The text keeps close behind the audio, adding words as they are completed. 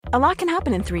A lot can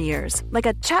happen in 3 years, like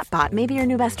a chatbot may be your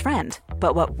new best friend.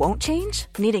 But what won't change?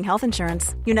 Needing health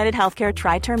insurance. United Healthcare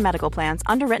Tri-Term Medical Plans,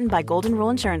 underwritten by Golden Rule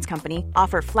Insurance Company,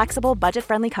 offer flexible,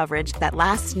 budget-friendly coverage that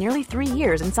lasts nearly 3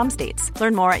 years in some states.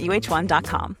 Learn more at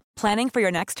uh1.com. Planning for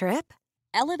your next trip?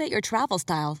 Elevate your travel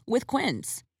style with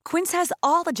Quince. Quince has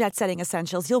all the jet-setting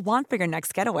essentials you'll want for your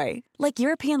next getaway, like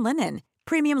European linen,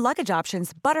 premium luggage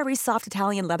options, buttery soft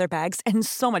Italian leather bags, and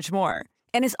so much more.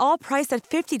 And is all priced at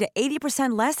 50 to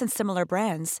 80% less than similar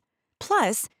brands.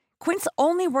 Plus, Quince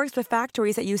only works with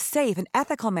factories that use safe and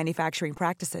ethical manufacturing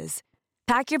practices.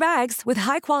 Pack your bags with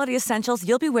high-quality essentials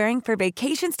you'll be wearing for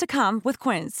vacations to come with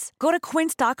Quince. Go to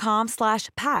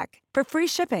quince.com/pack for free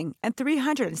shipping and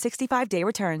 365-day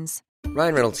returns.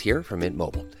 Ryan Reynolds here from Mint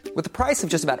Mobile. With the price of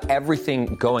just about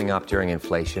everything going up during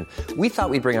inflation, we thought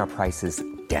we'd bring our prices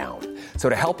down. So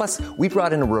to help us, we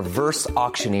brought in a reverse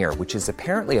auctioneer, which is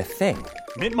apparently a thing.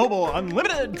 Mint Mobile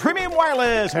Unlimited Premium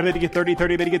Wireless. How to get 30,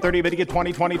 30, how to get 30, how to get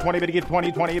 20, 20, 20, how to get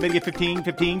 20, 20, how to get 15,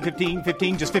 15, 15,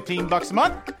 15, just $15 a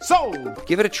month? Sold!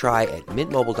 Give it a try at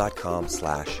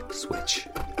mintmobile.com/switch.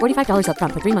 $45 up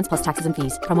front for 3 months plus taxes and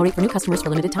fees. Promo rate for new customers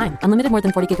for limited time. Unlimited more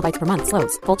than 40 gigabytes per month.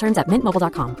 Slows full terms at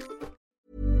mintmobile.com.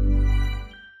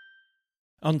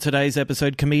 On today's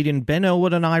episode, comedian Ben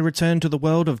Elwood and I return to the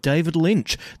world of David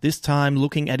Lynch, this time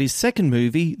looking at his second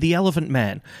movie, The Elephant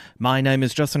Man. My name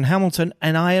is Justin Hamilton,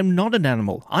 and I am not an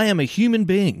animal. I am a human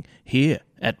being, here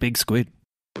at Big Squid.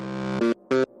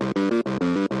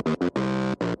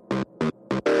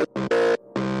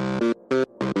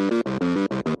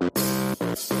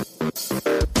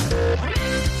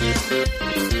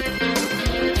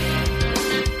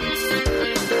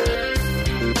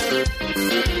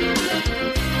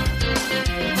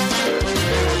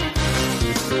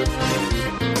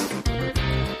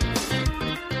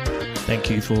 Thank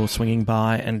you for swinging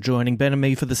by and joining Ben and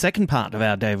me for the second part of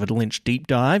our David Lynch deep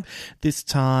dive, this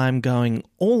time going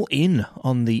all in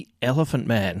on The Elephant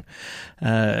Man.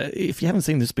 If you haven't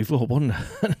seen this before, what an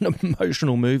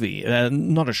emotional movie.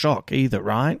 Not a shock either,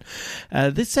 right?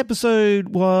 This episode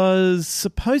was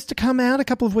supposed to come out a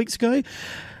couple of weeks ago,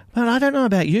 but I don't know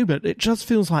about you, but it just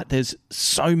feels like there's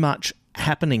so much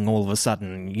happening all of a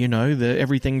sudden. You know,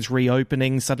 everything's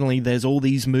reopening. Suddenly there's all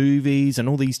these movies and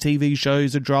all these TV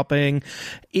shows are dropping.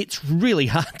 It's really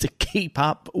hard to keep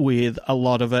up with a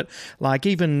lot of it. Like,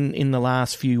 even in the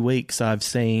last few weeks, I've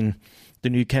seen the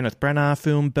new Kenneth Branagh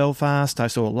film, Belfast. I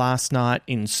saw Last Night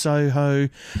in Soho.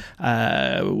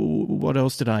 What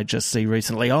else did I just see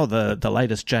recently? Oh, the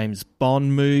latest James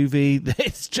Bond movie.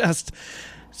 There's just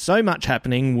so much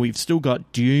happening. We've still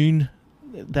got Dune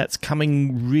that's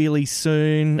coming really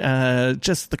soon.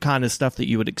 Just the kind of stuff that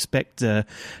you would expect that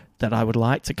I would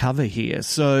like to cover here.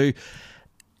 So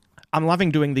I'm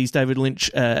loving doing these David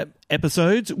Lynch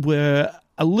episodes. We're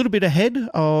a little bit ahead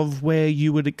of where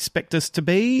you would expect us to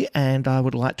be, and I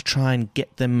would like to try and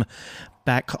get them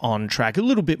back on track a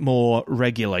little bit more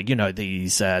regular. You know,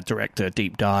 these director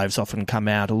deep dives often come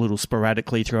out a little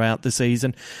sporadically throughout the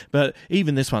season, but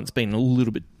even this one's been a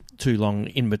little bit too long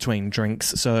in between drinks,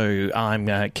 so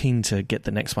I'm keen to get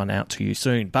the next one out to you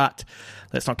soon. But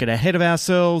let's not get ahead of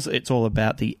ourselves. It's all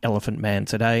about The Elephant Man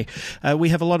today. We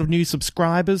have a lot of new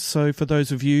subscribers, so for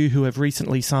those of you who have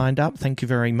recently signed up, thank you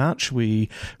very much. We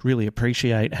really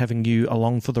appreciate having you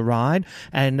along for the ride.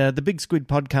 And the Big Squid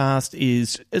podcast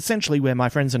is essentially where my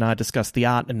friends and I discuss the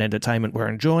art and entertainment we're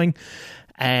enjoying,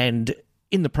 and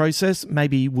in the process,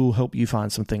 maybe we'll help you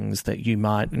find some things that you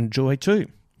might enjoy too.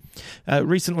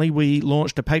 Recently, we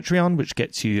launched a Patreon, which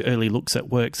gets you early looks at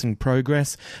works in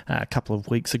progress. A couple of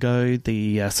weeks ago,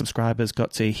 the subscribers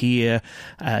got to hear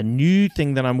a new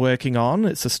thing that I'm working on.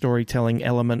 It's a storytelling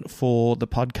element for the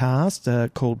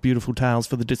podcast called Beautiful Tales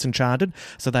for the Disenchanted.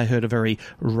 So they heard a very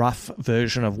rough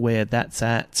version of where that's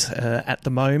at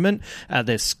the moment.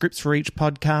 There's scripts for each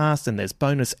podcast, and there's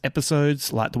bonus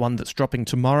episodes like the one that's dropping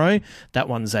tomorrow. That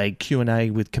one's a Q&A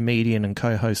with comedian and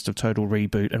co-host of Total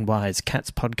Reboot and Wise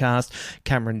Cats podcast,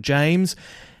 Cameron James.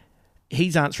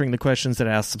 He's answering the questions that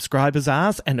our subscribers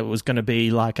asked, and it was going to be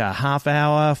like a half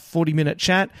hour, 40-minute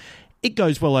chat. It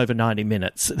goes well over 90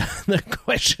 minutes. The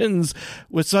questions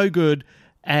were so good,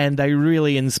 and they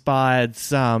really inspired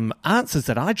some answers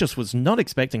that I just was not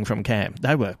expecting from Cam.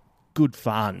 They were good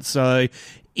fun. So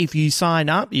if you sign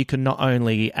up, you can not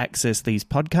only access these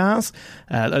podcasts,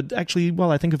 actually,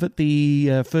 while I think of it,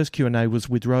 the first Q&A was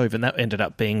with Rove, and that ended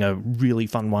up being a really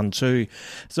fun one too.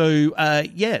 So,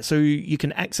 so you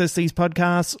can access these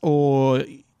podcasts, or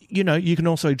you know, you can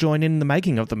also join in the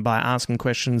making of them by asking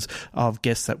questions of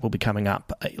guests that will be coming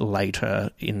up later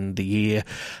in the year.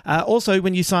 Also,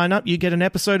 when you sign up, you get an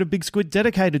episode of Big Squid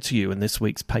dedicated to you, and this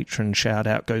week's patron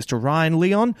shout-out goes to Ryan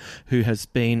Leon, who has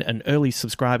been an early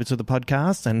subscriber to the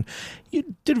podcast, and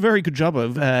you did a very good job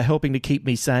of helping to keep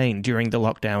me sane during the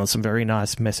lockdown with some very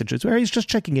nice messages where he's just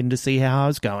checking in to see how I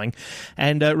was going.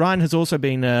 And Ryan has also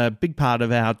been a big part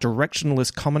of our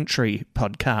Directionless Commentary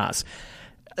podcast.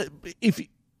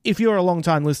 If you're a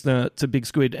long-time listener to Big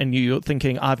Squid and you're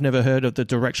thinking, I've never heard of the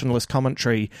Directionless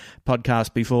Commentary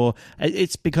podcast before,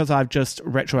 it's because I've just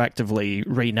retroactively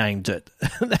renamed it.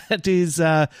 That is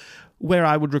where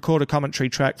I would record a commentary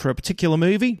track for a particular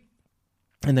movie,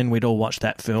 and then we'd all watch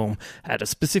that film at a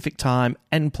specific time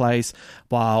and place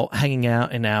while hanging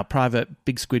out in our private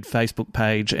Big Squid Facebook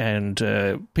page, and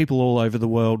people all over the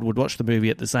world would watch the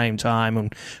movie at the same time,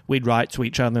 and we'd write to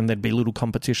each other and there'd be little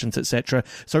competitions, etc.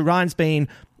 So Ryan's been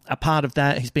a part of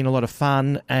that. He's been a lot of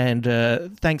fun, and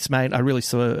thanks, mate. I really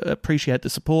appreciate the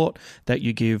support that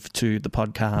you give to the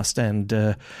podcast,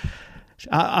 and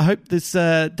I hope this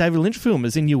David Lynch film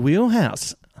is in your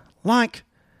wheelhouse. Like,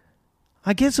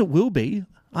 I guess it will be.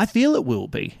 I feel it will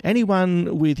be.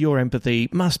 Anyone with your empathy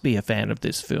must be a fan of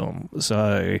this film.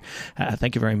 So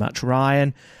thank you very much,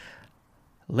 Ryan.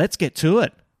 Let's get to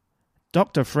it.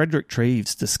 Dr. Frederick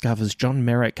Treves discovers John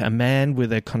Merrick, a man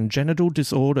with a congenital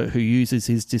disorder who uses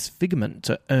his disfigurement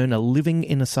to earn a living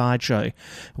in a sideshow.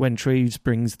 When Treves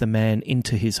brings the man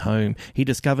into his home, he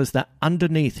discovers that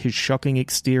underneath his shocking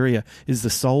exterior is the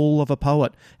soul of a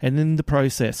poet, and in the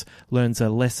process learns a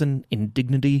lesson in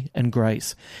dignity and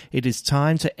grace. It is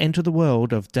time to enter the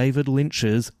world of David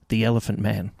Lynch's The Elephant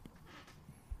Man.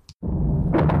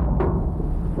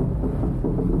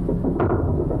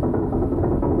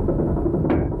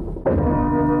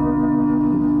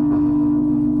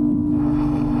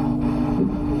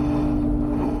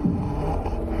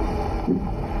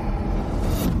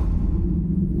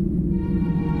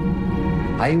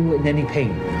 Are you in any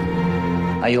pain?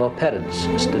 Are your parents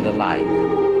still alive?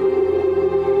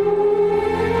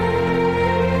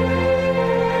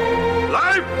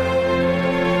 Life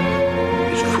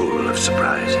is full of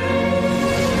surprises.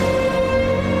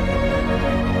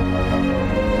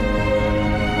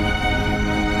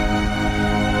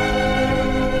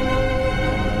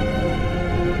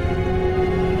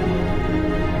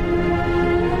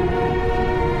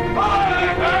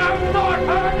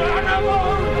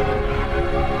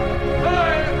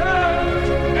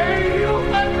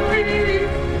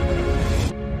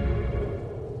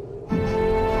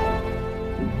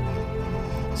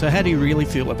 So how do you really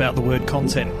feel about the word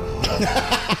content?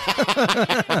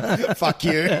 Fuck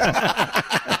you.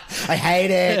 I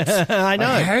hate it. I know.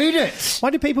 I hate it.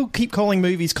 Why do people keep calling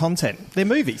movies content? They're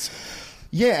movies.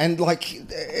 Yeah, and like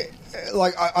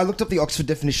I looked up the Oxford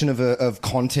definition of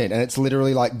content, and it's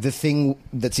literally like the thing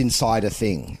that's inside a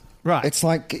thing. Right. It's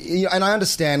like, and I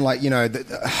understand, like, you know,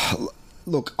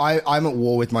 look, I'm at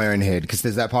war with my own head, because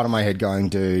there's that part of my head going,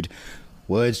 dude,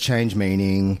 words change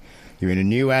meaning. You're in a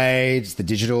new age, the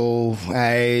digital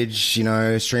age, you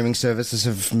know, streaming services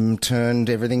have turned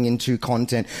everything into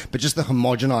content, but just the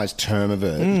homogenized term of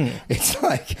it. It's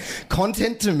like,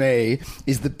 content to me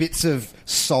is the bits of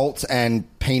salt and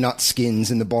peanut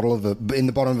skins in the bottom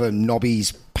of a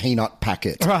Nobby's peanut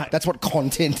packet. Right. That's what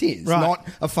content is. Right. Not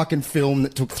a fucking film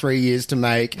that took 3 years to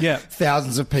make. Yeah.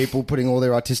 Thousands of people putting all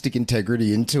their artistic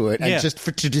integrity into it, and just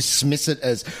to dismiss it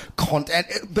as content,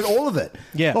 but all of it.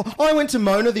 Yeah. Well, I went to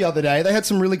Mona the other day. They had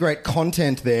some really great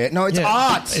content there. No, it's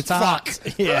art. It's Fuck. art.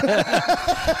 Yeah.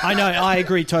 I know. I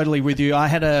agree totally with you. I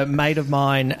had a mate of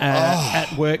mine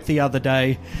at work the other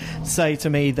day say to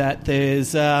me that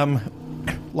there's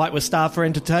like, we're starved for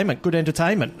entertainment, good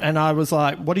entertainment. And I was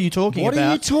like, what are you talking about? What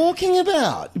are you talking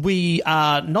about? We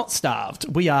are not starved.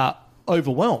 We are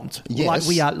overwhelmed. Yes. Like,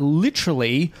 we are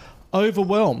literally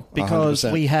overwhelmed because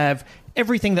 100%. we have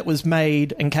everything that was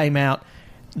made and came out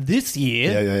this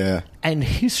year and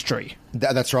history.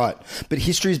 That's right. But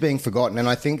history is being forgotten, and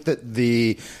I think that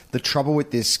the trouble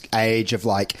with this age of,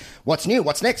 like, what's new,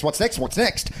 what's next,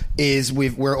 is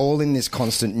we're all in this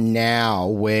constant now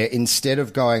where instead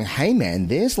of going, hey man,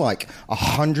 there's like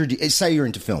 100, say you're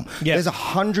into film, there's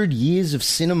 100 years of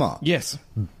cinema. Yes.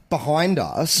 Behind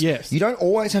us. Yes. You don't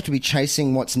always have to be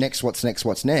chasing what's next.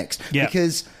 Yeah.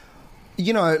 Because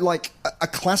you know, like a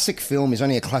classic film is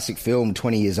only a classic film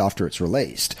 20 years after it's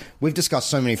released. We've discussed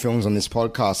so many films on this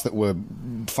podcast that were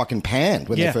fucking panned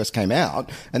when they first came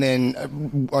out. And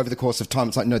then over the course of time,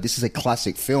 it's like, no, this is a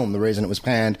classic film. The reason it was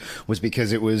panned was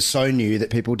because it was so new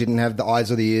that people didn't have the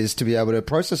eyes or the ears to be able to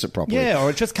process it properly. Yeah, or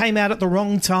it just came out at the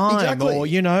wrong time. Exactly. Or,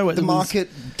 you know, the market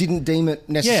didn't deem it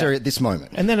necessary at this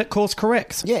moment. And then it course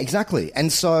corrects. Yeah, exactly.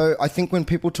 And so I think when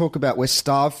people talk about we're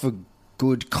starved for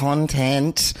good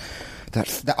content...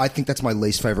 That I think that's my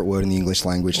least favourite word in the English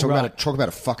language. Talk about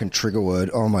a fucking trigger word.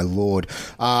 Oh, my Lord.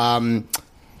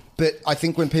 But I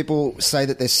think when people say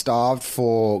that they're starved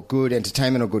for good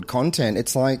entertainment or good content,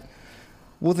 it's like,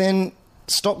 well, then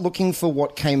stop looking for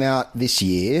what came out this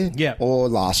year or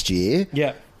last year.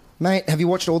 Yeah. Mate, have you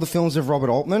watched all the films of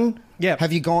Robert Altman? Yeah.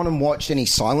 Have you gone and watched any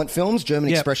silent films,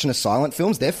 German expressionist silent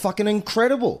films? They're fucking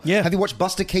incredible. Yeah. Have you watched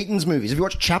Buster Keaton's movies? Have you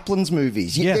watched Chaplin's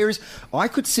movies? Yeah. I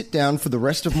could sit down for the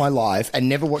rest of my life and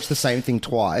never watch the same thing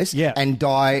twice and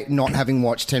die not having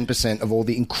watched 10% of all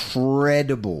the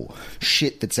incredible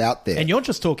shit that's out there. And you're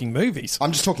just talking movies.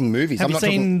 I'm just talking movies. Have you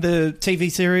seen the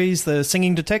TV series, The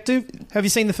Singing Detective? Have you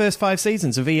seen the first 5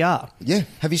 seasons of ER? Yeah.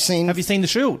 Have you seen The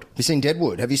Shield? Have you seen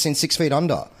Deadwood? Have you seen 6 Feet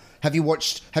Under? Have you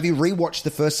rewatched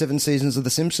the first 7 seasons of The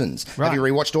Simpsons? Right. Have you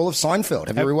rewatched all of Seinfeld?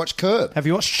 Have you rewatched Curb? Have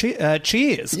you watched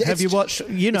Cheers? Yeah, have you watched,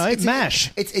 MASH?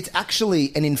 It's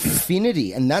actually an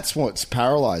infinity, and that's what's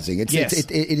paralyzing. It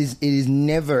is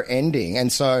never ending.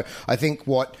 And so I think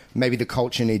what maybe the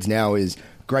culture needs now is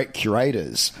great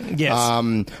curators. Yes.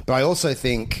 But I also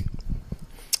think...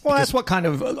 Well, that's what kind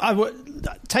of... I would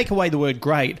take away the word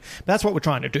great, but that's what we're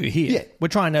trying to do here. Yeah. We're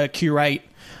trying to curate...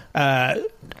 not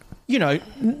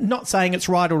saying it's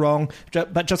right or wrong,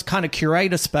 but just kind of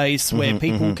curate a space where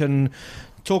people can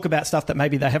talk about stuff that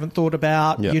maybe they haven't thought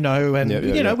about, we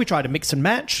try to mix and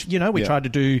match, we try to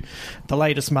do the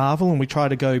latest Marvel and we try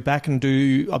to go back and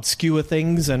do obscure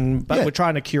things, but we're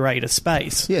trying to curate a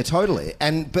space. Yeah, totally.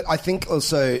 But I think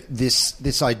also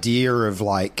this idea of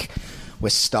like... we're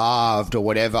starved or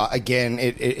whatever. Again,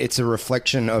 it's a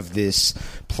reflection of this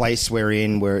place we're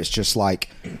in where it's just like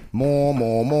more.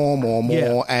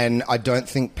 Yeah. And I don't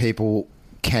think people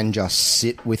can just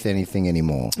sit with anything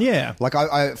anymore. Yeah. Like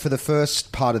I for the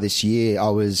first part of this year, I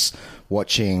was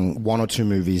watching 1 or 2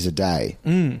 movies a day.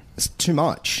 It's too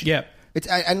much. Yeah.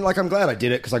 And like I'm glad I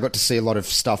did it because I got to see a lot of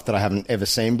stuff that I haven't ever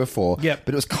seen before. Yeah.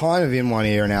 But it was kind of in one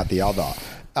ear and out the other.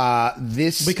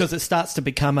 Because it starts to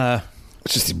become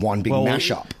it's just one big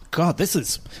mashup. God, this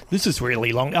is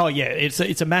really long. Oh yeah, it's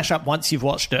a mashup once you've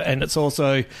watched it, and it's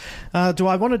also. Do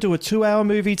I want to do a 2-hour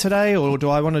movie today, or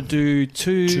do I want to do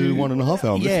 2 1.5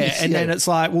 hour movies? Yeah, and then it's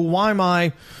like, well, why am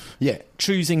I?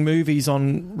 Choosing movies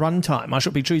on runtime. I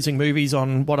should be choosing movies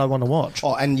on what I want to watch.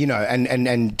 Oh, and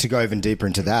and to go even deeper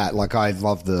into that, like I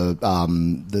love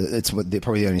it's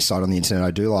probably the only site on the internet I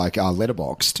do like,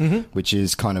 Letterboxd, which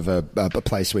is kind of a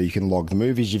place where you can log the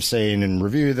movies you've seen and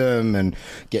review them and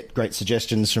get great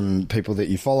suggestions from people that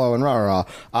you follow and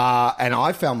and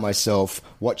I found myself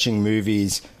watching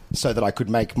movies so that I could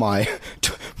make my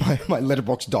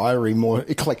Letterboxd diary more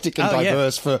eclectic and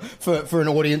diverse for an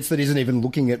audience that isn't even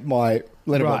looking at my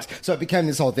Letterboxd. Right. So it became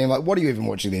this whole thing like, what are you even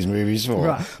watching these movies for?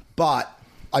 Right. But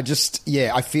I just,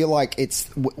 I feel like it's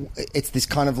this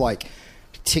kind of like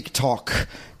TikTok,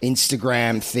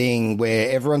 Instagram thing where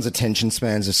everyone's attention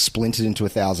spans are splintered into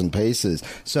 1,000 pieces.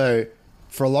 So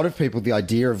for a lot of people, the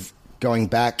idea of going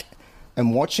back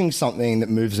and watching something that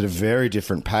moves at a very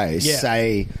different pace,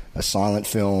 say a silent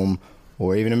film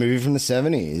or even a movie from the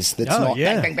 70s that's not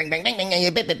bang, bang, bang, bang, bang, bang,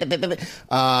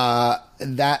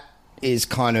 that is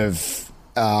kind of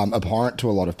abhorrent to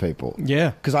a lot of people.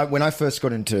 Yeah. Because when I first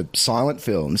got into silent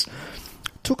films,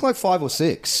 it took like 5 or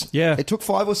 6. Yeah. It took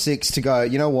 5 or 6 to go,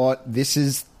 you know what, this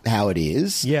is how it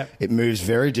is. Yeah. It moves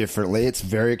very differently. It's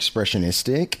very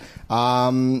expressionistic.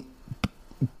 But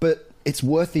it's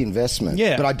worth the investment.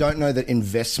 Yeah. But I don't know that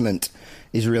investment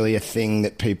is really a thing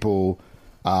that people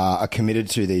are committed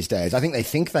to these days. I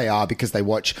think they are because they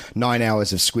watch 9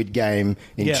 hours of Squid Game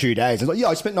in 2 days. It's like,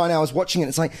 I spent 9 hours watching it.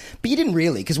 It's like, but you didn't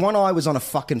really, because one eye was on a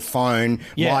fucking phone,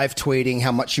 live tweeting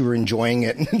how much you were enjoying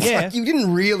it. It's like, you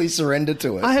didn't really surrender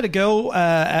to it. I had a girl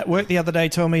at work the other day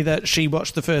tell me that she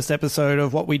watched the first episode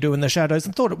of What We Do in the Shadows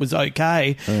and thought it was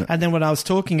okay. And then when I was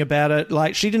talking about it,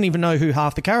 like, she didn't even know who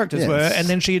half the characters were. And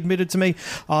then she admitted to me,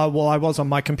 well, I was on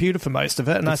my computer for most of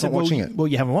it. And That's I said, well,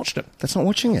 you haven't watched it. That's not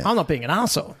watching it. I'm not being an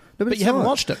arsehole. No, but you haven't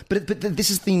watched it. But this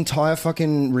is the entire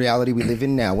fucking reality we live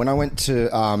in now. When I went to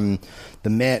the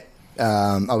Met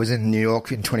I was in New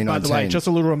York in 2019. By the way, just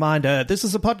a little reminder, this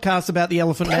is a podcast about the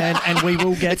Elephant Man, and we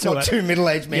will get it's to not it. two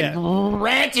middle-aged men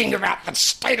ranting about the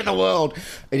state of the world.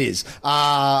 It is.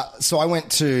 So I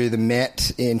went to the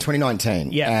Met in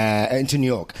 2019 into New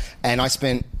York, and I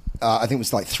spent, I think it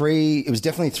was like it was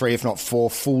definitely 3, if not 4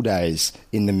 full days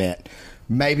in the Met.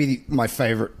 Maybe my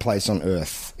favourite place on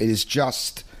earth. It is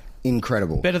just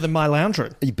incredible. Better than my lounge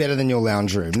room. Better than your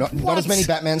lounge room. Not as many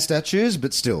Batman statues,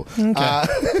 but still. Okay.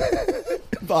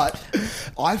 But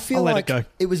I feel I'll like let it go.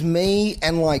 It was me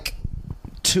and like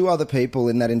 2 other people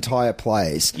in that entire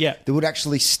place that would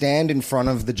actually stand in front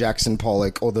of the Jackson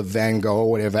Pollock or the Van Gogh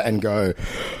or whatever and go,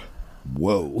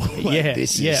 whoa,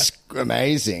 this is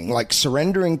amazing. Like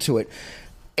surrendering to it.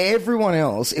 Everyone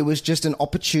else, it was just an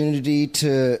opportunity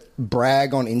to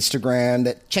brag on Instagram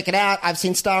that, check it out, I've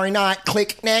seen Starry Night,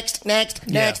 click, next.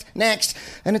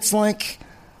 And it's like,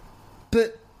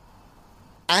 but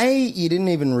you didn't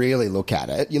even really look at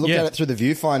it. You looked at it through the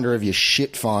viewfinder of your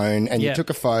shit phone and you took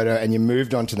a photo and you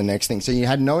moved on to the next thing. So you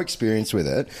had no experience with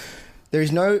it. There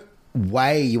is no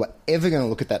way you are ever going to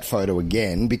look at that photo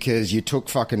again because you took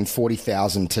fucking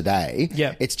 40,000 today.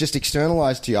 Yeah. It's just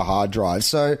externalized to your hard drive.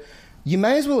 So you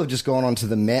may as well have just gone onto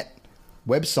the Met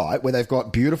website where they've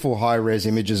got beautiful high-res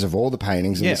images of all the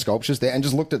paintings and the sculptures there and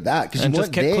just looked at that because you just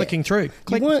weren't kept there. clicking through.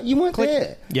 You weren't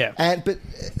there. Yeah. But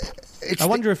I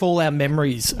wonder if all our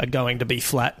memories are going to be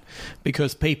flat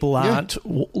because people aren't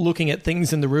looking at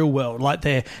things in the real world. Like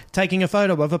they're taking a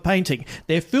photo of a painting.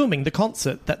 They're filming the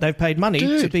concert that they've paid money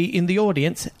to be in the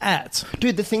audience at.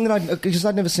 Dude, the thing that because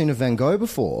I'd never seen a Van Gogh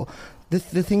before, the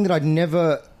thing that I'd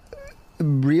never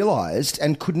realised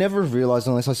and could never have realised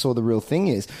unless I saw the real thing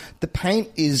is the paint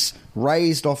is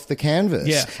raised off the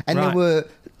canvas. And there were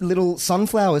little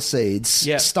sunflower seeds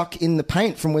stuck in the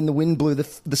paint from when the wind blew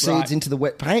the seeds into the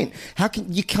wet paint.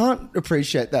 You can't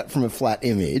appreciate that from a flat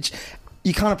image.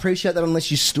 You can't appreciate that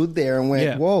unless you stood there and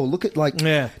went, whoa, look at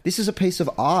this is a piece of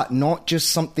art, not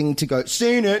just something to go,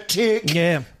 seen it, tick.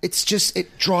 Yeah. It's just,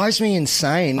 it drives me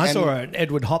insane. I saw an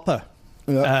Edward Hopper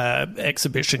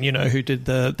exhibition, who did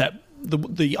the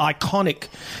iconic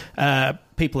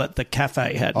people at the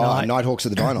cafe had Nighthawks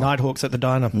at the Diner. Nighthawks at the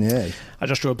Diner. Yeah. I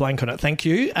just drew a blank on it. Thank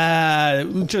you.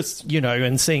 And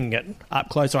seeing it up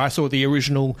close, I saw the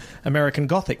original American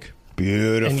Gothic.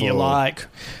 Beautiful. And you're like,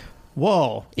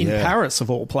 whoa, in Paris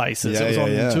of all places. It was on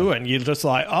the tour, and you're just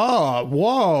like, oh,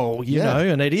 whoa, you know,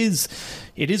 and it is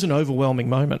an overwhelming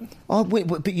moment. Oh,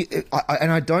 but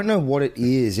I don't know what it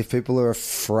is if people are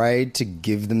afraid to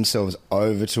give themselves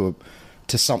over to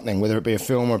something, whether it be a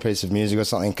film or a piece of music or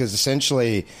something, because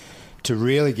essentially to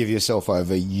really give yourself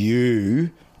over,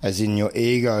 you, as in your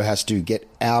ego, has to get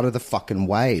out of the fucking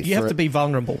way. You have to be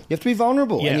vulnerable. You have to be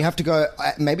vulnerable. And you have to go,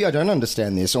 maybe I don't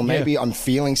understand this, or maybe I'm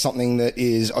feeling something that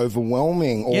is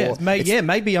overwhelming. Or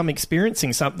maybe I'm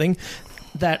experiencing something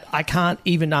that I can't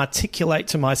even articulate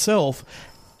to myself,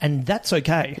 and that's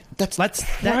okay. That's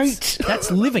great. That's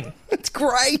living. That's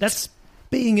great. That's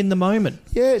being in the moment.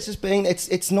 Yeah, it's just being,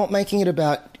 it's not making it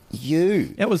about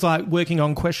you. It was like working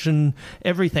on Question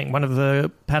Everything. One of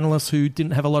the panelists who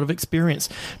didn't have a lot of experience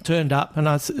turned up, and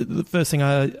the first thing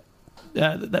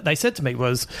that they said to me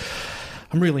was,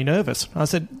 I'm really nervous. I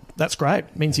said, that's great.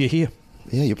 It means you're here.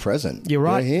 Yeah, you're present. You're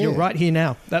right. You're here. You're right here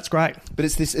now. That's great. But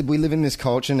it's this. We live in this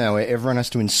culture now where everyone has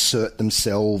to insert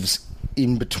themselves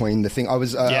in between the thing. I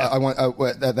was I went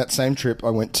that same trip. I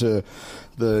went to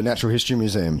the Natural History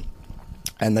Museum,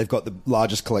 and they've got the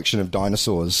largest collection of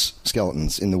dinosaurs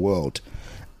skeletons in the world.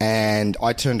 And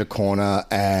I turned a corner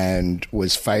and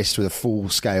was faced with a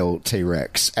full-scale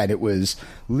T-Rex, and it was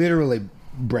literally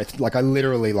I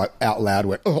literally out loud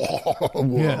went, oh,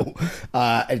 whoa.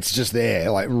 Yeah. It's just there,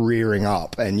 like rearing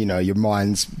up, and your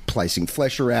mind's placing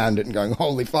flesh around it and going,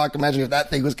 holy fuck, imagine if that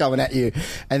thing was coming at you.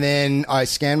 And then I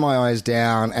scan my eyes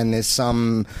down, and there's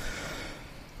some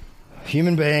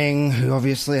human being who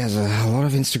obviously has a lot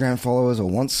of Instagram followers or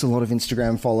wants a lot of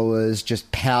Instagram followers, just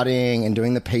pouting and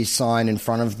doing the peace sign in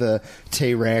front of the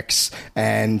T-Rex,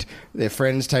 and their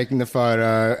friends taking the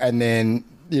photo, and then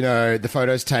the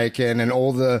photo's taken and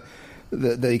all the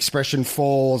expression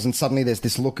falls, and suddenly there's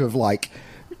this look of like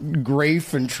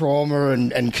grief and trauma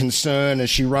and concern as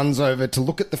she runs over to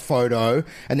look at the photo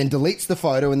and then deletes the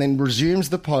photo and then resumes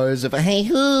the pose of, hey,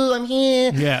 I'm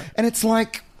here. Yeah. And it's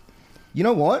like, you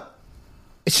know what?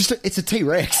 It's a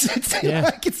T-Rex.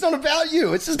 It's not about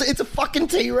you. It's a fucking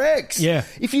T-Rex. Yeah.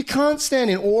 If you can't stand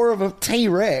in awe of a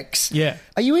T-Rex,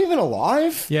 are you even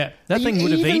alive? Yeah. That thing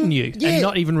would have eaten you and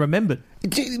not even remembered.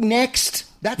 Next.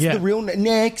 That's the real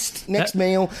next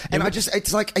meal. And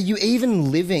it's like, are you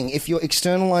even living if you're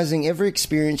externalizing every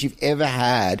experience you've ever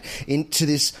had into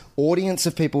this audience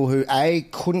of people who, A,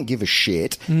 couldn't give a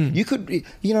shit? You could,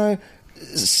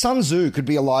 Sun Tzu could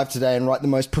be alive today and write the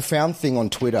most profound thing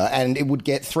on Twitter, and it would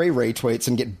get 3 retweets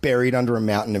and get buried under a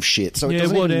mountain of shit. So it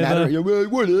doesn't even matter. Yeah,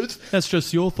 what is? That's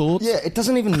just your thoughts. Yeah, it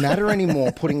doesn't even matter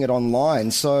anymore putting it online.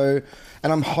 So...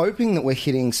 And I'm hoping that we're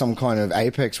hitting some kind of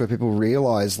apex where people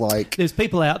realise, like... There's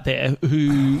people out there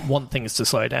who want things to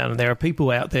slow down, and there are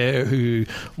people out there who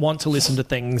want to listen to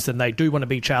things, and they do want to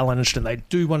be challenged, and they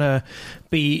do want to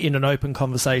be in an open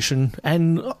conversation.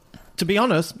 And to be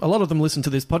honest, a lot of them listen to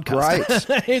this podcast.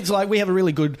 Right. It's like we have a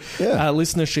really good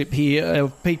listenership here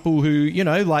of people who,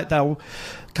 they'll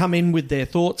come in with their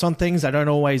thoughts on things. They don't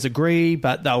always agree,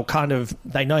 but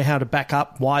they know how to back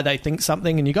up why they think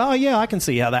something, and you go, oh yeah, I can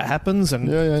see how that happens. And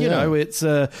it's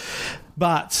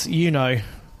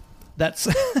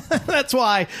that's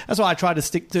why I try to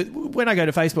stick to, when I go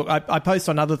to Facebook, I post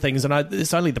on other things, and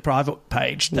it's only the private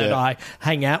page that I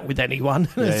hang out with anyone.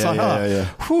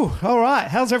 Whew, all right,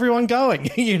 how's everyone going?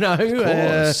 Of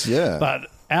course,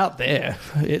 But out there,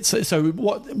 it's so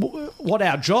what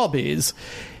our job is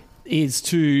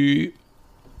to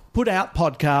put out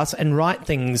podcasts and write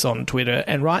things on Twitter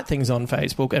and write things on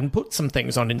Facebook and put some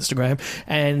things on Instagram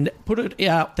and put it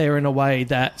out there in a way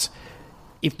that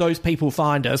if those people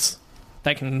find us,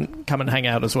 they can come and hang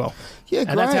out as well. Yeah,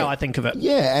 and that's how I think of it.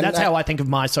 Yeah, and that's how I think of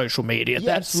my social media. Yeah,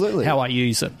 that's absolutely how I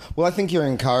use it. Well, I think you're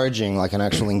encouraging like an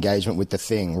actual engagement with the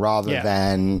thing rather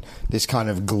than this kind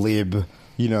of glib...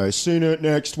 seen it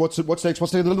next. What's next?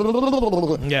 What's next?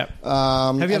 Yeah.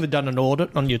 Have you ever done an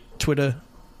audit on your Twitter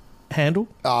handle?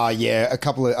 Yeah. A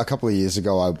couple of years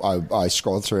ago, I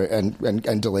scrolled through it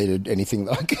and deleted anything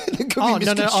that could be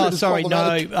misconstrued as sorry,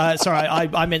 problematic. sorry.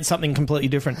 I meant something completely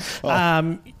different.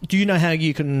 Do you know how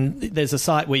you can? There's a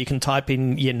site where you can type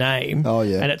in your name. Oh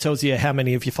yeah. And it tells you how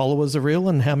many of your followers are real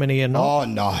and how many are not. Oh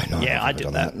no. Yeah, I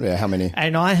did that. Yeah, how many?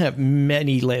 And I have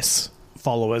many less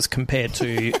followers compared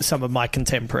to some of my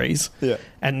contemporaries. Yeah.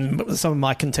 And some of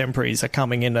my contemporaries are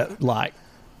coming in at like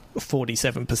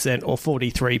 47% or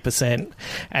 43%,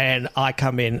 and I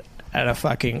come in at a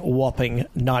fucking whopping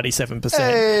 97%.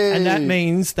 Hey. And that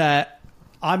means that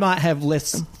I might have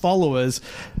less followers,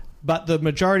 but the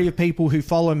majority of people who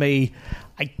follow me,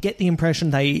 I get the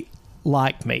impression they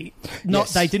like me.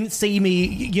 They didn't see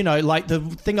me, like the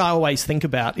thing I always think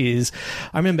about is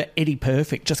I remember Eddie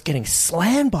Perfect just getting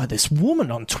slammed by this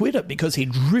woman on Twitter because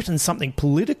he'd written something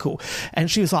political, and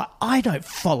she was like, I don't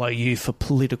follow you for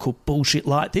political bullshit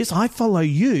like this. I follow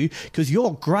you because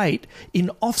you're great in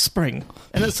Offspring.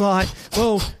 And it's like,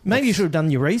 well, maybe you should have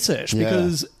done your research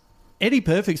because Eddie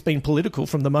Perfect's been political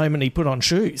from the moment he put on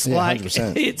shoes. Yeah, like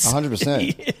 100%. It's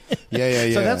 100%.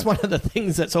 Yeah. So that's one of the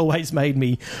things that's always made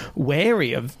me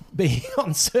wary of being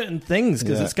on certain things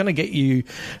because it's going to get you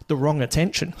the wrong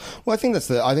attention. Well, I think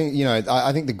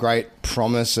I think the great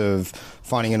promise of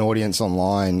finding an audience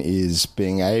online is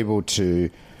being able to,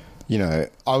 I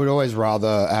would always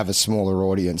rather have a smaller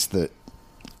audience that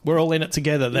we're all in it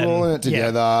together then. We're all in it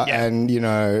together and,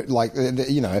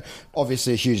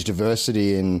 obviously a huge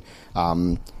diversity in,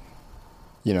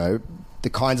 the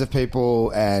kinds of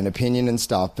people and opinion and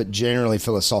stuff, but generally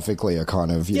philosophically are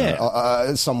kind of,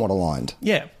 somewhat aligned.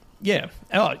 Yeah. Yeah.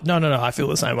 Oh, no. I feel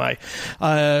the same way.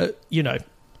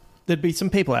 There'd be some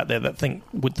people out there that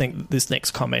would think this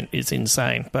next comment is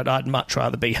insane, but I'd much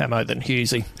rather be Hamo than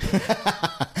Husey.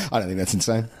 I don't think that's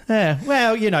insane. Yeah,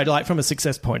 well, like from a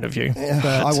success point of view.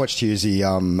 Yeah, I watched Husey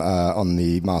on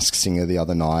The Masked Singer the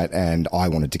other night, and I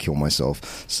wanted to kill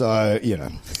myself. So,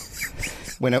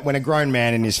 when a grown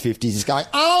man in his 50s is going,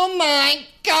 oh my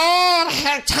God,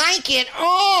 take it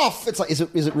off. It's like, is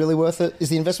it really worth it? Is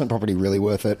the investment property really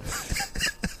worth it?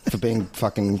 For being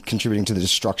fucking contributing to the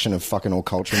destruction of fucking all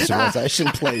culture and civilization,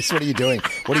 please. What are you doing?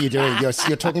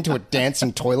 You're talking to a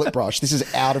dancing toilet brush. This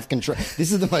is out of control.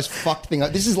 This is the most fucked thing.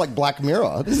 This is like Black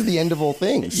Mirror. This is the end of all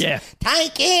things. Yeah.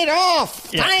 Take it off.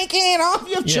 Yeah. Take it off.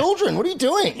 You have children. What are you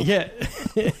doing? Yeah.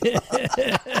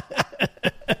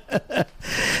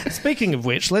 Speaking of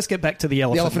which, let's get back to the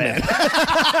Elephant Man.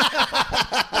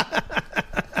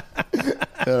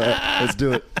 All right, let's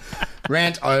do it.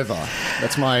 Rant over.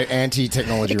 That's my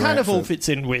anti-technology rant. It kind of all fits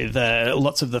in with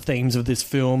lots of the themes of this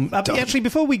film. Actually,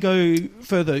 before we go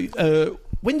further,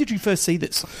 when did you first see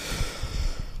this?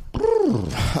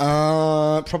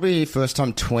 Probably first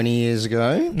time 20 years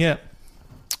ago. Yeah.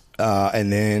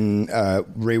 And then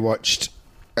rewatched...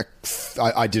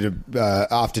 I did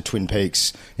after Twin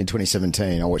Peaks in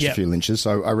 2017. I watched a few Lynches,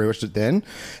 so I rewatched it then.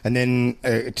 And then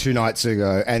 2 nights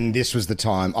ago, and this was the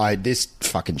time. This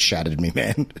fucking shattered me,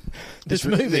 man. This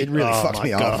movie? It really Oh, fucked my me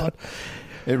God. up.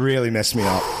 It really messed me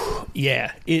up.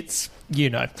 Yeah, it's,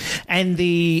 And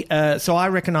so I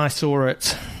reckon I saw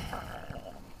it,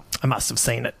 I must have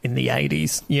seen it in the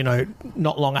 80s,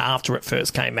 not long after it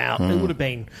first came out. It would have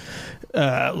been,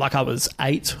 I was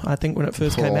 8, I think, when it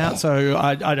first came out. So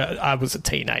I was a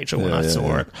teenager when I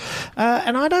saw it.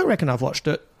 And I don't reckon I've watched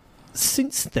it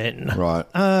since then. Right.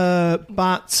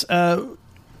 But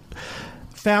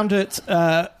found it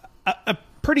a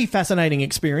pretty fascinating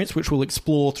experience, which we'll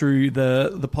explore through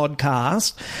the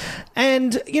podcast.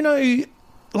 And,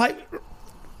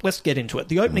 let's get into it.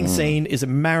 The opening scene is a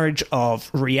marriage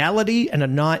of reality and a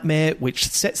nightmare, which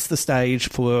sets the stage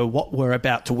for what we're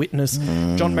about to witness.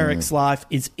 John Merrick's life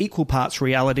is equal parts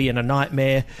reality and a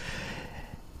nightmare.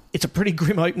 It's a pretty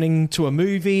grim opening to a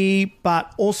movie,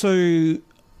 but also, do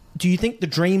you think the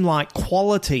dreamlike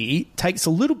quality takes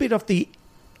a little bit of the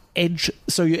edge,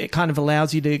 so it kind of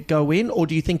allows you to go in, or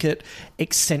do you think it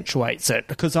accentuates it?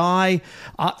 Because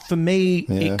for me,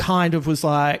 it kind of was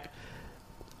like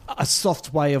a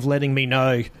soft way of letting me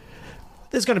know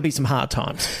there's going to be some hard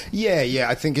times. Yeah.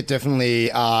 I think it's definitely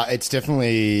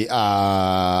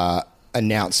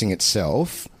announcing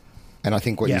itself, and I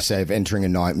think what you say of entering a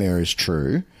nightmare is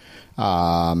true.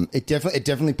 It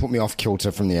definitely put me off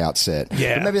kilter from the outset.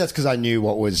 Yeah, but maybe that's because I knew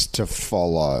what was to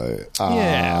follow.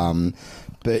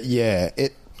 But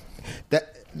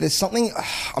there's something.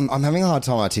 I'm having a hard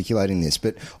time articulating this,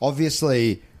 but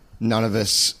obviously none of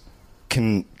us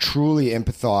can truly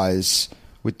empathise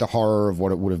with the horror of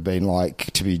what it would have been like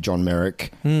to be John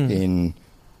Merrick in,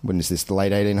 when is this, the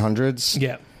late 1800s?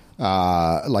 Yeah.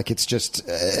 It's just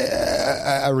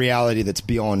a reality that's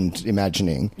beyond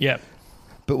imagining. Yeah.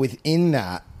 But within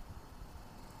that,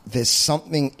 there's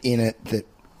something in it that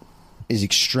is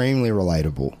extremely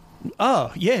relatable.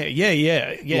 Oh,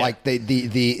 yeah. Like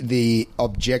the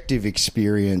objective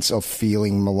experience of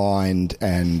feeling maligned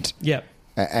and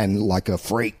like a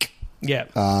freak. Yeah.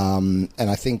 And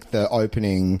I think the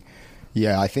opening,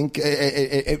 I think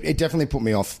it definitely put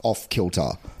me off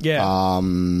kilter. Yeah.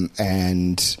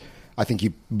 And I think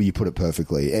you put it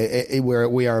perfectly.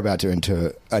 We are about to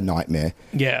enter a nightmare.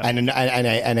 Yeah.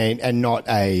 And not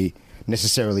a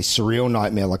necessarily surreal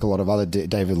nightmare like a lot of other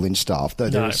David Lynch stuff, though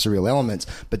there are surreal elements,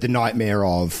 but the nightmare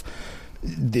of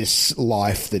this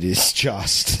life that is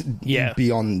just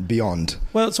beyond.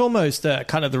 Well, it's almost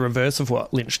kind of the reverse of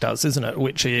what Lynch does, isn't it?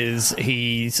 Which is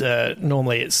he's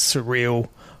normally it's surreal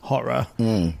horror,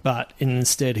 but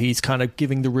instead he's kind of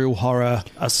giving the real horror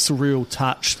a surreal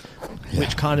touch,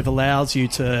 which kind of allows you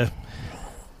to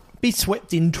be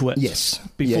swept into it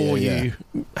before you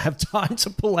have time to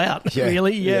pull out,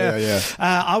 really. Yeah.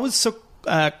 I was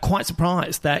quite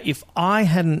surprised that if I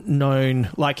hadn't known,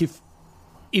 like if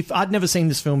I'd never seen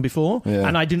this film before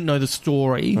and I didn't know the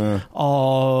story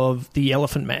of the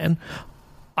Elephant Man,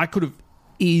 I could have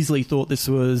easily thought this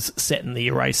was set in the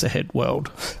Eraserhead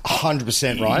world.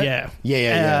 100%, right?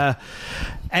 Yeah.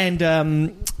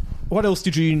 And what else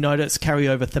did you notice carry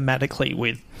over thematically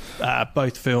with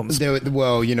both films? There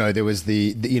was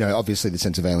the obviously the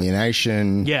sense of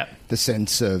alienation. Yeah. The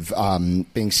sense of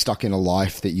being stuck in a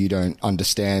life that you don't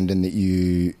understand and that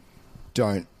you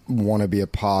don't want to be a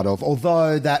part of.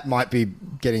 Although that might be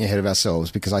getting ahead of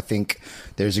ourselves, because I think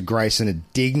there's a grace and a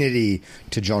dignity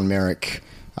to John Merrick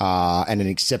and an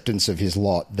acceptance of his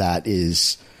lot that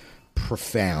is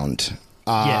profound.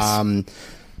 Yes.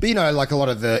 But, like a lot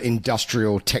of the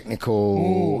industrial,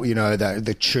 technical,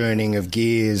 the churning of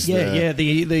gears. The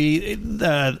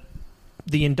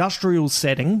industrial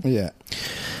setting. Yeah.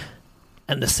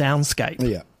 And the soundscape.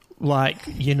 Yeah.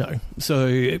 So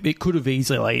it could have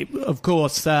easily, of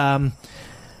course, I'm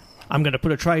going to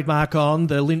put a trademark on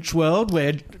the Lynch world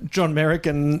where John Merrick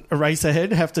and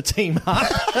Eraserhead have to team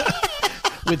up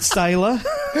with Sailor.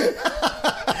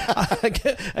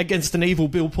 Against an evil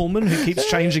Bill Pullman who keeps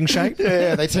changing shape.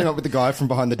 Yeah, they team up with the guy from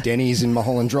behind the Denny's in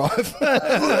Mulholland Drive.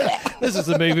 This is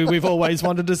a movie we've always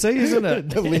wanted to see, isn't it?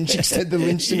 The Lynch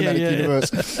cinematic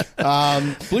universe.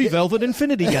 Blue Velvet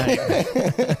Infinity Game.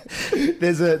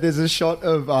 There's a shot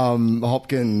of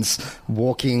Hopkins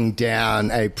walking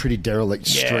down a pretty derelict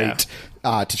street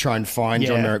to try and find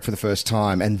John Merrick for the first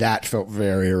time, and that felt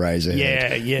very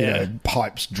Eraserhead. Yeah.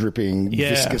 Pipes dripping,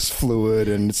 viscous fluid,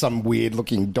 and some weird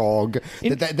looking dog.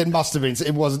 That must have been.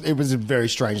 It was a very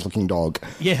strange looking dog.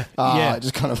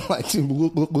 Just kind of like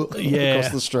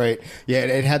across the street. Yeah,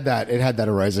 it had that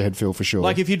Eraserhead feel for sure.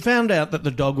 Like if you'd found out that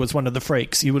the dog was one of the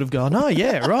freaks, you would have gone, oh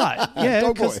yeah, right,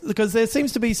 yeah, because there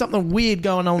seems to be something weird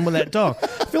going on with that dog.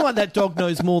 I feel like that dog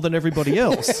knows more than everybody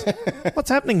else. What's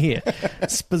happening here?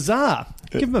 It's bizarre.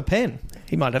 Give him a pen.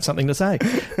 he might have something to say.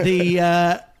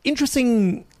 The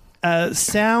interesting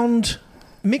sound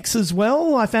mix as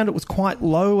well. I found it was quite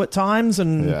low at times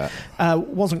and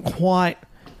wasn't quite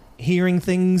hearing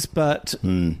things, but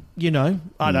you know,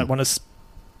 I don't want to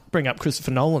bring up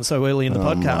Christopher Nolan so early in the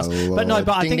podcast. But no,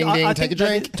 but I think I take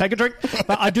think take a drink.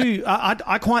 But I do.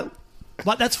 I quite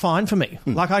like that's fine for me.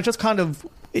 Like I just kind of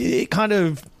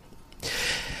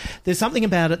there's something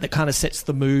about it that kind of sets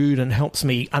the mood and helps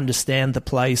me understand the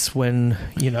place when,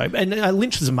 you know, and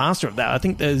Lynch is a master of that. I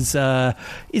think there's,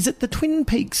 is it the Twin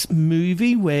Peaks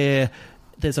movie where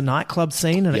there's a nightclub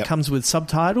scene and it comes with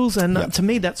subtitles? And to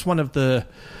me, that's one of the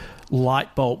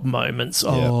light bulb moments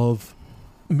of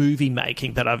movie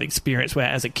making that I've experienced, where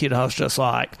as a kid I was just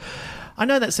like, I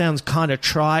know that sounds kind of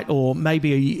trite, or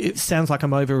maybe it sounds like I'm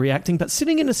overreacting, but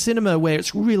sitting in a cinema where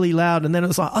it's really loud and then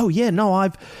it's like, oh yeah, no,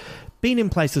 I've been in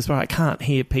places where I can't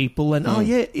hear people, and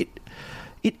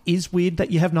it is weird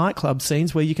that you have nightclub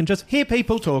scenes where you can just hear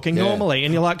people talking normally,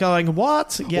 and you're like going,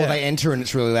 what? Yeah. Or they enter and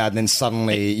it's really loud, and then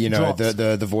suddenly, you know,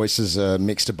 the voices are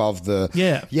mixed above the...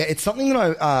 Yeah, it's something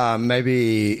that I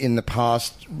maybe in the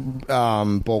past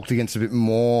balked against a bit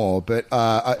more, but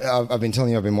I've been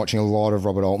telling you I've been watching a lot of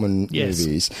Robert Altman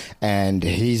movies, and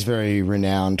he's very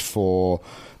renowned for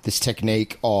this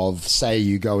technique of, say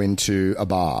you go into a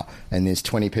bar and there's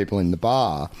 20 people in the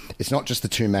bar. It's not just the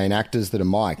two main actors that are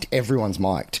mic'd. Everyone's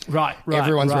mic'd. Right.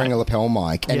 Everyone's wearing a lapel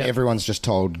mic, and everyone's just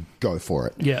told, go for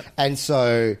it. Yeah. And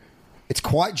so it's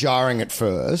quite jarring at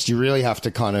first. You really have to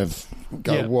kind of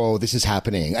go, whoa, this is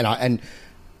happening. And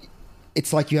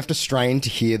it's like you have to strain to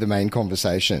hear the main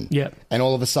conversation. Yeah. And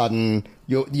all of a sudden,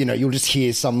 you'll just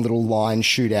hear some little line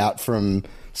shoot out from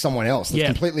someone else that's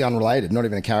completely unrelated, not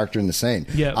even a character in the scene.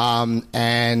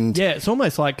 And it's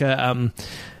almost like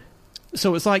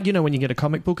so it's like, you know, when you get a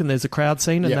comic book and there's a crowd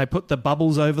scene and they put the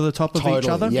bubbles over the top of each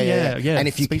other. Yeah. And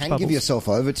if you can give yourself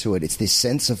over to it, it's this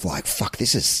sense of like, fuck,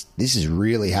 this is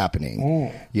really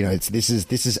happening. You know, this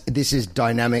is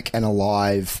dynamic and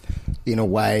alive in a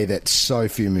way that so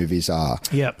few movies are.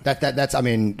 That's I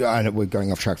mean, I know we're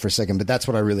going off track for a second, but that's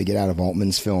what I really get out of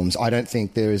Altman's films. I don't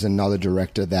think there is another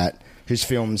director whose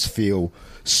films feel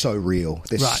so real.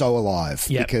 They're so alive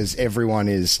because everyone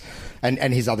is...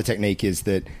 And his other technique is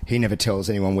that he never tells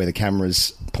anyone where the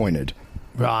camera's pointed.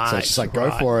 Right. So it's just like, go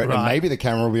for it, and maybe the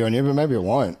camera will be on you, but maybe it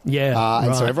won't.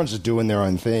 And so everyone's just doing their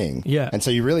own thing. And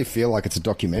so you really feel like it's a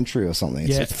documentary or something.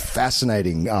 It's a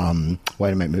fascinating way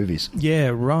to make movies.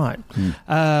 Yeah, right.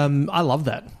 I love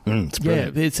that. It's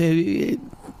brilliant.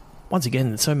 Once again,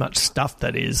 there's so much stuff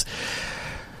that is...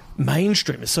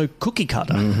 mainstream is so cookie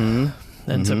cutter,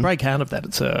 and to break out of that,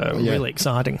 it's really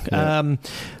exciting.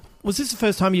 Was this the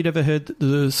first time you'd ever heard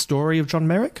the story of John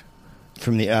Merrick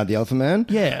from the Elephant Man?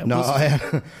 Yeah. No,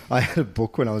 I had a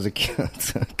book when I was a kid.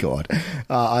 God,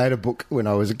 I had a book when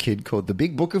I was a kid called The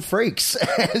Big Book of Freaks,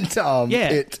 and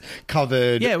it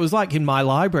covered. Yeah, it was like in my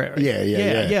library.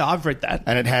 Yeah. I've read that,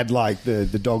 and it had like the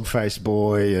dog-faced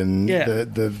boy and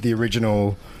the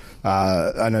original.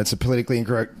 I know it's a politically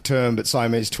incorrect term, but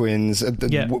Siamese twins.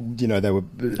 You know, they were.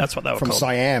 That's what they were from called.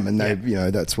 Siam, and they, you know,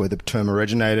 that's where the term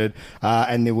originated.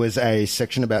 And there was a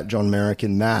section about John Merrick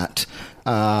in that,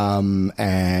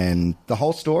 and the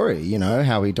whole story. You know,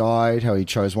 how he died, how he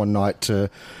chose one night to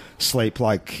sleep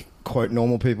like, quote,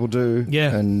 normal people do,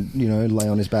 and, you know, lay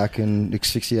on his back and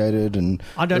asphyxiated, and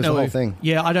I don't know the whole thing.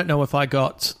 Yeah, I don't know if I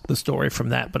got the story from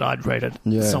that, but I'd read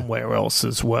it somewhere else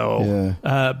as well.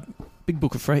 Big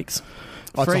Book of Freaks.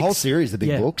 Oh, it's a whole series, the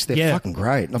big books. They're fucking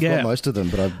great. I've got most of them,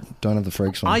 but I don't have the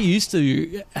Freaks one. I used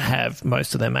to have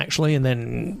most of them, actually, and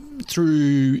then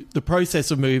through the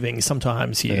process of moving,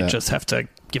 sometimes you just have to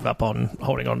give up on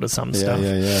holding on to some stuff.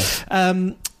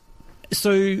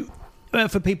 So,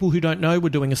 for people who don't know, we're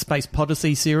doing a Space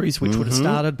Podyssey series, which would have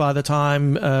started by the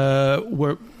time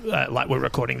we're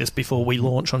recording this before we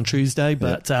launch on Tuesday,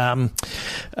 but...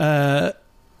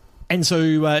 And so,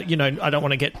 you know, I don't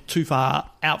want to get too far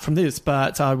out from this,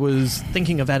 but I was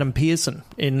thinking of Adam Pearson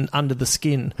in Under the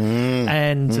Skin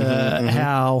and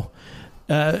how,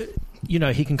 you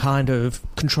know, he can kind of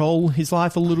control his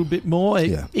life a little bit more.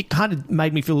 It kind of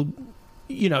made me feel,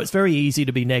 you know, it's very easy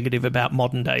to be negative about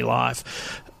modern day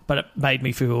life, but it made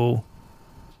me feel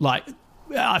like...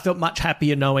 I felt much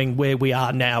happier knowing where we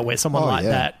are now, where someone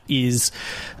that is,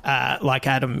 like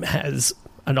Adam, has...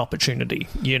 an opportunity,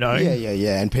 you know?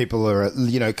 Yeah. And people are,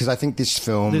 you know, because I think this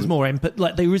film... There's more empathy.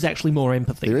 Like, there is actually more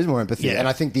empathy. There is more empathy. Yeah. And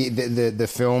I think the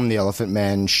film, The Elephant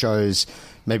Man, shows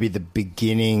maybe the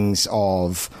beginnings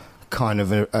of kind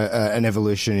of an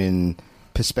evolution in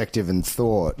perspective and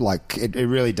thought. Like, it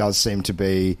really does seem to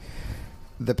be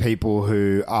the people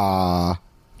who are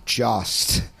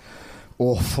just...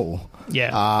 awful.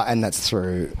 Yeah. And that's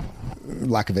through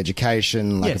lack of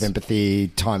education, lack of empathy,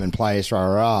 time and place,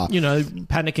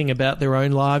 panicking about their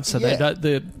own lives, so they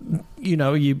don't.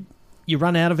 You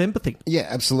run out of empathy. Yeah,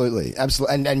 absolutely.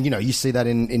 And you see that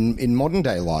in modern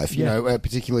day life,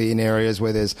 particularly in areas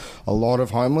where there's a lot of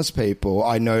homeless people.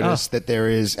 I noticed that there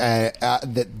is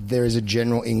a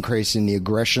general increase in the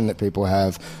aggression that people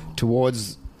have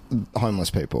towards homeless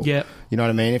people. Yeah. You know what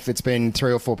I mean? If it's been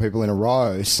 3 or 4 people in a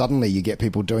row, suddenly you get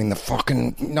people doing the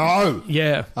fucking no.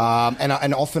 Yeah.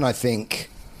 And often I think,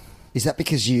 is that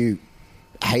because you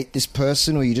hate this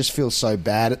person, or you just feel so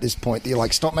bad at this point that you're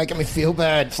like, stop making me feel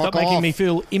bad. Stop making me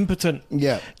feel impotent.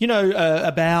 Yeah.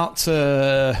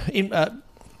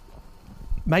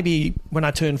 Maybe when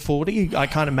I turned 40, I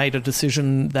kind of made a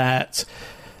decision that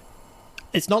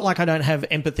it's not like I don't have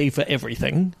empathy for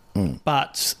everything,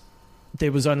 but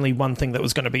there was only one thing that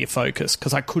was going to be a focus,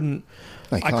 because I couldn't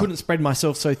spread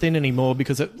myself so thin anymore,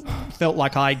 because it felt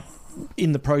like I,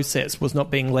 in the process, was not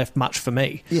being left much for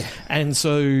me. Yeah. And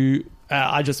so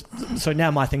so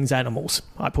now my thing's animals.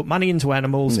 I put money into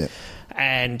animals,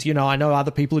 and I know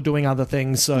other people are doing other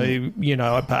things, so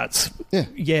but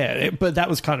but that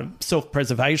was kind of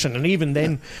self-preservation. And even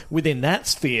then, within that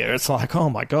sphere, it's like, oh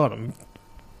my god, I'm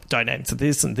donating to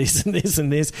this and this and this and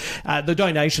this. The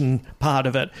donation part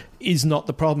of it is not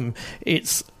the problem.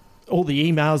 It's all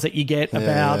the emails that you get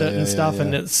about it and stuff,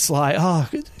 and it's like,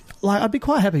 I'd be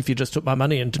quite happy if you just took my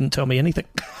money and didn't tell me anything.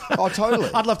 Oh, totally.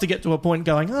 I'd love to get to a point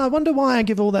going, I wonder why I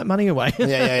give all that money away.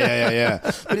 Yeah.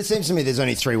 But it seems to me there's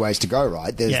only 3 ways to go,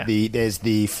 right? There's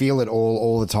the feel it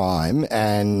all the time,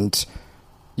 and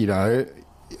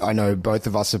I know both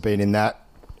of us have been in that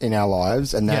in our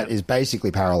lives, and that is basically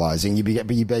paralyzing. You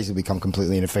basically become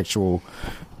completely ineffectual.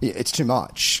 It's too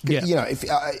much. Yeah.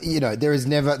 There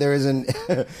isn't.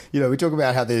 We talk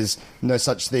about how there's no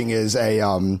such thing as a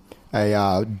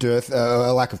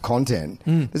lack of content.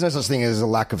 There's no such thing as a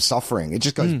lack of suffering. It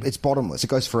just goes. It's bottomless. It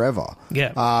goes forever.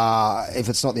 Yeah. If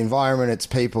it's not the environment, it's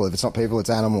people. If it's not people, it's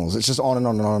animals. It's just on and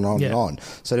on and on and on and on.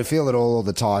 So to feel it all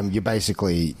the time, you're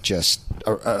basically just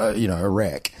a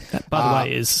wreck. That, by the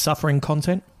way, is suffering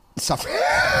content. Suffering.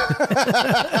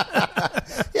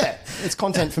 Yeah, it's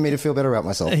content for me to feel better about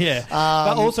myself. Yeah,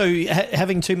 but also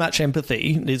having too much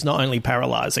empathy is not only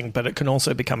paralysing, but it can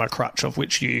also become a crutch of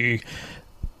which you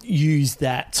use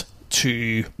that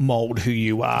to mould who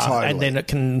you are. Totally. And then it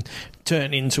can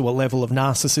turn into a level of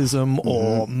narcissism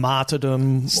or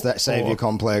martyrdom. That savior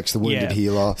complex, the wounded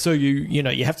healer. So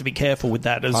you have to be careful with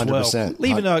that as 100%. well.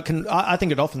 Even though it can, I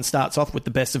think it often starts off with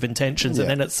the best of intentions, and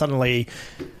then it's suddenly,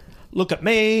 look at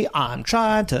me, I'm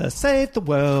trying to save the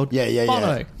world. Yeah.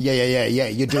 You're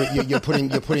putting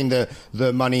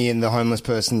the money in the homeless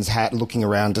person's hat, looking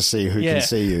around to see who can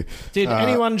see you. Did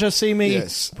anyone just see me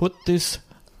put this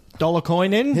 $1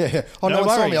 coin in? Yeah. Oh, no one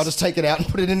saw me. I'll just take it out and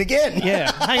put it in again.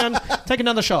 Yeah. Hang on. Take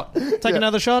another shot.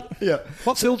 Another shot. Yeah.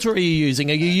 What filter are you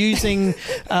using? Are you using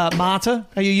Marta?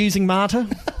 Are you using Marta?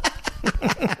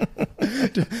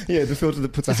 Yeah, the filter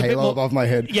that puts a halo above my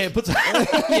head. Yeah, it puts.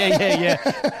 Yeah.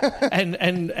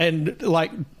 And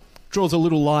like draws a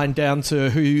little line down to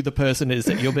who the person is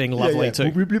that you're being lovely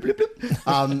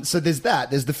to. So there's that.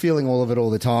 There's the feeling all of it all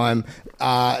the time.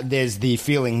 There's the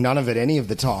feeling none of it any of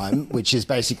the time, which is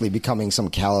basically becoming some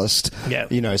calloused,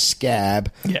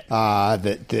 scab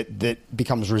that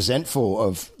becomes resentful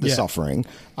of the suffering.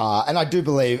 And I do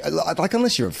believe, like,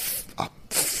 unless you're a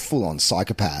full-on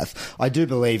psychopath, I do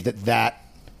believe that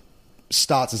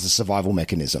starts as a survival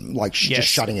mechanism, like just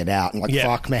shutting it out and like,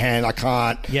 fuck, man, I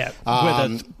can't. Yeah,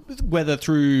 whether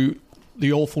through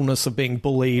the awfulness of being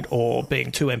bullied or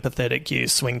being too empathetic, you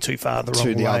swing too far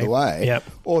the other way. Yep.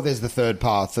 Or there's the third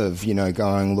path of,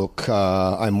 going, look,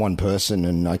 I'm one person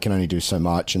and I can only do so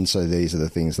much, and so these are the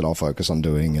things that I'll focus on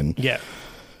doing. And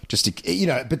just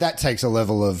to, but that takes a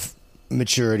level of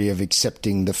maturity of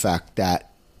accepting the fact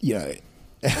that,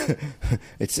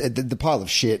 it's the pile of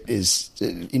shit is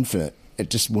infinite. It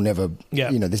just will never,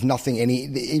 there's nothing,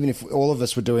 even if all of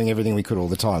us were doing everything we could all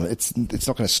the time, it's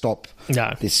not going to stop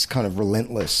this kind of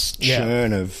relentless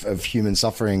churn of human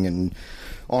suffering and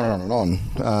on and on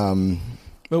and on.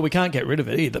 Well, we can't get rid of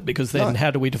it either, because then how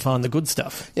do we define the good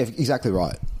stuff? Yeah, exactly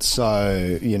right.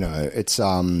 So, it's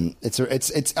I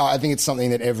think it's something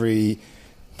that every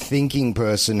thinking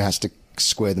person has to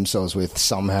square themselves with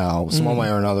somehow, some one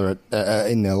way or another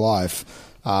in their life.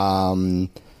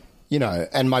 you know,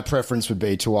 and my preference would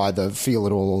be to either feel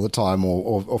it all the time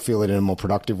or feel it in a more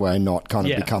productive way and not kind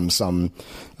of become some,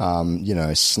 you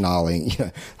know, snarling, you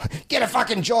know, get a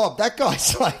fucking job. That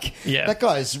guy's like, that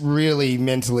guy's really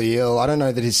mentally ill. I don't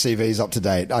know that his CV's up to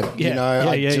date. I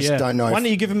just don't know. Why don't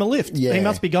you give him a lift? Yeah. He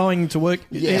must be going to work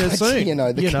soon.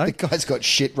 The guy's got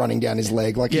shit running down his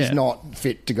leg. Like, he's not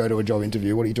fit to go to a job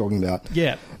interview. What are you talking about?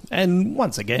 Yeah. And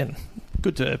once again,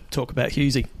 good to talk about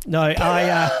Hughesy. No,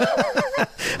 I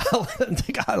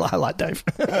like Dave.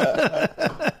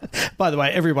 By the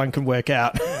way, everyone can work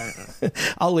out.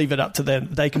 I'll leave it up to them.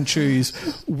 They can choose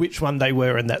which one they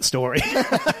were in that story.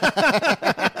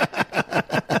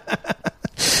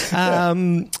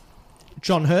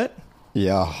 John Hurt.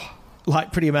 Yeah.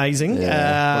 Like, pretty amazing.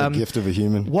 Yeah, what a gift of a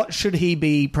human. What should he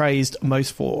be praised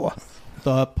most for?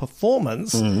 The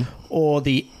performance or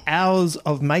the hours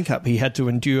of makeup he had to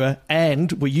endure?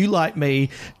 And were you like me,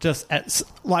 just at,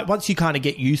 like, once you kind of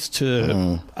get used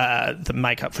to the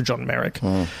makeup for John Merrick,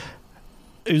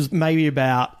 it was maybe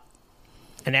about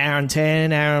an hour and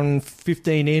 10, hour and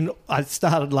 15 in, I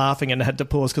started laughing and had to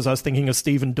pause because I was thinking of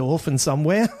Stephen Dorff in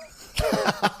Somewhere.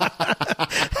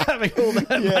 Having all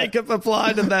that makeup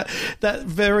applied and that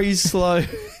very slow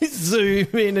zoom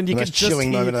in, and you can just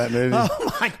chilling moment of that movie.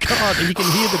 Oh my God, and you can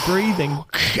hear the breathing.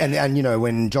 And you know,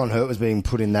 when John Hurt was being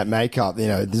put in that makeup, you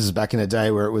know, this is back in a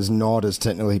day where it was not as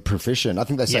technically proficient. I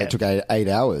think they say it took 8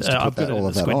 hours to put all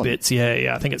of that on. Bits,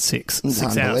 I think it's 6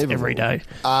 hours every day.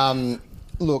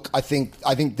 Look, I think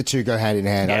the two go hand in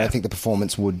hand. I don't think the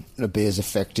performance would be as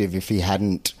effective if he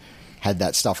hadn't had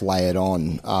that stuff layered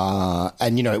on.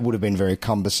 And, you know, it would have been very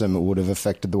cumbersome. It would have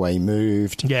affected the way he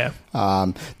moved. Yeah.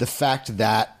 The fact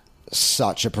that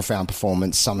such a profound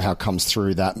performance somehow comes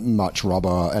through that much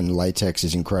rubber and latex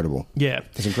is incredible. Yeah.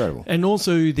 It's incredible. And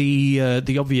also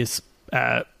the obvious,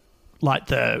 like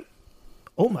the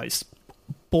almost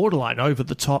borderline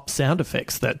over-the-top sound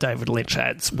effects that David Lynch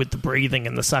adds with the breathing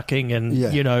and the sucking and,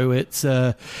 you know, it's...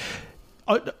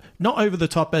 not over the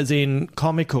top as in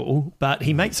comical, but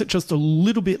he makes it just a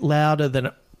little bit louder than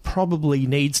it probably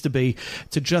needs to be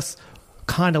to just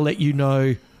kind of let you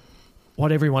know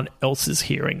what everyone else is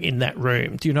hearing in that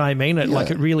room. Do you know what I mean? Like,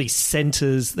 it really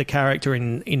centers the character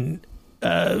in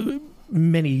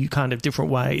many kind of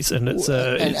different ways, and it's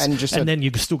and then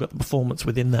you've still got the performance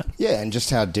within that. Yeah, and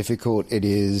just how difficult it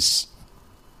is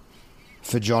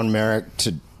for John Merrick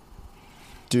to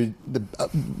do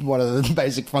one of the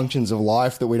basic functions of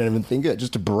life that we don't even think of,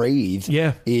 just to breathe,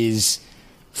 is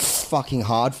fucking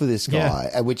hard for this guy.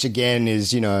 Which again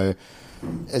is, you know,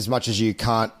 as much as you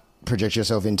can't project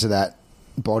yourself into that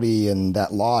body and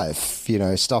that life, you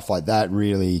know, stuff like that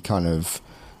really kind of,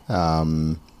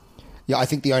 I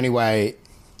think the only way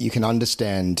you can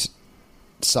understand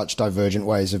such divergent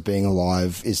ways of being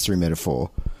alive is through metaphor.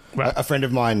 Right. A friend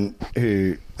of mine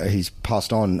who he's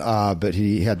passed on, but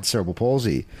he had cerebral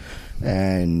palsy,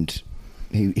 and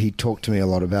he talked to me a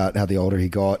lot about how the older he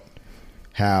got,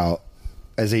 how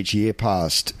as each year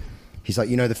passed, he's like,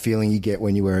 you know, the feeling you get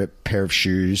when you wear a pair of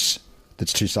shoes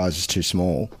that's 2 sizes too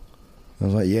small. I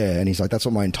was like, yeah, and he's like, that's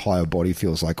what my entire body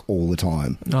feels like all the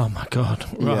time. Oh my God,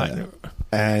 right. Yeah.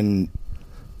 And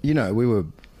you know, we were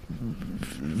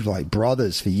like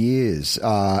brothers for years,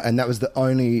 and that was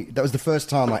the first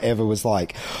time I ever was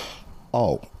like,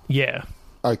 oh yeah,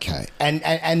 okay. And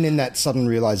then that sudden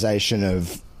realization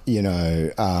of, you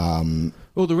know,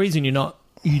 well, the reason you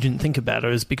didn't think about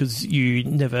it is because he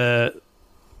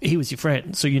was your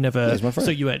friend, so you never, so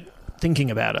you weren't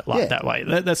thinking about it like that way.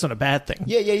 That's not a bad thing.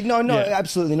 No,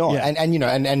 absolutely not. And you know,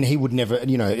 and he would never,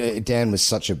 you know, Dan was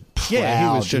such a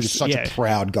proud, he was such a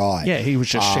proud guy. Yeah, he was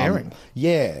just sharing.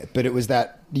 Yeah, but it was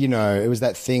that, you know, it was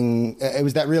that thing, it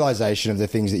was that realization of the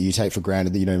things that you take for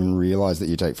granted that you don't even realize that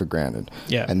you take for granted.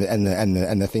 Yeah, and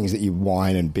the things that you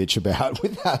whine and bitch about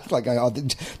with that, like, oh,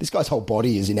 this guy's whole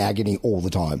body is in agony all the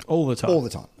time.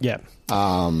 Yeah.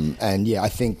 And yeah, I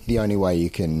think the only way you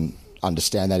can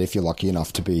understand that, if you're lucky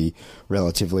enough to be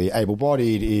relatively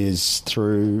able-bodied, is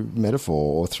through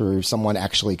metaphor or through someone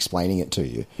actually explaining it to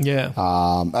you. Yeah.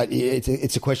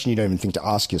 It's a question you don't even think to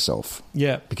ask yourself.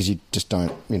 Yeah. Because you just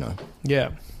don't, you know. Yeah.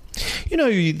 You know,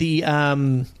 the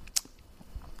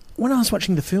when I was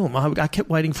watching the film, I kept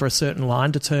waiting for a certain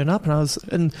line to turn up,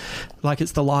 and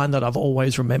it's the line that I've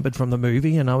always remembered from the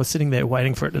movie, and I was sitting there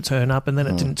waiting for it to turn up, and then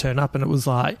it didn't turn up, and it was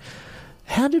like,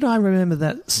 how did I remember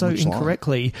that so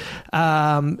incorrectly?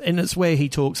 And it's where he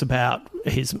talks about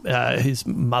his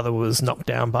mother was knocked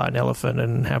down by an elephant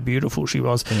and how beautiful she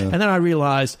was. Yeah. And then I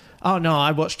realised, oh no,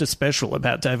 I watched a special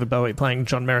about David Bowie playing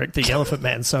John Merrick, the Elephant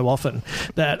Man, so often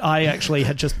that I actually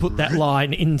had just put that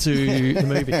line into the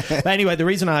movie. But anyway, the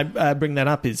reason I bring that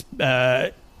up is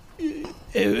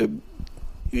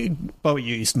Bowie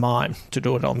used mime to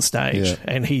do it on stage,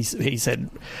 and he said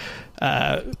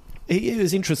it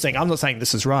was interesting. I'm not saying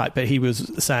this is right, but he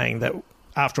was saying that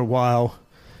after a while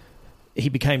he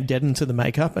became deadened to the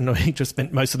makeup, and he just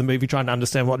spent most of the movie trying to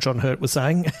understand what John Hurt was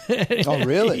saying. Oh,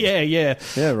 really? Yeah,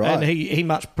 right. And he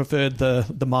much preferred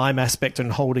the mime aspect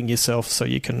and holding yourself so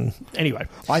you can. Anyway,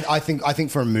 I think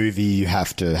for a movie you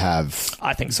have to have.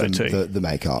 I think so too. The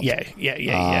makeup.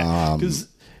 Yeah.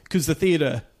 Because the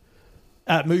theatre.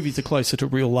 Movies are closer to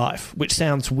real life, which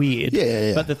sounds weird,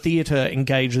 but the theatre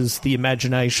engages the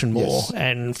imagination more,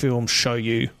 and films show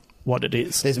you what it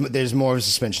is. There's more of a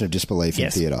suspension of disbelief in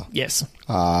theatre. Yes.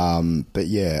 But I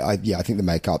think the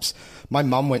makeups. My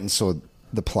mum went and saw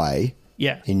the play.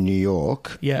 In New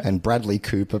York. Yeah. And Bradley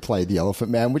Cooper played the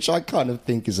Elephant Man, which I kind of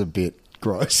think is a bit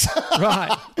gross.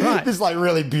 Right. This like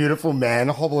really beautiful man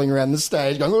hobbling around the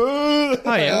stage going, oh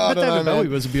yeah, but David Bowie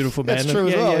was a beautiful man. That's true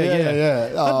as well.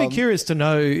 Yeah. I'd be curious to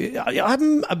know.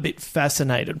 I'm a bit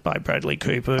fascinated by Bradley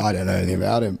Cooper. I don't know anything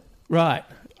about him. Right.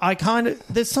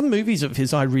 There's some movies of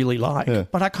his I really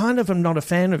like, but I kind of am not a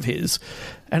fan of his,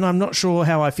 and I'm not sure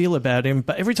how I feel about him,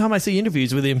 but every time I see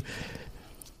interviews with him,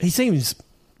 he seems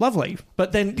lovely.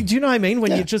 But then, do you know what I mean?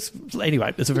 When you just...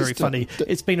 Anyway, it's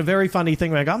been a very funny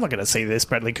thing where I go, I'm not going to see this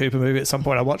Bradley Cooper movie. At some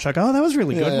point I watch, I go, oh, that was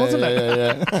really good, wasn't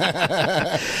it?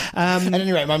 And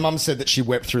anyway, my mum said that she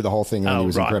wept through the whole thing and it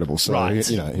was incredible. So, it's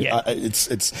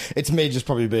me just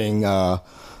probably being... a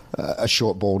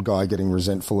short, bald guy getting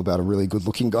resentful about a really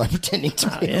good-looking guy pretending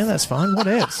to be... Yeah, that's fine. What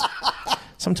else?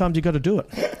 Sometimes you got to do it.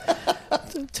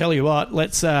 Tell you what,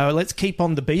 let's keep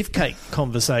on the beefcake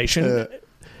conversation.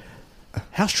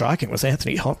 How striking was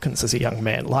Anthony Hopkins as a young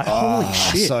man? Like, holy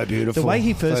shit. So beautiful. The way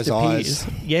he first appears.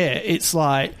 It's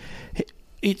like...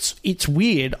 It's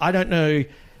weird. I don't know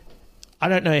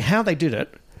how they did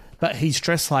it, but he's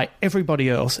dressed like everybody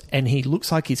else, and he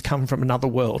looks like he's come from another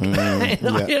world.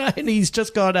 And he's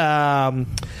just got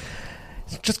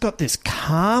this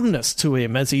calmness to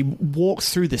him as he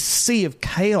walks through this sea of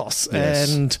chaos.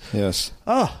 It's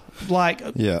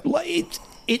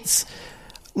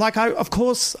like of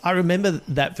course I remember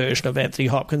that version of Anthony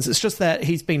Hopkins. It's just that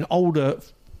he's been older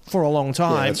for a long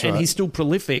time, and he's still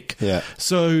prolific. Yeah,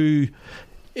 so.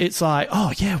 It's like,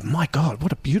 oh, yeah, my God,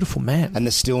 what a beautiful man. And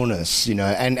the stillness,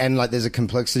 and like there's a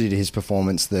complexity to his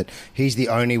performance that he's the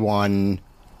only one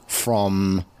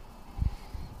from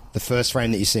the first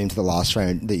frame that you see him to the last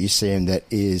frame that you see him that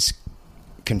is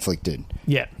conflicted.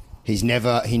 Yeah. He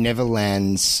never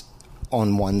lands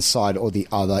on one side or the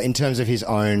other in terms of his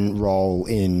own role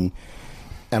in,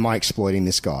 am I exploiting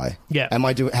this guy? Yeah.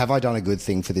 Have I done a good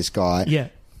thing for this guy? Yeah.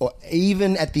 Or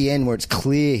even at the end where it's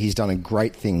clear he's done a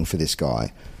great thing for this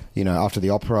guy, after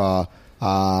the opera.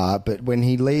 But when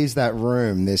he leaves that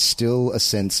room, there's still a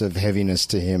sense of heaviness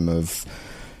to him of,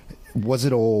 was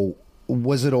it all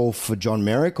for John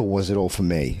Merrick or was it all for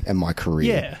me and my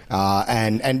career? Yeah.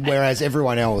 And whereas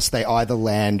everyone else, they either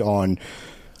land on,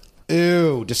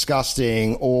 ew,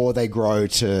 disgusting, or they grow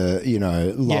to,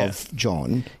 love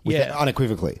John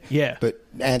unequivocally. Yeah. But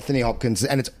Anthony Hopkins,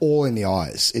 and it's all in the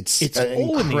eyes. It's an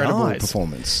all incredible in the eyes.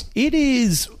 Performance. It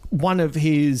is one of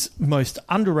his most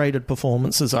underrated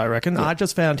performances, I reckon. Yeah. I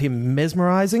just found him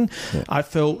mesmerising. Yeah. I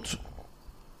felt...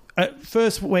 At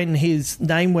first, when his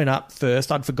name went up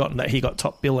first, I'd forgotten that he got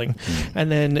top billing. And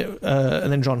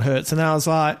then John Hurts. And then I was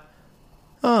like,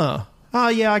 oh,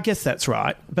 yeah, I guess that's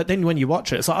right. But then when you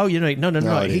watch it, it's like, oh,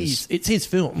 no. It's his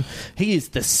film. He is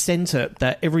the centre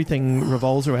that everything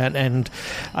revolves around. And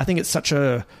I think it's such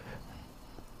a...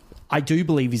 I do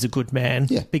believe he's a good man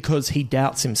because he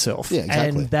doubts himself. Yeah,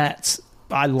 exactly. And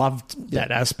I loved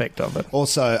that aspect of it.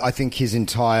 Also, I think his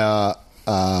entire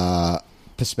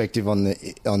perspective on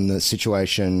the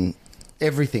situation,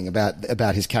 everything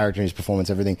about his character and his performance,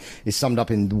 everything is summed up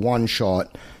in one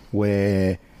shot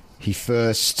where he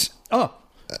first... Oh,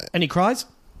 and he cries?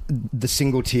 The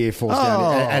single tear falls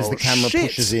down as the camera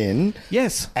pushes in.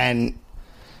 Yes. And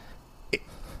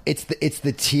it's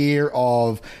the tear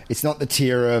of... It's not the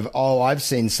tear of, oh, I've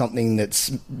seen something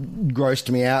that's grossed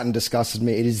me out and disgusted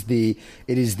me. It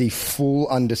is the full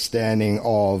understanding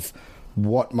of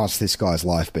what must this guy's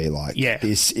life be like. Yeah.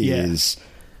 This is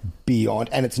beyond...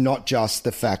 And it's not just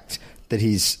the fact that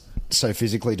he's so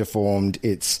physically deformed.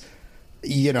 It's...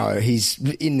 he's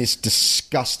in this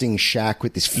disgusting shack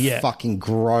with this fucking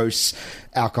gross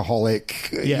alcoholic,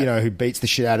 who beats the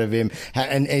shit out of him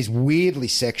and is weirdly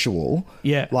sexual.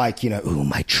 Yeah. Like, ooh,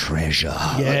 my treasure.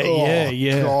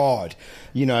 Yeah, God.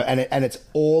 And it's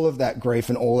all of that grief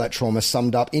and all that trauma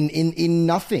summed up in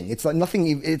nothing. It's like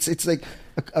nothing. It's like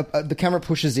the camera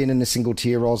pushes in and a single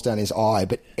tear rolls down his eye,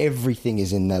 but everything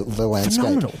is in the landscape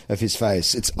Phenomenal. of his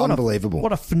face. It's unbelievable.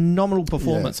 What a phenomenal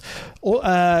performance.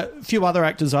 A few other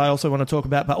actors I also want to talk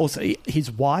about, but also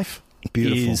his wife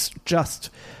is just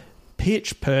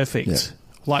pitch perfect. Yeah.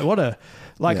 Like, what a...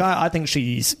 Like, I think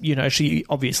she's, she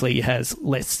obviously has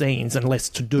less scenes and less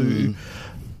to do,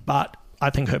 but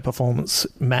I think her performance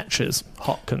matches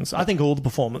Hopkins. I think all the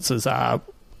performances are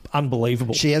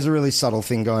unbelievable. She has a really subtle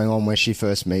thing going on where she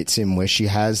first meets him, where she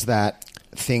has that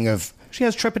thing of... She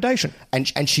has trepidation.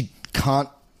 And she can't...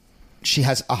 She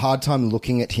has a hard time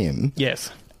looking at him. Yes.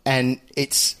 And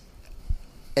it's...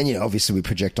 And, obviously we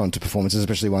project onto performances,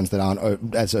 especially ones that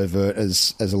aren't as overt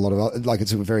as a lot of... Like,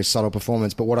 it's a very subtle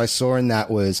performance. But what I saw in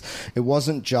that was, it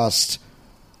wasn't just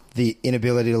the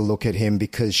inability to look at him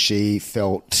because she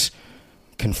felt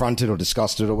confronted or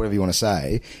disgusted or whatever you want to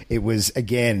say. It was,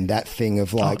 again, that thing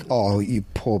of like, oh, you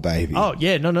poor baby. Oh,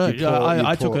 yeah, no.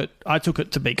 I took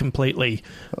it to be completely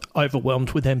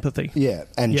overwhelmed with empathy. Yeah,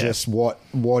 and just what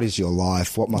is your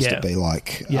life? What must it be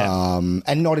like? Yeah.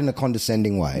 And not in a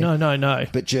condescending way. No.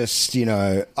 But just,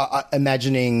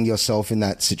 imagining yourself in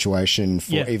that situation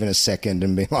for even a second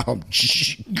and being like, oh,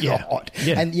 God.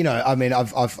 Yeah. And,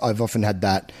 I've often had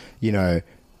that,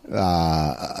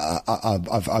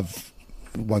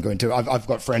 won't go into. I've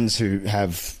got friends who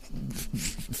have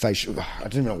facial. I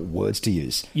don't even know what words to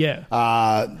use. Yeah,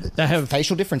 they have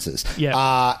facial differences.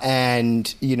 Yeah,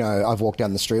 and I've walked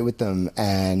down the street with them,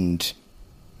 and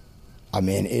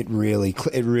it really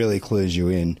clues you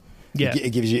in. Yeah, it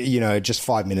gives you just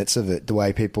 5 minutes of it. The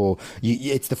way people,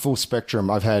 it's the full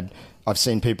spectrum. I've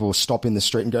seen people stop in the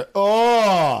street and go,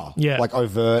 oh, like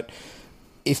overt.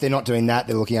 If they're not doing that,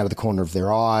 they're looking out of the corner of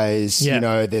their eyes.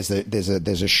 Yeah. There's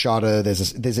a shudder.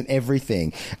 There's an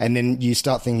everything, and then you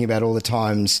start thinking about all the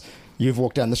times you've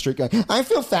walked down the street going, I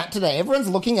feel fat today. Everyone's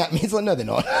looking at me. It's like, no, they're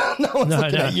not. No one's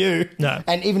looking at you. No.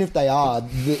 And even if they are,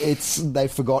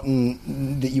 they've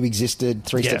forgotten that you existed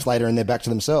 3 steps later, and they're back to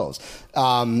themselves.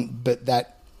 But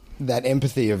that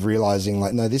empathy of realizing,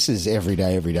 like, no, this is every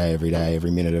day,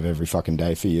 every minute of every fucking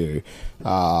day for you.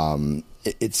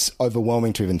 It's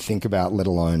overwhelming to even think about, let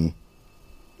alone,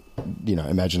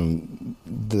 imagine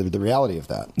the reality of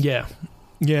that. Yeah.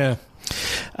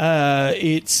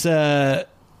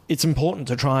 It's important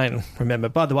to try and remember.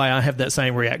 By the way, I have that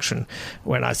same reaction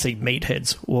when I see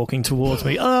meatheads walking towards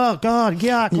me. Oh, God,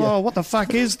 yuck. Yeah. Oh, what the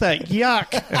fuck is that?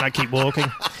 Yuck. And I keep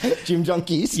walking. Gym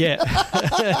junkies. Yeah.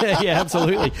 Yeah,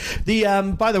 absolutely.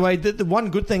 By the way, the one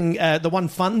good thing, the one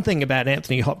fun thing about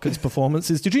Anthony Hopkins'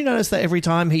 performance is, did you notice that every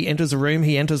time he enters a room,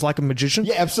 he enters like a magician?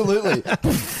 Yeah, absolutely.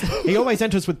 He always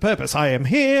enters with purpose. I am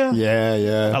here.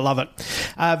 Yeah. I love it.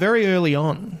 Very early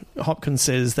on, Hopkins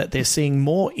says that they're seeing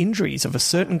more injuries of a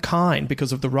certain kind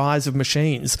because of the rise of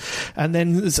machines. And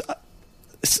then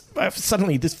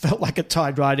suddenly this felt like it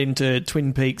tied right into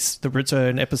Twin Peaks: The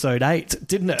Return, episode 8,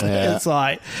 didn't it? Yeah. It's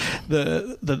like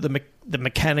the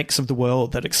mechanics of the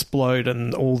world that explode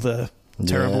and all the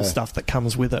terrible stuff that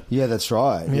comes with it. Yeah, that's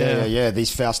right. Yeah.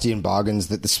 These Faustian bargains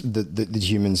that the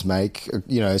humans make,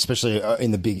 especially in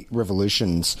the big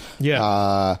revolutions.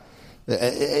 Yeah.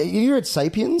 Have you read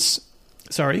Sapiens?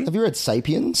 Sorry? Have you read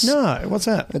Sapiens? No, what's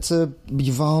that? It's a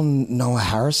Yuval Noah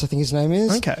Harris, I think his name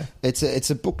is. Okay. It's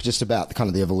a book just about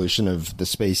the evolution of the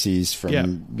species from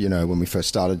when we first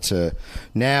started to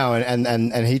now,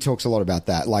 and he talks a lot about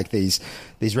that, like these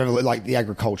like the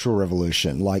agricultural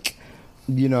revolution, like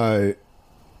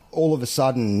all of a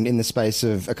sudden in the space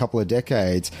of a couple of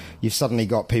decades, you've suddenly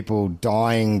got people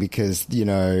dying because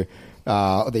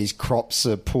these crops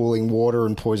are pooling water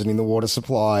and poisoning the water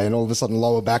supply, and all of a sudden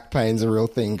lower back pain's a real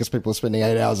thing because people are spending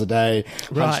 8 hours a day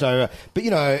hunched over. But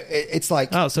it's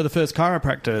like, so the first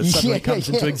chiropractor suddenly comes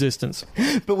into existence.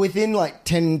 But within like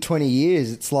 10, 20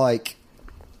 years, it's like,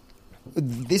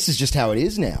 this is just how it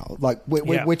is now. Like,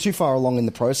 we're too far along in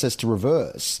the process to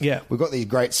reverse. Yeah. We've got these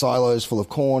great silos full of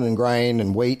corn and grain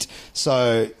and wheat.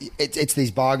 So it's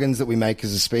these bargains that we make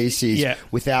as a species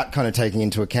without kind of taking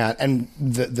into account and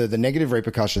the negative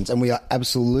repercussions. And we are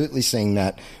absolutely seeing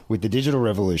that with the digital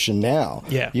revolution now.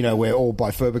 Yeah. We're all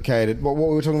bifurcated. What we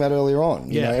were talking about earlier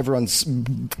on. Yeah. Everyone's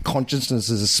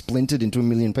consciousnesses are splintered into a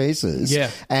million pieces. Yeah.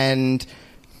 And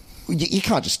you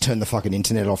can't just turn the fucking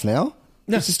internet off now.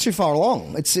 No. It's just too far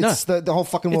along. It's the whole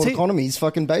fucking world economy is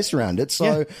fucking based around it.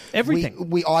 So everything.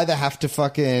 We either have to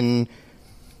fucking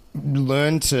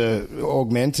learn to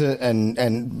augment it and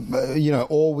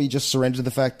or we just surrender to the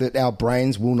fact that our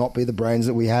brains will not be the brains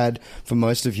that we had for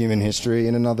most of human history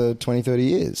in another 20, 30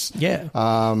 years. Yeah.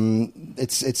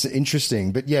 It's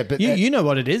interesting, but you know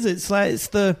what it is. It's like it's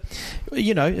the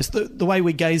way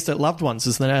we gazed at loved ones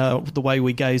is the way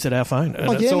we gaze at our phone,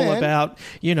 and it's all about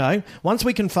once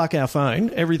we can fuck our phone,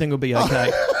 everything will be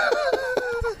okay.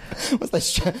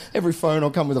 Every phone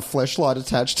will come with a fleshlight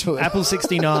attached to it. Apple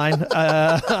 69.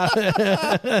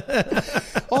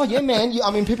 Oh yeah, man.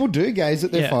 I mean, people do gaze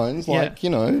at their phones like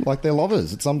they're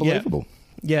lovers. It's unbelievable.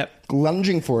 Yeah.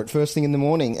 Lunging for it first thing in the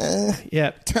morning.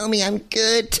 Tell me I'm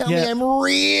good. Tell me I'm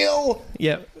real.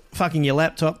 Yeah. Fucking your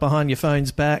laptop behind your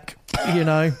phone's back.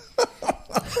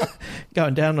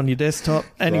 Going down on your desktop.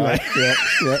 Anyway. Right.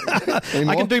 Yeah.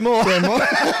 I can do more.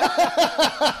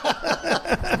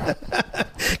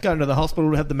 Going to the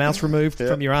hospital to have the mouse removed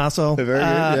from your arsehole.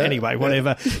 Anyway,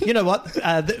 whatever. You know what?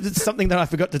 Something that I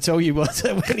forgot to tell you was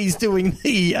when he's doing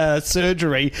the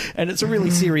surgery, and it's a really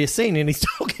serious scene, and he's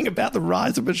talking about the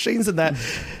rise of machines and that.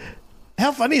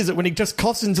 How funny is it when he just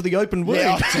coughs into the open wound?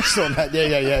 Yeah, I just saw that.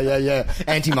 Yeah.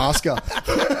 Anti-masker.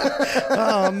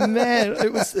 Oh, man.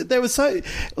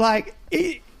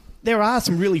 There are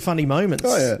some really funny moments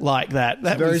like that.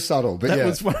 That very subtle, but that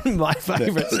was one of my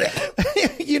favourites.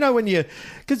 When you...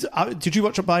 Because did you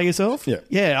watch it by yourself? Yeah.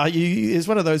 Yeah, it's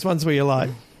one of those ones where you're like,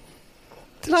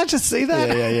 did I just see that?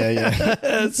 Yeah.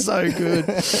 It's so good.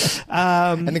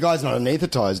 And the guy's not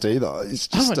anaesthetised either. It's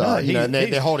just, and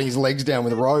they're holding his legs down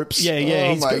with ropes.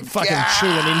 Yeah, he's fucking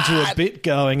chewing into a bit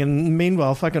going, and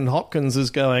meanwhile fucking Hopkins is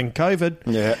going, COVID.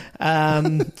 Yeah.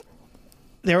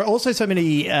 There are also so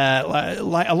many,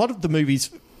 like a lot of the movies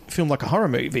film like a horror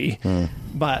movie,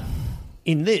 but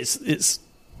in this, it's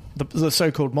the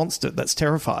so-called monster that's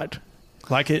terrified.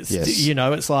 Like it's,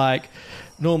 it's like...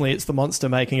 Normally it's the monster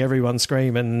making everyone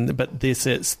scream, but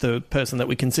it's the person that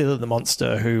we consider the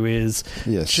monster who is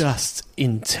just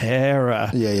in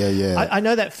terror. Yeah. I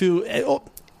know that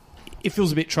it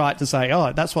feels a bit trite to say,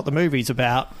 oh, that's what the movie's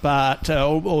about, but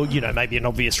or maybe an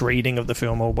obvious reading of the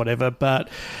film or whatever, but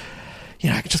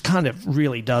it just kind of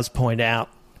really does point out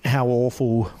how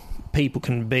awful people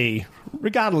can be,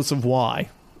 regardless of why.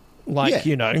 But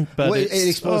it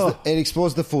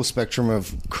explores the full spectrum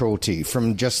of cruelty,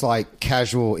 from just like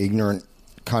casual, ignorant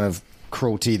kind of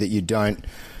cruelty that you don't,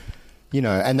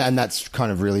 and that's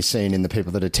kind of really seen in the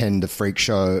people that attend the freak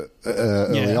show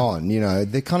early on.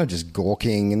 They're kind of just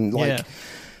gawking and like.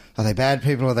 Are they bad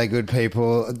people? Are they good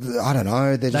people? I don't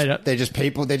know. They're just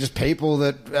people. They're just people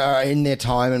that are in their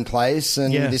time and place,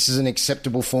 and this is an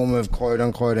acceptable form of quote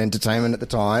unquote entertainment at the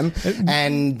time.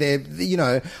 And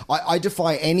they're, I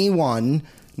defy anyone,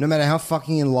 no matter how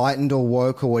fucking enlightened or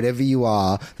woke or whatever you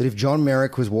are, that if John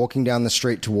Merrick was walking down the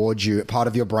street towards you, part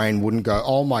of your brain wouldn't go,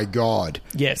 oh my God.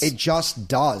 Yes. It just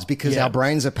does, because our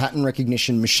brains are pattern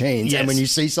recognition machines. Yes. And when you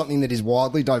see something that is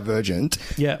wildly divergent,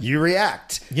 you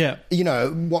react. Yeah.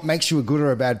 What makes you a good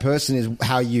or a bad person is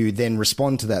how you then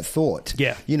respond to that thought.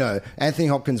 Yeah. Anthony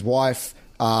Hopkins' wife,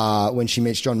 when she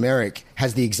meets John Merrick,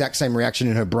 has the exact same reaction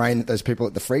in her brain that those people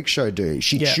at the freak show do.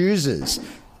 She chooses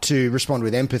to respond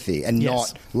with empathy and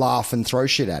not laugh and throw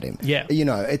shit at him. Yeah.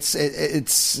 This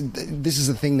is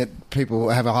the thing that people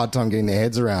have a hard time getting their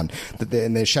heads around, that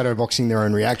they're shadow boxing their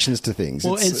own reactions to things.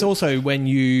 Well, it's also when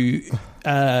you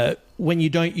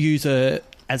don't use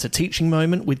as a teaching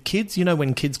moment with kids,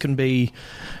 when kids can be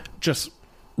just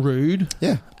rude.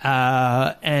 Yeah.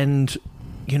 And,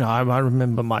 I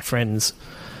remember my friends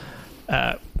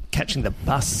catching the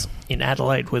bus in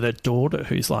Adelaide with a daughter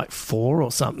who's like 4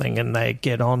 or something, and they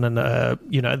get on and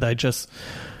they just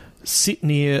sit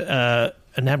near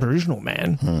an Aboriginal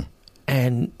man,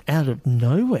 and out of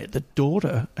nowhere the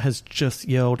daughter has just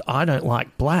yelled, "I don't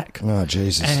like black." Oh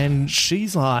Jesus. And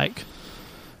she's like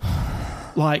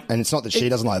and it's not that she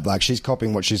doesn't like black, she's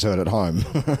copying what she's heard at home.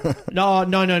 No.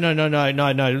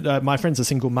 My friend's a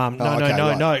single mum. No.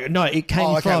 It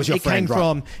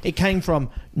came from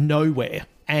nowhere.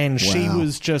 And she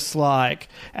was just like,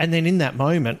 and then in that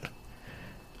moment,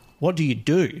 what do you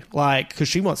do? Like, because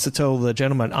she wants to tell the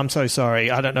gentleman, I'm so sorry,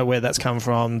 I don't know where that's come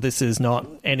from, this is not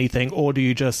anything. Or do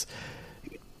you just,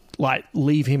 like,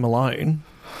 leave him alone?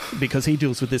 Because he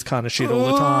deals with this kind of shit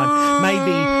all the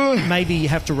time. Maybe you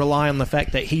have to rely on the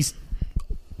fact that he's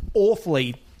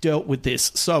awfully dealt with this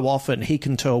so often, he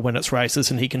can tell when it's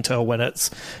racist and he can tell when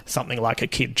it's something like a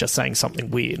kid just saying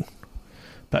something weird.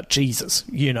 But Jesus,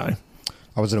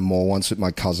 I was at a mall once with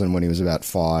my cousin when he was about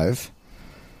 5,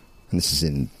 and this is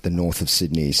in the north of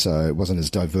Sydney, so it wasn't as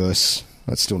diverse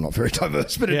That's still not very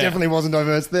diverse, but it Yeah. definitely wasn't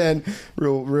diverse then.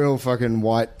 Real fucking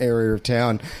white area of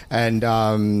town. And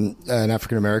an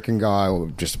African-American guy, or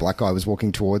just a black guy, was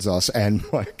walking towards us, and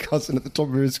my cousin at the top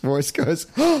of his voice goes,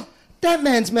 "Oh, that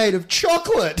man's made of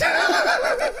chocolate."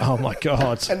 Oh, my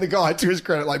God. And the guy, to his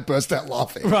credit, like burst out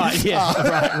laughing. Right,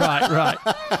 yeah, right.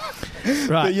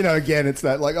 But, you know, again, it's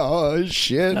that like, oh,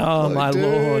 shit. Oh, like, my dude.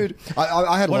 Lord.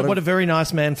 I had What a very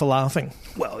nice man for laughing.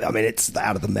 Well, I mean, it's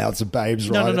out of the mouths of babes,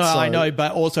 right? No, It's I so- know,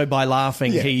 but also by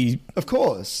laughing, Yeah, of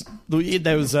course.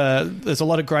 there's a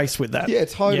lot of grace with that. Yeah,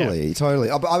 totally.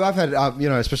 I've had,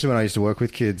 especially when I used to work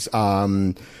with kids,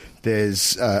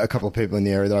 there's a couple of people in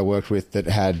the area that I worked with that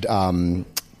had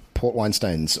port wine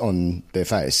stains on their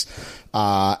face.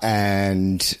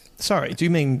 And... Sorry, do you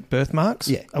mean birthmarks?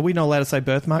 Yeah. Are we not allowed to say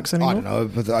birthmarks anymore? I don't know,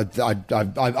 but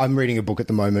I'm reading a book at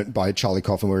the moment by Charlie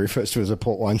Coffin where he refers to it as a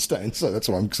port wine stain, so that's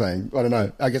what I'm saying. I don't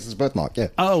know. I guess it's a birthmark, yeah.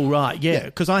 Oh, right, yeah.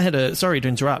 Because I had sorry to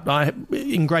interrupt,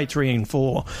 in grade 3 and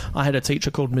 4, I had a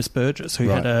teacher called Miss Burgess who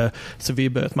had a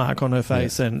severe birthmark on her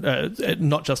face, and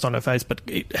not just on her face, but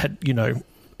it had,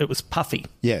 it was puffy.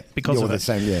 Yeah. Because You're of the it.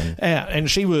 same, yeah. Yeah, and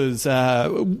she was,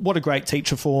 what a great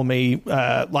teacher for me,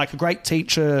 like a great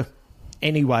teacher...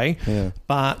 Anyway,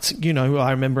 but I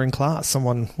remember in class,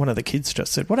 one of the kids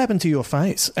just said, "What happened to your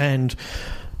face?" And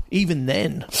even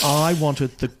then, I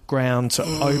wanted the ground to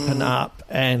open up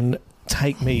and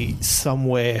take me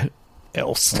somewhere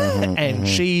else. And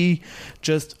she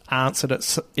just answered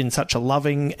it in such a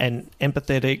loving and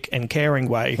empathetic and caring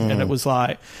way, and it was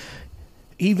like.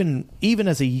 Even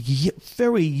as a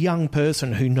very young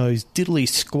person who knows diddly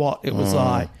squat, it was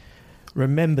like.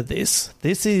 Remember this.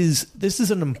 This is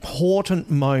an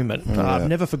important moment. I've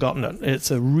never forgotten it.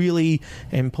 It's a really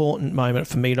important moment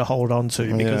for me to hold on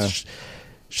to because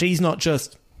she's not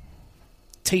just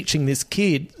teaching this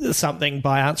kid something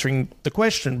by answering the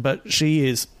question, but she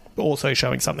is also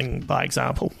showing something by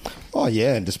example. Oh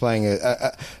yeah, and displaying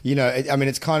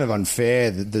it's kind of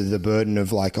unfair the burden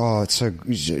of like, oh, it's so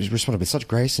responded with such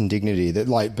grace and dignity that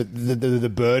like, but the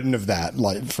burden of that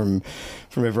like from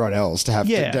everyone else to have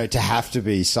to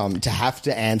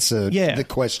answer the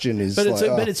question is. But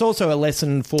like, it's also a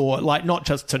lesson for like not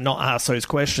just to not ask those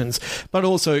questions, but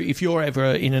also if you're ever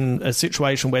in a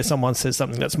situation where someone says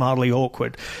something that's mildly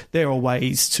awkward, there are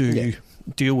ways to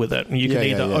deal with it, and you can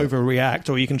either overreact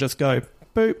or you can just go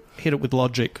boop, hit it with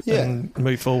logic and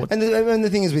move forward. And the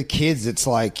thing is with kids, it's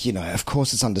like, of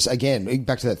course it's again,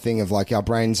 back to that thing of like our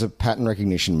brains are pattern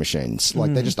recognition machines.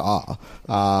 Like they just are.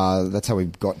 That's how we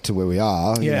got to where we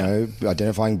are,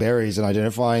 identifying berries and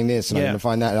identifying this and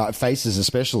identifying that, faces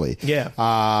especially.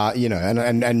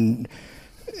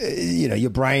 And your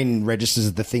brain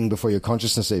registers the thing before your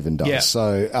consciousness even does. Yeah.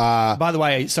 So, by the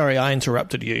way, sorry, I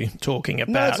interrupted you talking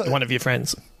about one of your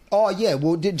friends. Oh yeah,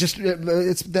 well,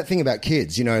 it's that thing about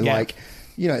kids,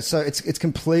 so it's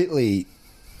completely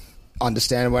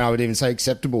understandable. I would even say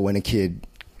acceptable when a kid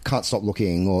can't stop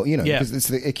looking, or because it's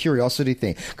a curiosity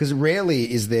thing. Because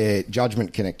rarely is there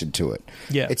judgment connected to it.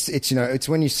 Yeah, it's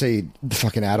when you see the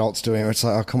fucking adults doing it, it's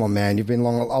like, oh come on, man, you've been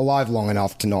alive long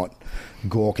enough to not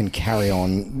gawk and carry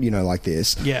on, like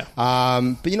this. Yeah.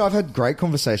 But I've had great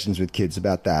conversations with kids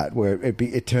about that, where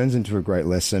it turns into a great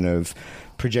lesson of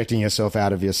projecting yourself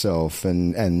out of yourself,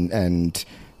 and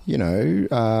how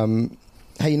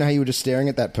you were just staring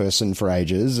at that person for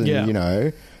ages,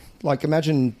 and like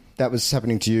imagine that was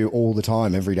happening to you all the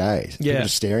time, every day. People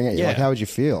just staring at you. Like, how would you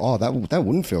feel? Oh, that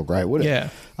wouldn't feel great, would it? Yeah.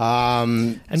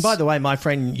 And by the way, my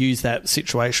friend used that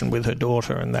situation with her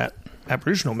daughter and that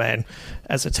Aboriginal man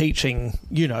as a teaching,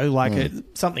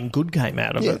 something good came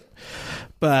out of it.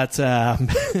 But you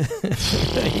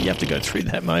have to go through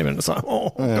that moment. It's like,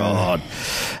 oh, God.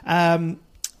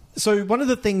 So one of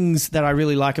the things that I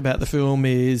really like about the film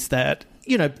is that,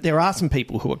 there are some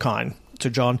people who are kind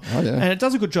to John. Oh, yeah. And it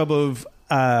does a good job of,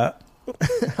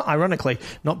 ironically,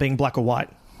 not being black or white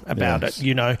about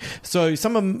it, So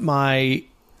some of my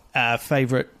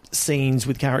favourite scenes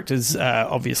with characters,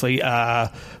 obviously,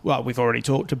 we've already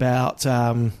talked about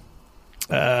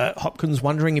Hopkins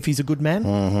wondering if he's a good man.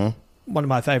 Mm-hmm. One of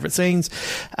my favourite scenes.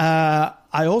 I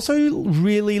also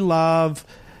really love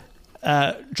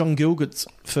John Gielgud's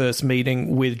first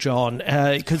meeting with John,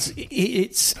 because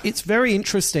it's very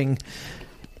interesting.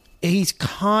 He's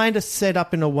kind of set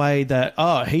up in a way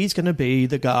that, he's going to be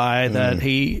the guy that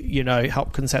he,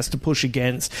 Hopkins has to push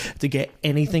against to get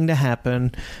anything to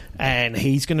happen. And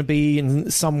he's going to be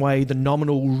in some way the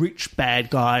nominal rich bad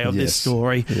guy of this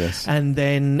story. Yes. And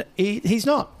then he's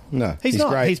not. No, he's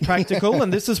not. great. He's practical,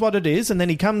 and this is what it is. And then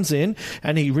he comes in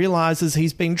and he realizes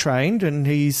he's been trained, and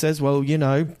he says, well,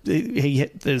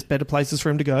 there's better places for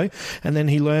him to go. And then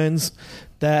he learns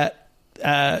that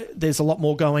there's a lot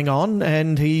more going on,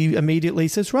 and he immediately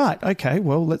says, right, okay,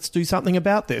 well, let's do something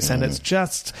about this. And it's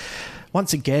just,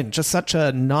 once again, just such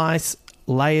a nice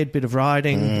layered bit of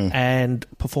writing and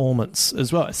performance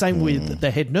as well. Same with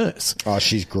the head nurse. Oh,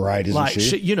 she's great, isn't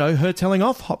she? You know, her telling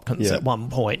off Hopkins at one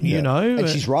point, you know. And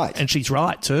she's right. And she's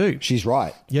right too. She's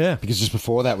right. Yeah. Because just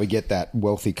before that, we get that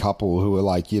wealthy couple who are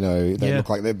like, you know, they look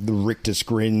like the rictus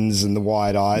grins and the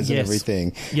wide eyes and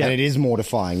everything. Yeah. And it is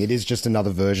mortifying. It is just another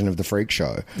version of the freak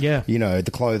show. Yeah. You know,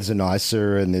 the clothes are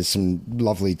nicer and there's some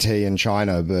lovely tea and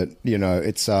china, but, you know,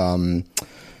 it's,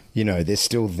 you know, they're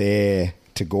still there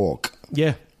to gawk.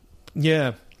 Yeah.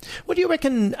 Yeah. What do you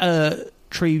reckon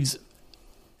Treves'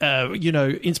 you know,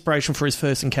 inspiration for his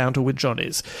first encounter with John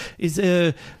is? Is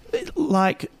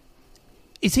like,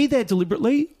 is he there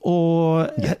deliberately or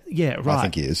right? I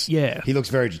think he is. Yeah, he looks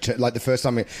very like the first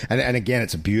time. And again,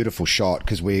 it's a beautiful shot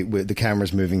because the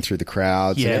camera's moving through the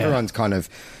crowds and everyone's kind of.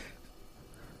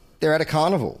 They're at a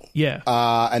carnival. Yeah.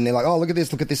 And they're like, oh, look at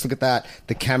this, look at this, look at that.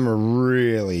 The camera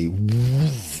really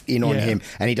in on him.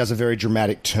 And he does a very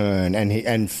dramatic turn.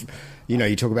 And you know,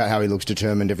 you talk about how he looks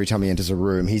determined every time he enters a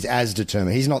room. He's as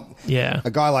determined. He's not... Yeah.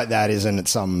 A guy like that isn't at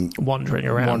some... Wandering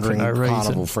for no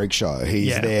carnival freak show.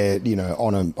 He's there, you know,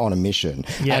 on a mission.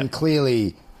 Yeah. And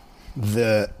clearly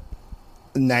the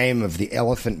name of the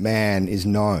Elephant Man is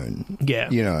known. Yeah.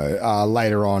 You know,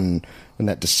 later on... and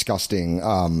that disgusting,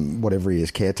 whatever he is,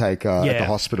 caretaker at the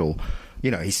hospital, you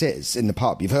know, he says in the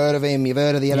pub, you've heard of him, you've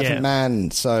heard of the Elephant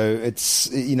Man. So it's,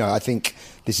 you know, I think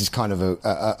this is kind of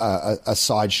a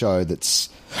sideshow that's,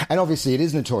 and obviously it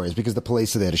is notorious because the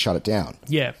police are there to shut it down.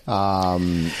 Yeah.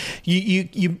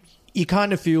 You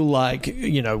kind of feel like,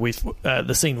 you know, with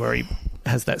the scene where he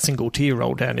has that single tear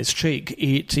roll down his cheek,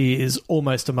 it is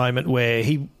almost a moment where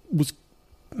he was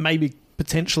maybe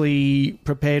potentially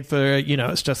prepared for, you know,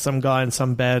 it's just some guy in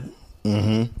some bad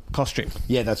costume.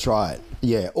 Yeah, that's right.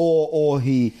 Yeah, or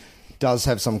he does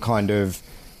have some kind of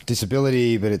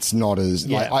disability, but it's not as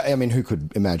like, I mean, who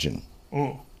could imagine? I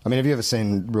mean, have you ever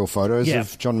seen real photos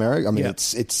of John Merrick? I mean,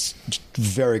 it's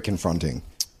very confronting.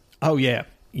 Oh yeah,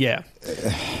 yeah.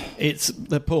 It's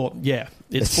the poor. Yeah,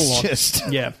 it's full on. Just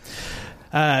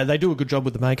they do a good job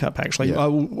with the makeup, actually.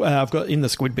 Yeah. I've got in the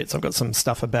Squid Bits, I've got some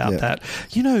stuff about that.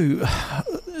 You know,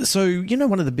 so, you know,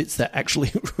 one of the bits that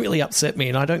actually really upset me,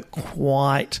 and I don't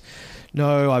quite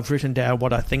know, I've written down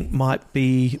what I think might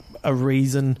be a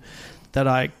reason that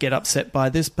I get upset by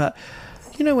this, but,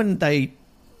 you know, when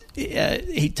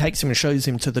he takes him and shows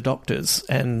him to the doctors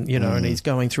and, you know, and he's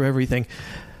going through everything...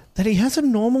 that he has a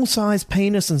normal-sized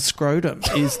penis and scrotum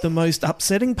is the most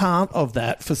upsetting part of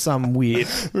that for some weird...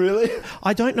 Really?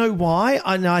 I don't know why,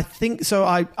 and I think so.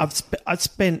 I've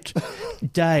spent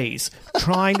days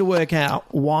trying to work out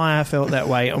why I felt that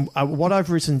way, and what I've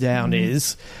written down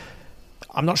is...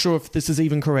 I'm not sure if this is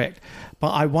even correct, but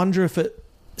I wonder if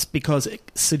it's because it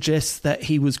suggests that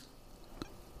he was...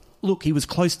 Look, he was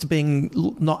close to being...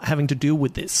 not having to deal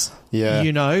with this. Yeah.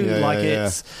 You know?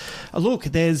 It's... Look,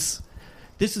 there's...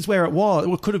 This is where it was.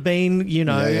 It could have been, you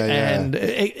know,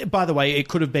 and by the way, it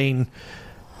could have been...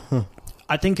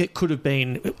 I think it could have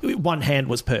been... One hand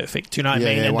was perfect, you know what I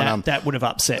mean? And that would have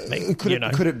upset me, Could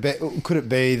it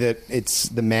be that it's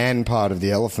the man part of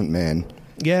the Elephant Man?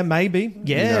 Yeah, maybe.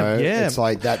 Yeah, you know, it's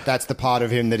like that's the part of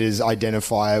him that is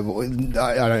identifiable.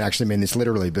 I don't actually mean this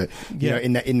literally, but you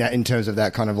know, in terms of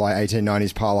that kind of like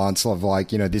 1890s parlance of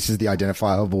like, you know, this is the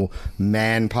identifiable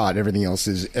man part, everything else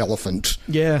is elephant.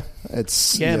 Yeah.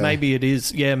 It's maybe it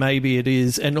is. Yeah, maybe it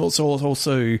is. And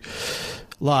also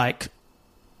like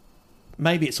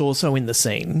maybe it's also in the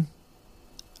scene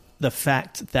the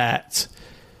fact that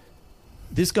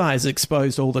this guy is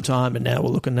exposed all the time and now we're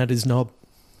looking at his knob.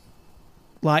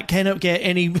 Like, can it get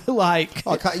any, like...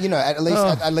 you know, at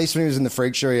least when he was in the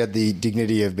freak show, he had the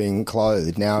dignity of being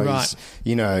clothed. Now he's,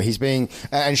 you know, he's being...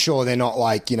 And sure, they're not,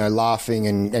 like, you know, laughing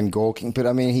and gawking, but,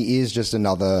 I mean, he is just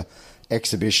another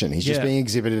exhibition. He's just being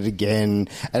exhibited again.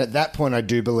 And at that point, I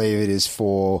do believe it is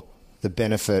for the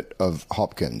benefit of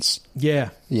Hopkins.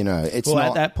 Yeah. You know, it's not...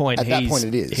 At that point,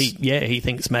 it is. He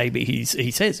thinks maybe he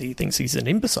says he thinks he's an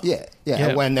imbecile. Yeah.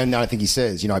 And then I think he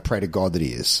says, you know, I pray to God that he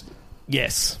is.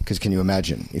 Yes. Because can you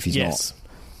imagine if he's not?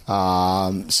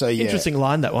 So, yeah. Interesting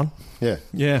line, that one. Yeah.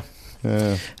 Yeah.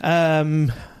 Have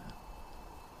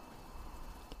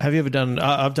you ever done...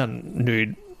 I've done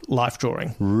nude life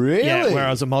drawing. Really? Yeah, where I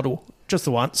was a model. Just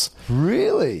the once.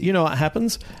 Really? You know what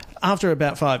happens? After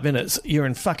about 5 minutes, you're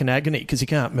in fucking agony because you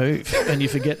can't move and you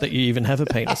forget that you even have a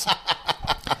penis.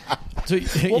 So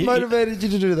what motivated you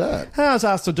to do that? I was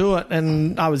asked to do it,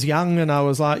 and I was young, and I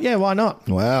was like, "Yeah, why not?"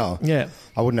 Wow. Yeah.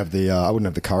 I wouldn't have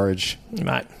the courage,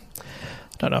 mate.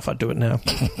 Don't know if I'd do it now.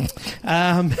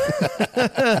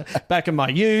 Back in my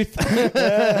youth.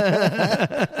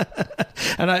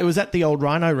 And it was at the old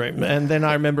Rhino Room. And then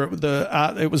I remember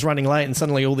it was running late and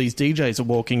suddenly all these DJs are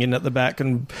walking in at the back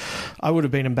and I would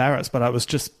have been embarrassed, but I was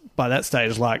just, by that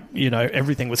stage, like,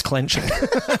 everything was clenching.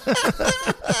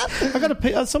 I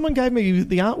got someone gave me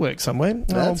the artwork somewhere.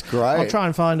 That's great. I'll try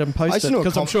and find and post it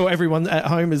because I'm sure everyone at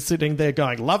home is sitting there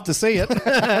going, love to see it.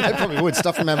 They probably would.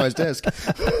 Stuff from Ammo's desk.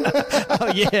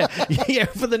 Oh, yeah.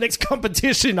 For the next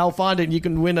competition, I'll find it and you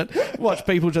can win it. Watch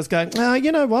people just going,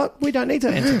 you know what? We don't need to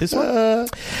enter this one.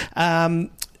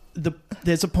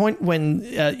 There's a point when,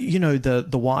 the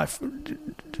wife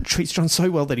treats John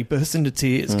so well that he bursts into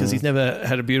tears because he's never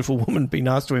had a beautiful woman be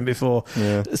nice to him before.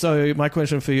 Yeah. So my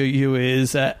question for you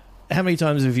is, how many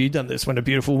times have you done this when a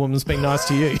beautiful woman's been nice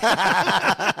to you?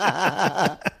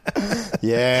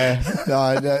 Yeah.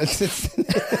 No.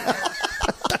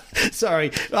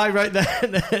 Sorry, I wrote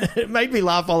that. It made me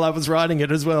laugh while I was writing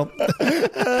it as well.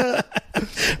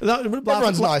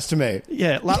 Everyone's nice to me.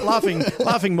 Yeah,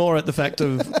 laughing more at the fact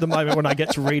of the moment when I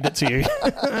get to read it to you.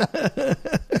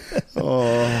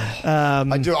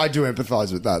 I do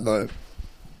empathise with that though.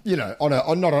 Not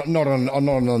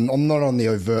on the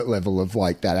overt level of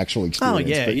like that actual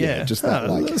experience. Oh yeah. Just that.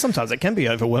 Like, sometimes it can be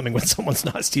overwhelming when someone's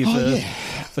nice to you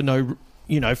for no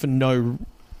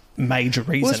major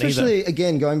reason. Well, especially either.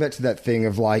 Again, going back to that thing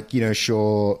of like,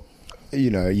 sure,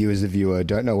 you as a viewer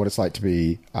don't know what it's like to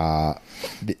be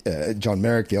John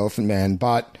Merrick, the Elephant Man,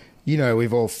 but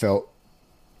we've all felt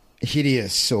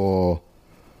hideous or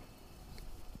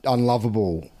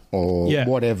unlovable or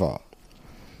whatever.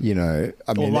 Or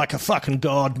like a fucking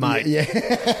god, mate. Yeah.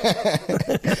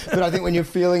 But I think when you're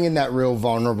feeling in that real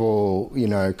vulnerable,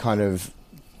 kind of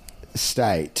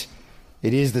state,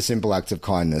 it is the simple acts of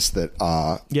kindness that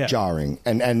are jarring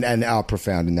and are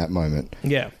profound in that moment.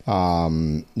 Yeah. I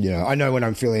know when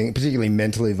I'm feeling particularly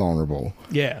mentally vulnerable.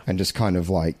 Yeah. And just kind of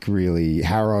like really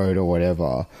harrowed or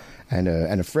whatever. And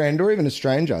a friend or even a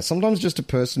stranger, sometimes just a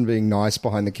person being nice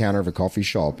behind the counter of a coffee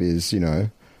shop is,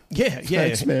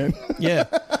 thanks, man. Yeah.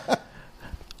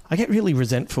 I get really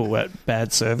resentful at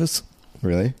bad service.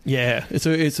 Really? Yeah. It's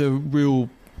a real...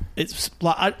 It's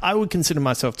like I would consider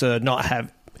myself to not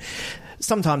have...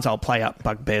 Sometimes I'll play up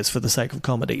bugbears for the sake of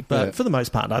comedy, but for the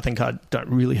most part, I think I don't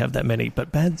really have that many.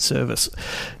 But bad service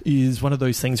is one of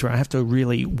those things where I have to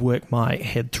really work my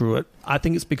head through it. I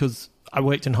think it's because I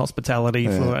worked in hospitality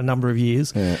for a number of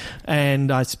years,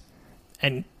 and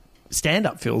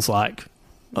stand-up feels like,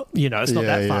 it's not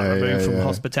that far removed from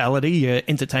hospitality. You're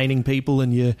entertaining people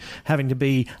and you're having to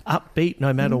be upbeat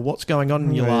no matter what's going on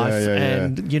in your life.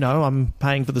 And, I'm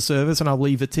paying for the service and I'll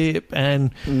leave a tip. And,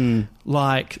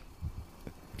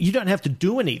 you don't have to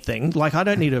do anything. Like, I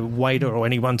don't need a waiter or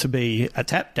anyone to be a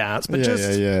tap dance. But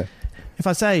if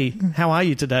I say, how are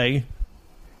you today?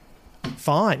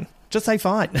 Fine. Just say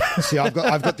fine. See, I've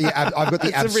got the it's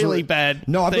absolute... a really bad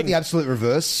No, I've thing. got the absolute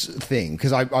reverse thing,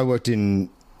 because I worked in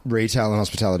retail and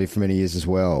hospitality for many years as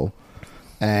well.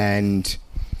 And,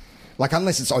 like,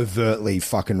 unless it's overtly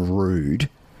fucking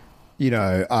rude...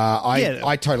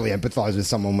 I totally empathise with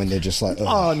someone when they're just like, no.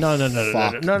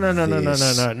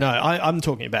 I'm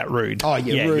talking about rude. Oh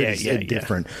yeah, rude is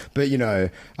different. But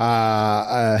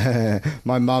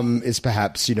my mum is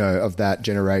perhaps of that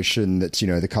generation that's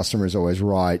the customer is always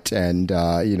right, and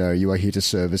you are here to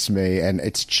service me, and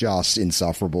it's just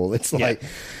insufferable. It's like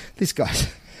this guy's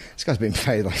been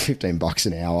paid like $15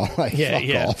 an hour. Like, fuck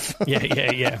off.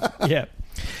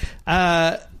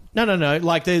 No.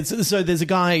 Like, there's a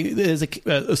guy, there's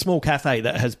a small cafe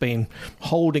that has been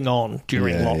holding on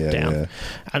during lockdown,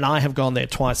 and I have gone there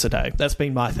twice a day. That's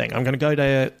been my thing. I'm going to go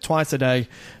there twice a day,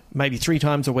 maybe 3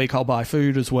 times a week. I'll buy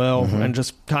food as well, and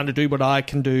just kind of do what I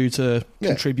can do to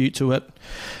contribute to it.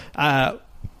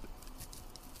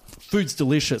 Food's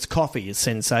delicious. Coffee is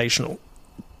sensational.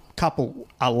 Couple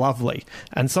are lovely,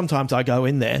 and sometimes I go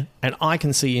in there and I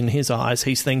can see in his eyes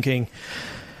he's thinking,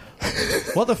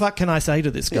 what the fuck can I say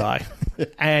to this guy?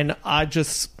 And I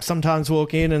just sometimes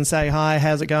walk in and say, hi,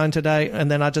 how's it going today? And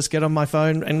then I just get on my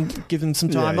phone and give him some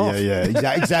time off.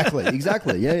 Exactly.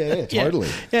 Yeah, totally.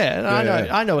 And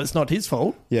I know it's not his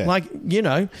fault. Yeah. Like,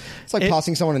 it's like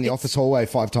passing someone in the office hallway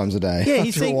 5 times a day. Yeah,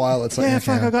 after a while, it's like,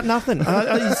 fuck, I got nothing.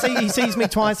 He sees me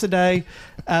twice a day,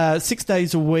 6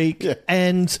 days a week,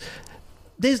 and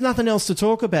there's nothing else to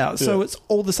talk about. So it's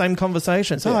all the same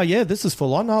conversations. Oh, yeah, this is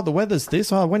full on. Oh, the weather's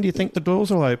this. Oh, when do you think the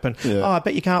doors will open? Oh, I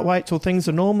bet you can't wait till things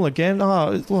are normal again.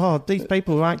 Oh, these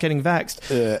people who aren't getting vaxxed.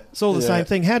 It's all the same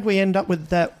thing. How'd we end up with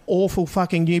that awful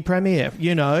fucking new premier?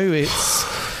 It's...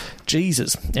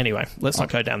 Jesus. Anyway, let's not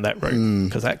go down that route,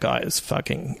 because that guy is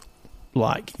fucking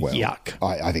like, Well, yuck.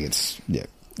 I think it's,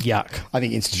 Yuck. I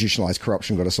think institutionalized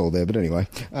corruption got us all there. But anyway,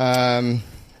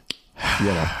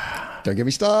 don't get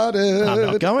me started. I'm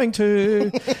not going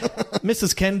to.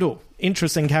 Mrs. Kendall,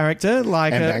 interesting character.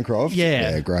 Like Anne Bancroft.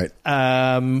 Yeah. Great.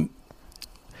 Her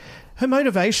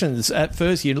motivations at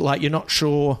first, you're not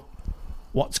sure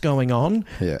what's going on.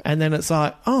 Yeah. And then it's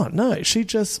like, oh, no, she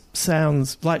just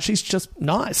sounds like she's just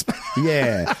nice.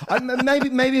 Yeah.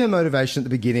 Maybe her motivation at the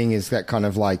beginning is that kind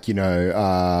of like, this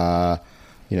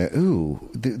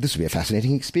would be a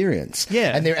fascinating experience.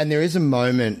 Yeah. And there is a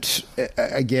moment,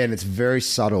 again, it's very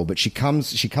subtle, but she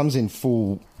comes in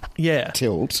full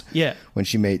tilt when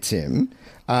she meets him.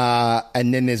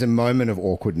 And then there's a moment of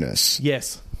awkwardness.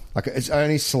 Yes. Like, it's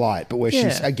only slight, but where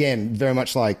she's, again, very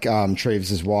much like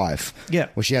Treves' wife. Yeah.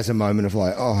 Where she has a moment of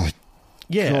like, oh,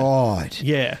 yeah. God.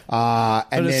 Yeah. And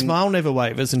but her then, smile never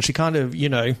wavers, and she kind of,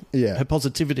 her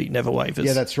positivity never wavers.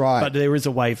 Yeah, that's right. But there is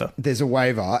a waver. There's a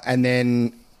waver, and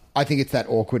then I think it's that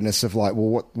awkwardness of like,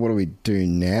 well, what do we do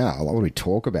now? Like, what do we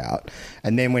talk about?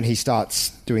 And then when he starts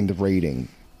doing the reading,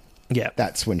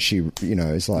 that's when she,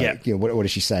 is like, what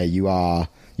does she say? You are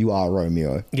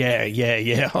Romeo.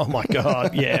 Yeah. Oh my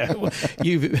God, yeah.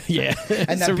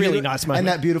 It's a really nice moment. And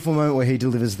that beautiful moment where he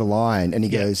delivers the line, and he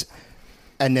goes,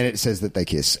 and then it says that they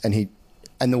kiss, and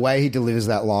the way he delivers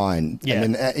that line,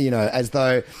 and then as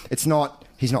though it's not.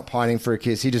 He's not pining for a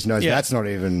kiss. He just knows that's not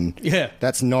even... Yeah.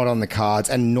 That's not on the cards,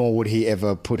 and nor would he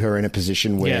ever put her in a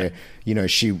position where,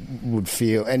 she would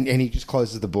feel... And he just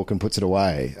closes the book and puts it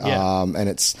away. Yeah. And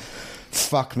it's...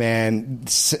 Fuck, man.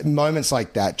 Moments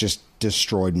like that just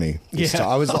destroyed me.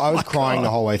 I was crying the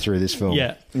whole way through this film.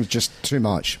 Yeah. It was just too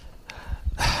much.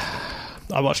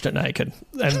 I watched it naked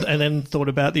and then thought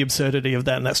about the absurdity of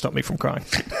that, and that stopped me from crying.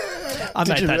 I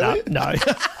made that up. No.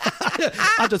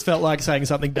 I just felt like saying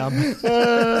something dumb.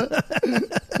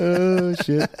 Oh,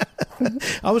 shit.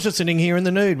 I was just sitting here in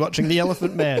the nude watching The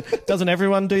Elephant Man. Doesn't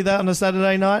everyone do that on a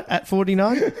Saturday night at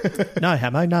 49? No,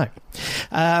 Hamo, no.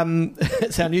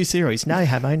 It's our new series. No,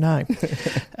 Hamo, no.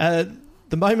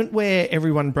 The moment where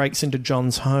everyone breaks into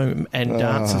John's home and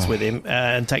dances with him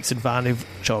and takes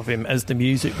advantage of him as the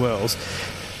music whirls,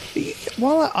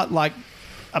 while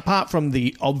apart from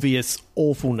the obvious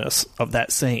awfulness of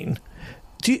that scene,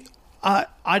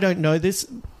 I don't know this.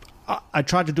 I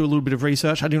tried to do a little bit of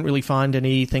research. I didn't really find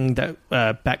anything that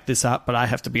backed this up, but I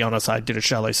have to be honest, I did a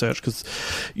shallow search because,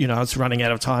 I was running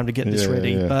out of time to get this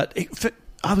ready. Yeah. But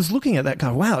I was looking at that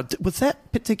going, wow, was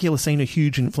that particular scene a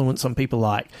huge influence on people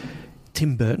like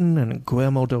Tim Burton and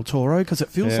Guillermo del Toro? Because it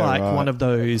feels like one of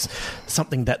those,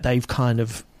 something that they've kind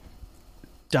of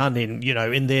done in,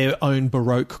 in their own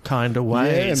Baroque kind of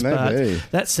ways. Yeah, maybe.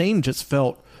 But that scene just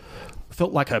felt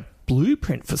like a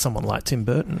blueprint for someone like Tim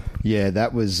Burton. Yeah,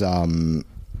 that was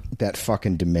that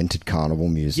fucking demented carnival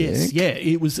music. Yes, yeah,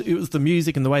 it was the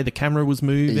music and the way the camera was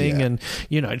moving, and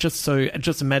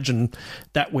just imagine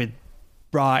that with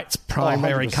bright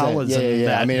primary colours. Yeah,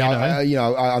 and that. I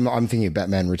mean, I'm thinking of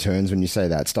Batman Returns when you say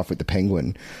that stuff with the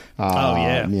penguin. The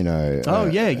camera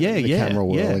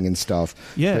whirling and stuff.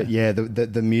 Yeah, but yeah,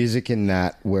 the music in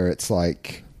that where it's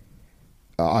like.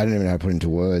 I don't even know how to put it into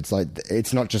words. Like,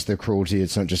 it's not just the cruelty.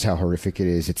 It's not just how horrific it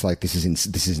is. It's like, this is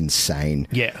insane.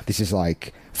 Yeah. This is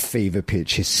like fever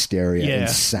pitch hysteria.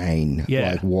 Insane.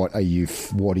 Yeah. Like, what are you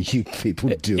people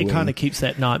doing? It kind of keeps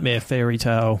that nightmare fairy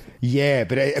tale. Yeah,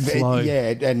 but and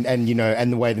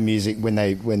the way the music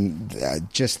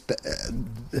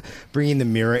bringing the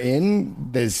mirror in,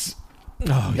 there's.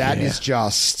 That is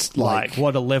just like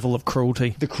what a level of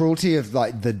cruelty. The cruelty of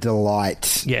like the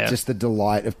delight. Yeah. Just the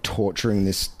delight of torturing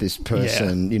this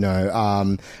person,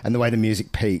 and the way the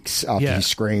music peaks after he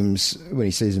screams when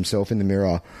he sees himself in the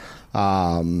mirror.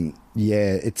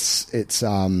 It's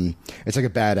like a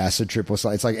bad acid trip or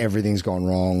something. It's like everything's gone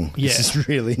wrong. Yeah. This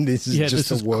is just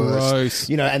the worst. Gross.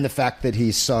 And the fact that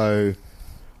he's so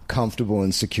comfortable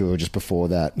and secure just before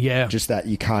that. Yeah. Just that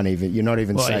you're not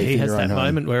even safe he in has your own that home.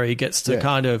 moment where he gets to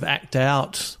kind of act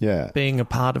out being a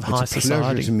part of high society. It's a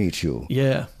pleasure to meet you.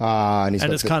 Yeah. And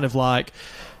it's kind of like,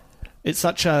 it's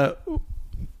such a,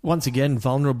 once again,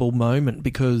 vulnerable moment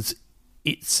because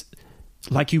it's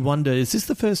like you wonder, is this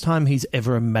the first time he's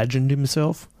ever imagined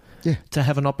himself? Yeah. To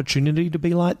have an opportunity to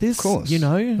be like this? Of course.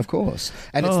 Of course.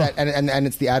 And it's that, and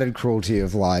it's the added cruelty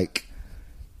of like,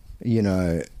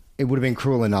 it would have been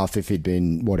cruel enough if he'd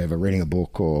been, reading a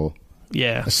book or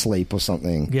asleep or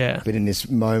something. Yeah. But in this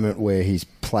moment where he's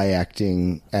play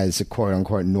acting as a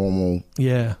quote-unquote normal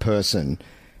person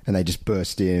and they just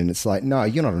burst in, it's like, no,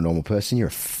 you're not a normal person. You're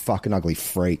a fucking ugly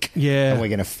freak. Yeah. And we're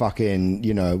going to fucking,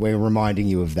 we're reminding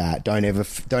you of that. Don't ever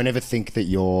think that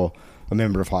you're a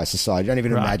member of high society. Don't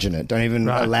even imagine it. Don't even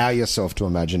allow yourself to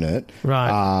imagine it.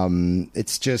 Right.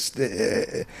 It's just...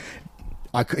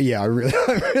 I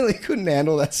really couldn't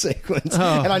handle that sequence.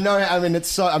 Oh. And I know,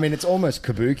 it's almost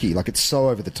kabuki. Like, it's so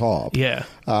over the top. Yeah.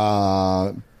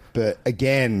 But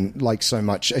again, like so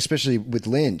much, especially with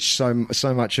Lynch, so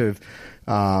much of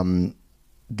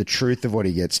the truth of what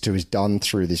he gets to is done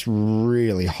through this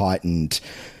really heightened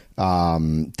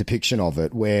depiction of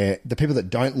it, where the people that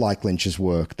don't like Lynch's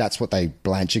work, that's what they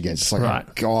blanch against. It's like,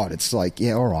 oh God, it's like,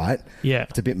 yeah, all right, yeah,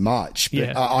 it's a bit much.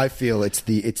 But I feel it's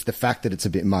the fact that it's a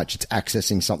bit much. It's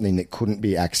accessing something that couldn't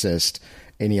be accessed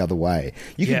any other way.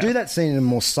 You can do that scene in a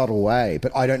more subtle way,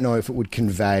 but I don't know if it would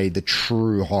convey the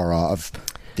true horror of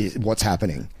what's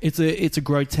happening. It's a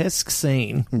grotesque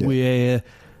scene where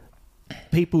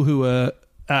people who are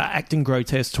acting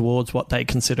grotesque towards what they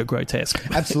consider grotesque.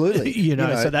 Absolutely.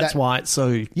 So that's why it's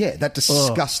so... Yeah, that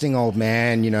disgusting old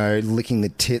man, licking the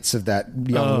tits of that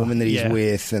young woman that he's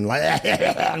with and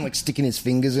like sticking his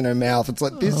fingers in her mouth. It's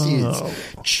like, this is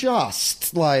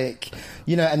just like,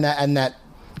 and that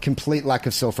complete lack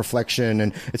of self-reflection.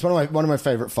 And it's one of my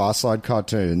favourite Far Side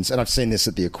cartoons, and I've seen this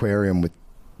at the aquarium with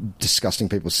disgusting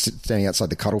people standing outside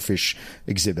the cuttlefish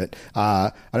exhibit.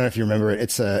 I don't know if you remember it.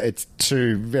 It's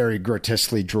two very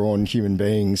grotesquely drawn human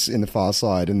beings in the Far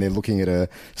Side, and they're looking at a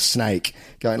snake,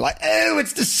 going like, "Oh,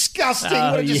 it's disgusting!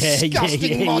 What a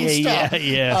disgusting monster!"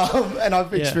 And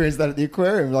I've experienced that at the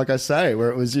aquarium, like I say, where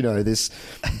it was this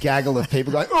gaggle of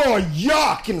people going, "Oh,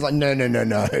 yuck!" And it's like, no,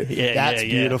 that's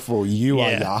beautiful. You are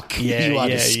yuck. You are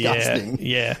disgusting.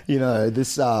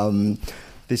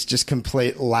 This just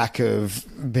complete lack of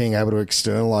being able to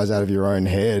externalize out of your own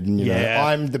head. And,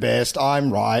 I'm the best, I'm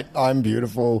right, I'm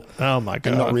beautiful. Oh, my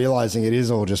God. And not realizing it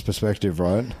is all just perspective,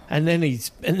 right? And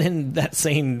then that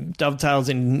scene dovetails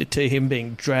into him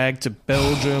being dragged to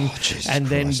Belgium and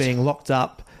then being locked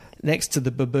up next to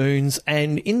the baboons.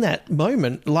 And in that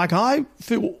moment, like, I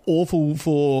feel awful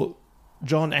for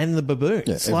John and the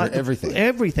baboons. Yeah, everything.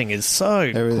 Everything is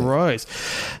so gross.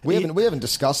 We haven't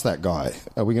discussed that guy.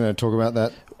 Are we going to talk about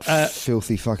that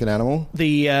filthy fucking animal?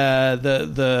 The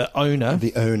owner.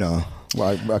 The owner. Well,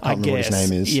 I can't remember what his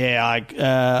name is. Yeah,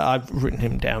 I've written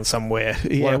him down somewhere.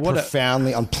 Yeah, what a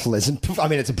profoundly unpleasant...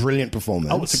 it's a brilliant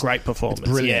performance. Oh, it's a great performance. It's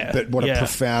brilliant, but what a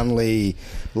profoundly...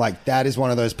 Like, that is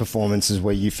one of those performances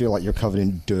where you feel like you're covered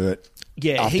in dirt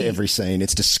after every scene.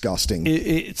 It's disgusting.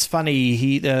 It's funny.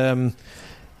 He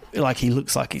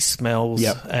looks like he smells,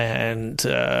 and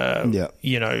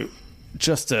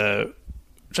just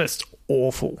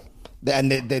awful.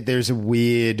 And there's a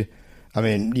weird...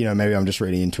 maybe I'm just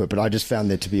reading into it, but I just found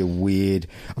there to be a weird...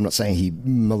 I'm not saying he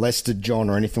molested John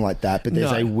or anything like that, but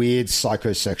there's a weird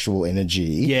psychosexual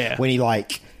energy when he,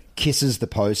 kisses the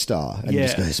poster and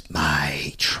just goes,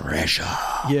 "My treasure."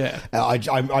 Yeah.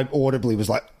 I audibly was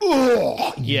like,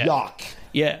 "Oh, yuck."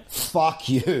 Yeah. Fuck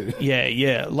you.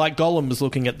 Yeah. Like Gollum was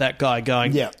looking at that guy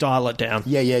going, "Dial it down."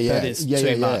 Yeah. That is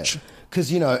too much. Because,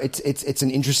 it's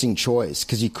an interesting choice,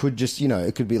 because you could just,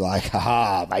 it could be like,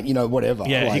 haha, mate, whatever.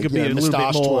 Yeah, like, he could be a little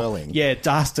bit more, twirling. Yeah,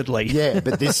 dastardly. Yeah,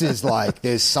 but this is like,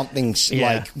 there's something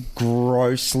like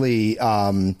grossly...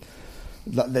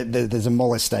 there's a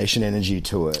molestation energy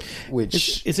to it,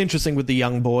 which... It's interesting with the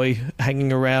young boy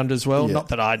hanging around as well. Not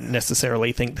that I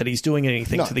necessarily think that he's doing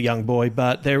anything to the young boy,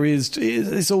 but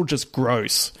it's all just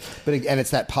gross. And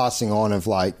it's that passing on of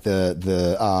like the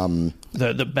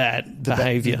bad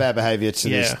behaviour. The bad behaviour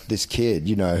to this kid,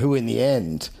 who in the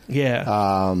end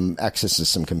accesses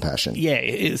some compassion. Yeah,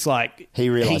 it's like...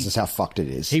 He realises how fucked it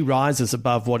is. He rises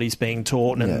above what he's being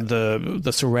taught and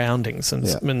the surroundings. And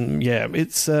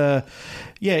it's...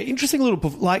 interesting little...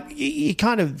 Like, you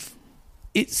kind of...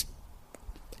 It's...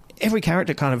 Every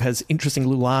character kind of has interesting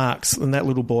little arcs, and that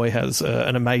little boy has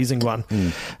an amazing one.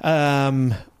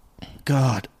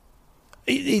 God.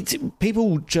 It's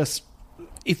people just...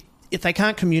 If they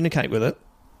can't communicate with it,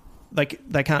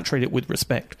 they can't treat it with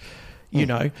respect.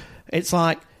 It's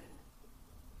like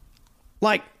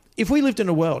if we lived in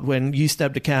a world when you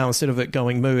stabbed a cow, instead of it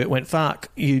going moo, it went fuck,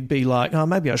 you'd be like, oh,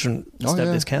 maybe I shouldn't stab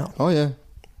this cow. Oh yeah,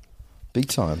 big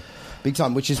time,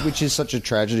 which is such a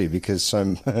tragedy, because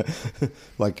so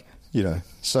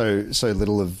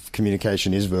little of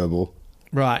communication is verbal.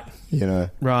 Right.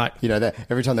 Right. That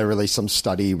every time they release some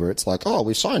study where it's like, oh,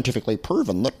 we've scientifically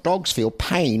proven that dogs feel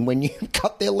pain when you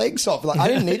cut their legs off. Like, I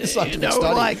didn't need a scientific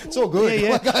study. It's all good.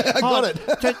 Yeah. I got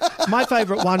it. My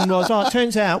favourite one was, it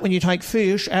turns out when you take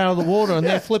fish out of the water and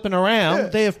they're flipping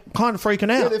around, they're kind of freaking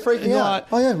out. Yeah, they're freaking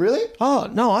out. Like, oh, yeah, really? Oh,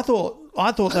 no, I thought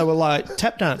I thought they were like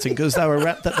tap dancing because they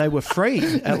were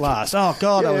free at last. Oh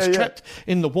God, I was trapped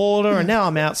in the water and now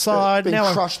I'm outside. Been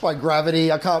now crushed by gravity.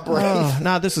 I can't breathe. Oh,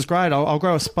 no, this is great. I'll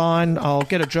grow a spine. I'll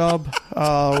get a job.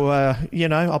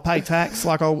 I'll pay tax.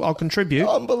 Like I'll contribute.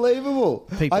 Unbelievable.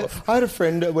 I had a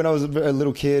friend when I was a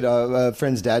little kid. A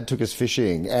friend's dad took us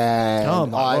fishing,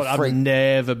 and I've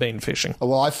never been fishing.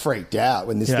 Well, I freaked out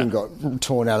when this thing got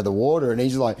torn out of the water, and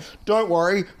he's like, "Don't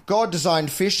worry, God designed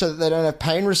fish so that they don't have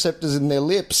pain receptors in their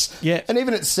lips." Yeah. And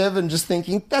even at 7, just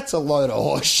thinking, that's a load of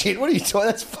horse shit. What are you doing?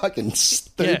 That's fucking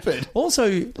stupid. Yeah.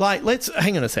 Also, let's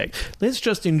hang on a sec. Let's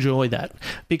just enjoy that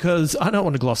because I don't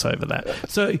want to gloss over that.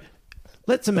 So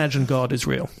let's imagine God is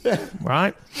real,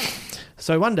 right?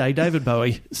 So one day, David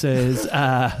Bowie says,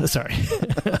 sorry,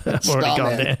 I've already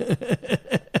gone there.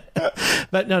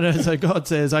 But no, so God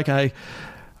says, okay,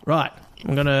 right,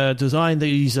 I'm going to design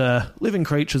these living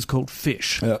creatures called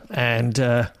fish. Yep. And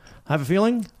I have a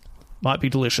feeling might be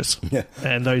delicious. Yeah.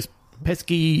 And those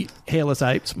pesky hairless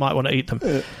apes might want to eat them.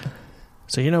 Yeah.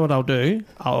 So you know what I'll do?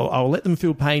 I'll let them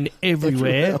feel pain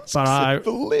everywhere. But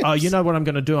you know what I'm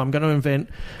going to do? I'm going to invent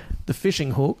the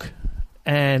fishing hook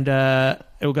and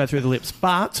it'll go through the lips.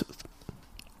 But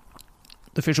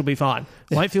the fish will be fine.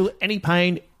 Won't feel any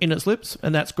pain in its lips,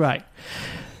 and that's great.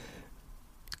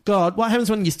 God, what happens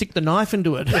when you stick the knife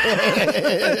into it?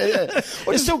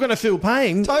 It's still going to feel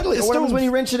pain. Totally. What happens when you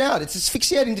wrench it out? It's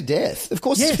asphyxiating to death. Of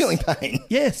course it's feeling pain.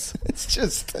 Yes. It's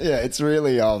just, it's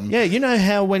really... Yeah, you know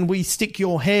how when we stick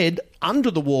your head under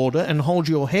the water and hold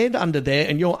your head under there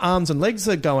and your arms and legs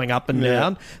are going up and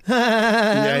down? Look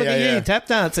at you, tap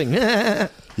dancing.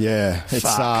 Yeah, it's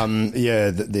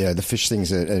the fish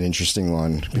thing's an interesting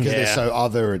one because they're so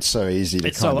other. It's so easy to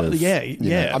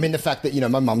I mean, the fact that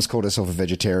my mum's called herself a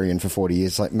vegetarian for 40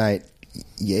 years, like, mate,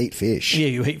 you eat fish. Yeah,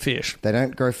 you eat fish. They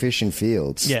don't grow fish in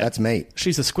fields. Yeah, that's meat.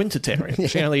 She's a squintitarian.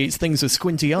 She only eats things with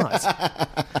squinty eyes.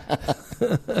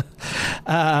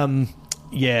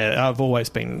 I've always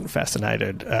been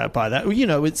fascinated by that.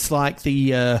 It's like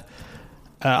the I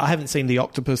haven't seen The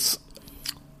Octopus.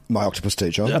 My Octopus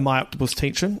Teacher. My Octopus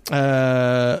Teacher.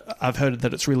 I've heard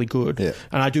that it's really good, and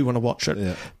I do want to watch it.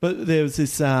 Yeah. But there's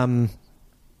this, oh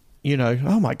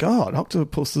my God,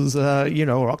 octopuses,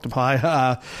 or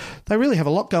octopi, they really have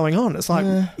a lot going on. It's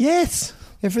like, yes.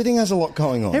 Everything has a lot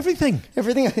going on. Everything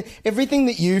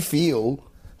that you feel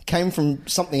came from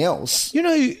something else,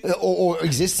 or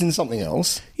exists in something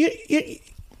else.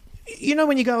 You know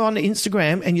when you go on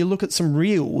Instagram and you look at some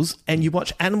reels and you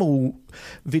watch animal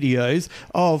videos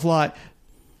of like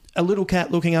a little cat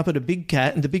looking up at a big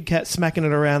cat and the big cat smacking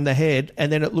it around the head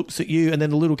and then it looks at you and then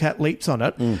the little cat leaps on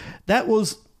it. That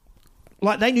was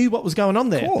like they knew what was going on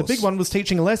there. The big one was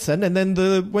teaching a lesson and then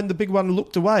when the big one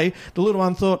looked away, the little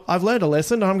one thought, I've learned a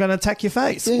lesson and I'm going to attack your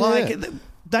face. They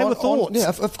were thoughts. Yeah,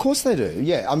 of course they do.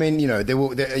 Yeah, I mean,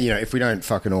 if we don't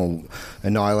fucking all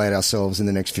annihilate ourselves in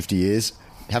the next 50 years...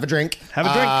 Have a drink.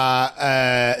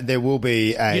 There will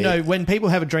be a... when people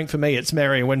have a drink for me, it's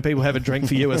merry. And when people have a drink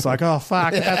for you, it's like, oh,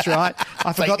 fuck, that's right.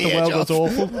 I forgot the world was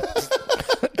awful.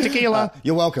 Tequila.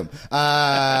 You're welcome.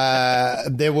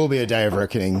 There will be a day of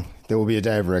reckoning. There will be a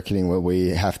day of reckoning where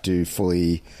we have to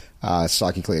fully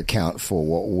psychically account for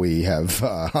what we have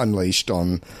unleashed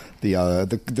on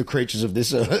the creatures of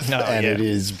this earth. It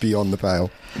is beyond the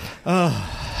pale.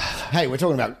 Hey, we're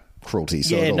talking about... cruelty.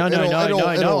 So no,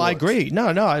 I agree. No,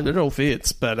 it all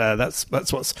fits, but that's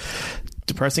what's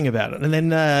depressing about it. And then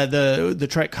the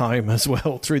trek home as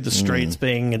well through the streets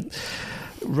being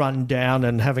run down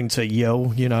and having to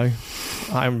yell,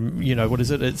 I'm, what is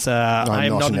it? It's I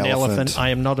am not an elephant. I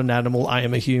am not an animal. I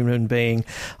am a human being.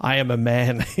 I am a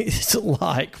man. It's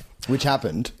like... Which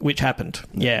happened.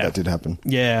 Yeah. That did happen.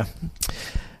 Yeah.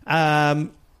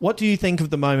 What do you think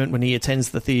of the moment when he attends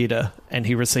the theatre and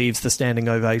he receives the standing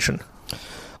ovation?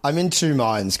 I'm in two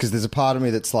minds because there's a part of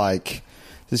me that's like,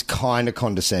 this kind of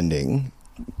condescending,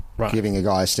 giving a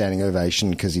guy a standing ovation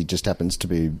because he just happens to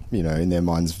be, in their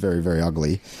minds very, very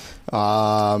ugly.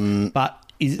 But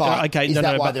is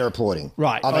that why they're applauding?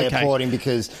 Right. Are they applauding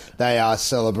because they are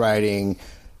celebrating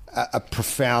a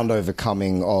profound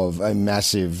overcoming of a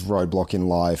massive roadblock in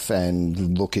life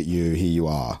and look at you, here you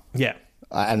are? Yeah.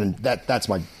 And that's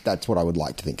what I would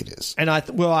like to think it is. And I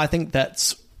think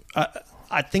that's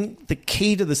I think the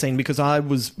key to the scene, because I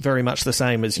was very much the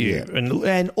same as you,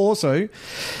 and also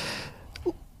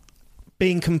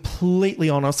being completely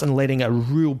honest and letting a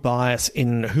real bias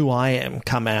in who I am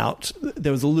come out.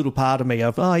 There was a little part of me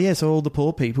of, so all the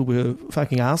poor people were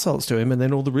fucking assholes to him, and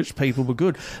then all the rich people were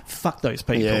good. Fuck those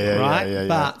people, right? Yeah.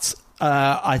 But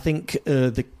I think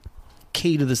the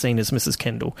key to the scene is Mrs.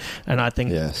 Kendall, and I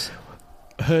think. Yes.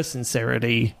 Her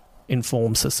sincerity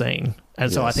informs the scene.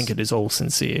 And so I Yes. think it is all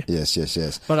sincere.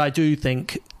 Yes. But I do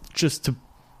think the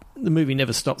movie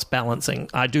never stops balancing.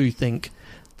 I do think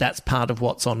that's part of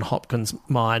what's on Hopkins'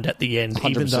 mind at the end, 100%.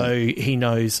 even though he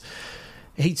knows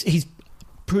he's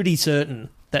pretty certain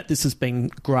that this has been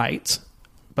great,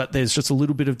 but there's just a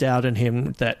little bit of doubt in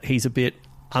him that he's a bit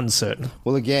uncertain.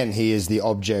 Well, again, he is the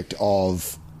object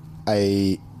of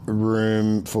a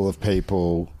room full of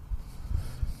people.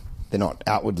 They're not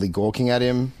outwardly gawking at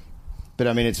him, but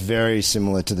I mean, it's very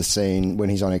similar to the scene when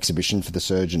he's on exhibition for the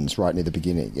surgeons right near the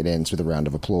beginning. It ends with a round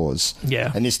of applause.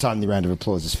 Yeah. And this time the round of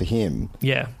applause is for him.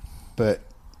 Yeah. But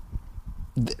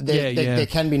there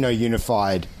can be no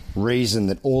unified reason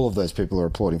that all of those people are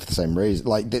applauding for the same reason.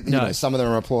 Like, you know, some of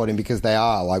them are applauding because they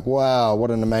are like, wow,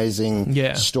 what an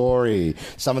amazing story.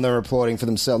 Some of them are applauding for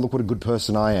themselves. Look what a good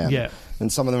person I am. Yeah.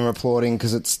 And some of them are applauding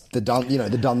because it's the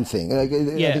done thing. I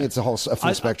think it's a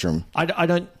full spectrum.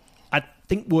 I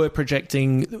think we're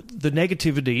projecting the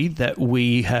negativity that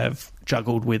we have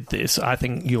juggled with this. I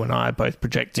think you and I are both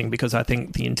projecting, because I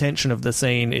think the intention of the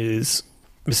scene is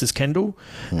Mrs. Kendall,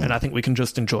 and I think we can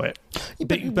just enjoy it.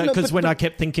 Because when I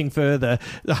kept thinking further,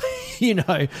 you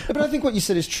know. But I think what you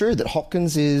said is true, that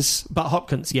Hopkins is... But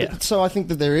Hopkins, yeah. So I think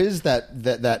that there is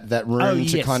that room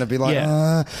to kind of be like,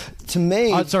 to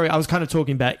me... sorry, I was kind of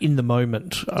talking about in the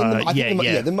moment.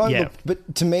 The moment.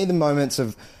 But to me, the moments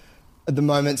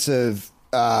of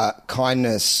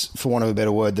kindness, for want of a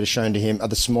better word, that are shown to him are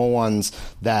the small ones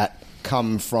that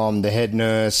come from the head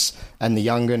nurse and the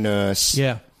younger nurse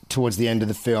towards the end of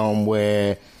the film,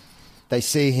 where they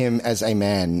see him as a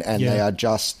man and they are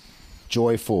just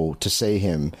joyful to see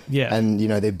him. Yeah. And, you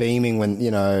know, they're beaming when,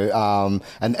 you know,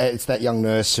 and it's that young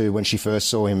nurse who, when she first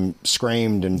saw him,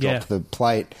 screamed and dropped the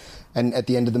plate. And at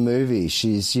the end of the movie,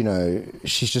 she's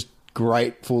just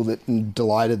grateful and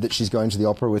delighted that she's going to the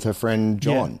opera with her friend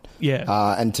John.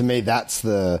 And to me, that's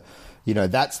the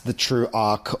true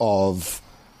arc of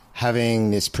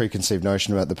having this preconceived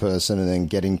notion about the person and then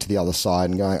getting to the other side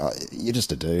and going, oh, you're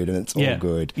just a dude and it's all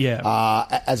good.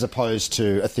 As opposed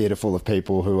to a theatre full of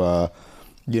people who are,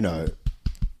 you know,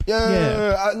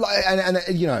 and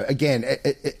you know, again,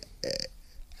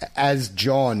 as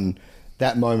John,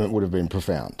 that moment would have been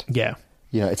profound. Yeah.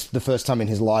 You know, it's the first time in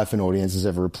his life an audience has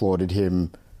ever applauded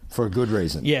him for a good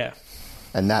reason. Yeah.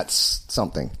 And that's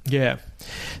something. Yeah.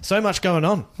 So much going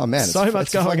on. Oh, man. It's a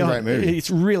great movie. It's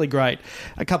really great.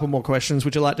 A couple more questions.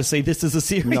 Would you like to see this as a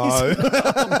series? No.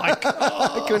 Oh, my God.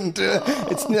 I couldn't do it.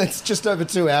 It's just over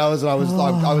 2 hours, and I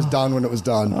was done when it was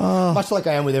done. Much like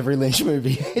I am with every Lynch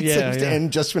movie. It seems to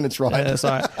end just when it's right. Yeah,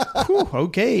 sorry. Whew,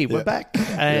 okay, we're back.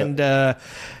 And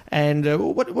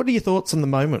what are your thoughts on the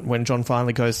moment when John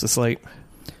finally goes to sleep?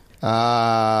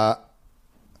 I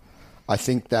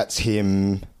think that's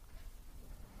him.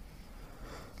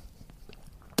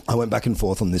 I went back and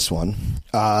forth on this one.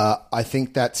 I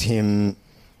think that's him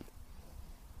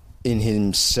in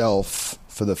himself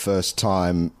for the first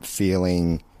time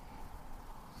feeling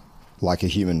like a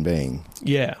human being.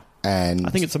 Yeah. And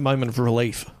I think it's a moment of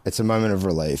relief. It's a moment of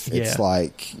relief. Yeah. It's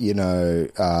like, you know,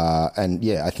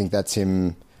 I think that's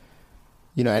him.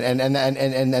 You know, and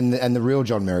the real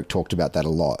John Merrick talked about that a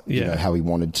lot. You know, how he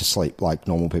wanted to sleep like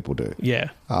normal people do. Yeah.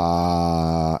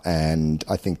 And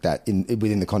I think that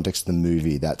within the context of the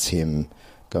movie, that's him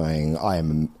going, I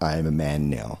am a man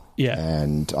now. Yeah.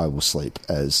 And I will sleep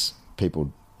as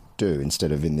people do,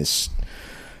 instead of in this,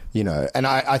 you know, and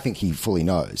I think he fully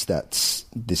knows that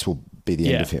this will be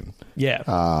the end of him. Yeah.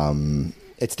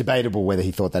 It's debatable whether he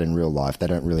thought that in real life. They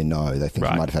don't really know. They think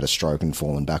he might have had a stroke and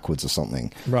fallen backwards or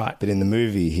something. Right. But in the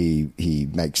movie, he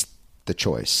makes the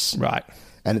choice. Right.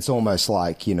 And it's almost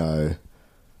like, you know,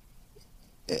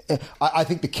 I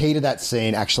think the key to that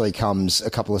scene actually comes a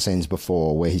couple of scenes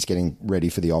before, where he's getting ready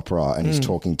for the opera and he's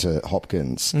talking to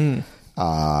Hopkins. And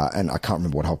I can't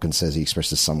remember what Hopkins says. He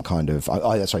expresses some kind of...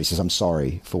 that's right. He says, I'm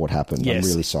sorry for what happened. Yes. I'm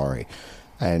really sorry.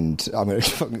 And I'm going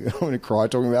to cry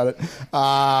talking about it.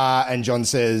 And John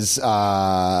says,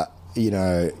 you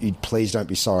know, please don't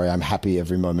be sorry. I'm happy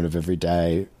every moment of every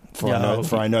day, for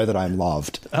I know that I'm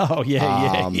loved. Oh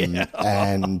yeah.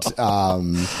 And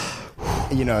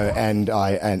you know, and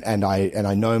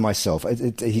I know myself.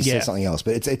 He says something else,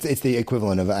 but it's the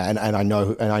equivalent of and I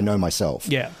know myself.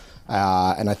 Yeah.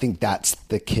 And I think that's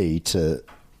the key to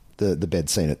the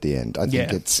bed scene at the end. I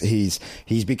think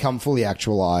he's become fully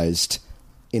actualized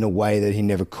in a way that he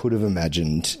never could have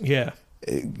imagined. Yeah.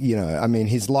 You know, I mean,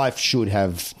 his life should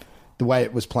have, the way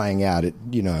it was playing out, it,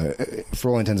 you know,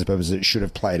 for all intents and purposes, it should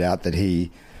have played out that he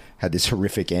had this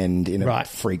horrific end in a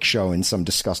freak show in some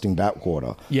disgusting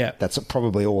backwater. Yeah. That's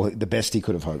probably all the best he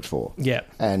could have hoped for. Yeah.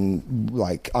 And,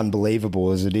 like,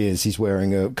 unbelievable as it is, he's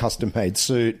wearing a custom-made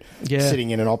suit,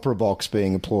 sitting in an opera box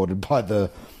being applauded by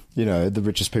the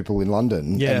richest people in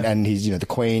London. Yeah. And he's, the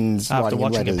Queen's after writing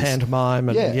watching letters. a pantomime.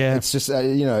 And, It's just,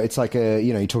 it's like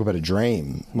you talk about a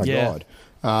dream. My God.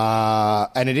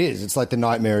 And it is. It's like the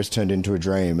nightmare has turned into a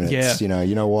dream. And it's, you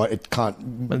know what? It can't...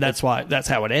 And that's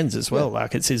how it ends as well. Yeah.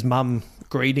 Like, it's his mum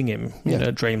greeting him in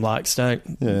a dreamlike state.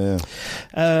 Yeah.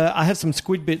 I have some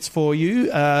squid bits for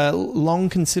you. Long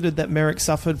considered that Merrick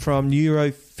suffered from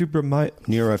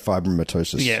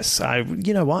neurofibromatosis. Yes.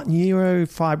 You know what?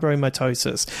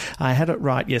 Neurofibromatosis. I had it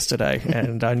right yesterday,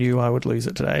 and I knew I would lose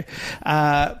it today.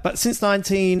 But since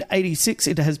 1986,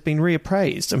 it has been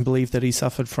reappraised and believed that he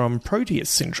suffered from Proteus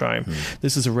syndrome.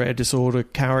 This is a rare disorder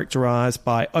characterised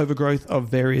by overgrowth of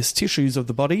various tissues of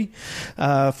the body.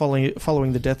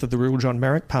 Following the death of the real John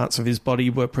Merrick, parts of his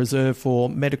body were preserved for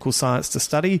medical science to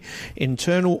study.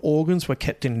 Internal organs were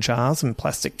kept in jars, and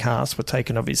plastic casts were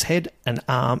taken of his head, an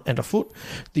arm and a foot.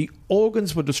 The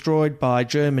organs were destroyed by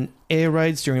German air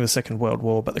raids during the Second World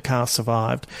War, but the casts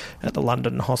survived at the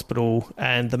London hospital,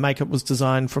 and the makeup was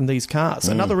designed from these casts.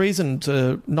 Another reason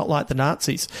to not like the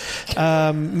Nazis.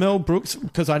 Mel Brooks,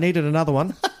 because I needed another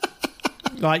one.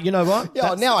 Like, you know what?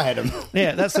 Yeah, now I had him.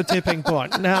 Yeah, that's the tipping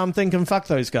point. Now I'm thinking, fuck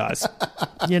those guys.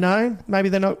 Maybe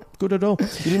they're not good at all.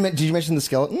 Did you mention the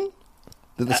skeleton?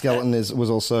 That the skeleton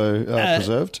was also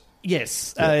preserved?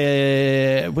 Yes.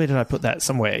 Where did I put that?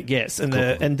 Somewhere. Yes. And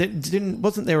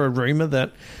wasn't there a rumour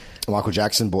that Michael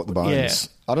Jackson bought the bones? Yeah.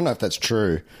 I don't know if that's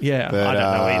true. Yeah, but, I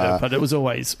don't know either. But it was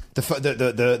always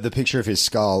the picture of his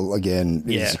skull again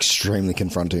is extremely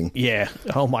confronting. Yeah.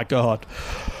 Oh my God.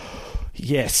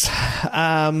 Yes.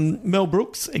 Mel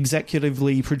Brooks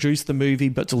executively produced the movie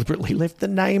but deliberately left the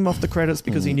name off the credits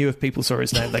because he knew if people saw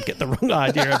his name, they'd get the wrong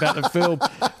idea about the film.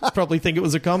 Probably think it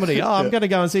was a comedy. Oh, I'm going to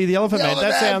go and see The Elephant Man.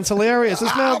 That sounds hilarious.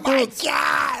 It's Mel Brooks.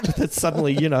 God! That's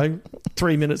suddenly,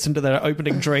 3 minutes into that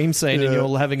opening dream scene and you're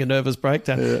all having a nervous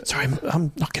breakdown. Yeah. Sorry,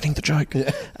 I'm not getting the joke.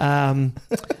 Yeah.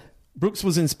 Brooks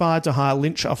was inspired to hire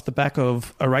Lynch off the back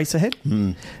of Eraserhead.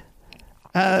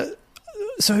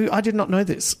 So I did not know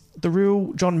this. The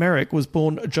real John Merrick was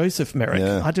born Joseph Merrick.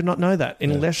 Yeah. I did not know that.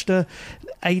 In Leicester,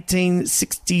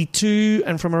 1862,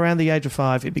 and from around the age of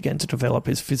 5, he began to develop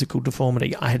his physical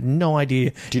deformity. I had no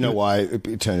idea. Do you know why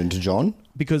it turned into John?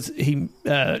 Because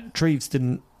Treves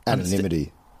didn't...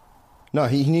 Anonymity. No,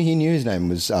 he knew his name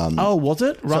was... was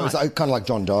it? Right. So it's kind of like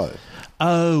John Doe.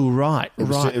 Oh, right, It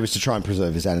was to try and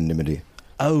preserve his anonymity.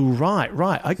 Oh, right.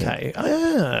 Okay.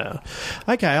 Yeah.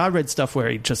 Okay, I read stuff where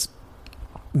he just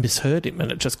misheard him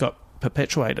and it just got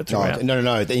perpetuated throughout.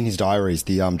 No. In his diaries,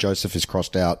 the Joseph is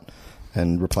crossed out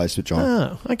and replaced with John.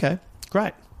 Oh, okay.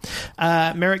 Great.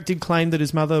 Merrick did claim that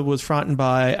his mother was frightened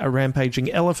by a rampaging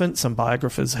elephant. Some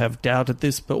biographers have doubted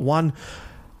this, but one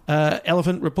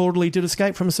elephant reportedly did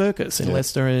escape from a circus in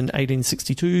Leicester in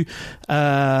 1862.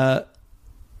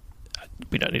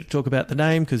 We don't need to talk about the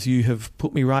name because you have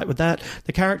put me right with that.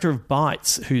 The character of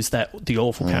Bites, who's the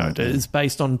awful character, is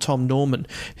based on Tom Norman.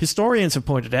 Historians have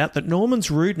pointed out that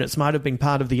Norman's rudeness might have been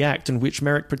part of the act in which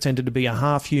Merrick pretended to be a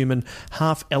half-human,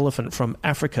 half-elephant from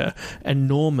Africa, and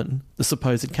Norman, the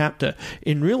supposed captor.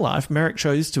 In real life, Merrick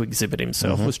chose to exhibit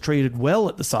himself, was treated well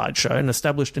at the sideshow, and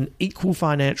established an equal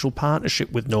financial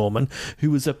partnership with Norman,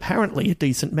 who was apparently a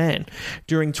decent man.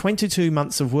 During 22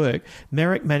 months of work,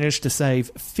 Merrick managed to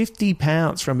save £50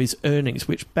 from his earnings,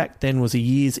 which back then was a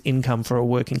year's income for a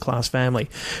working-class family.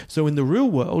 So in the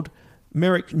real world,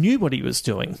 Merrick knew what he was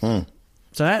doing. So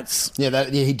that's... he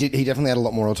definitely had a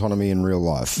lot more autonomy in real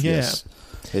life. Yeah. Yes,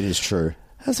 it is true.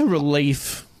 That's a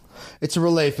relief. It's a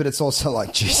relief, but it's also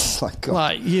like, Jesus, like, God.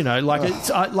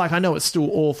 I know it's still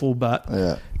awful, but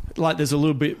there's a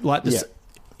little bit like this.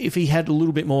 If he had a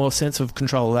little bit more sense of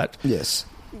control of that,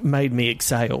 made me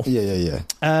exhale.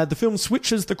 The film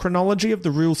switches the chronology of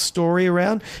the real story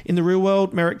around. In the real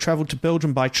world, Merrick travelled to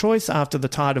Belgium by choice after the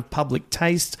tide of public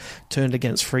taste turned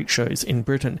against freak shows in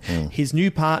Britain. His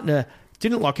new partner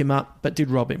didn't lock him up, but did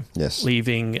rob him,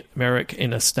 leaving Merrick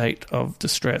in a state of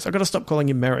distress. I've got to stop calling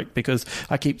him Merrick because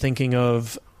I keep thinking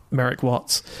of Merrick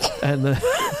Watts and the...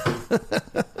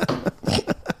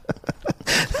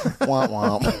 Womp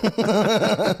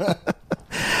womp.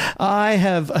 I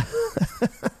have...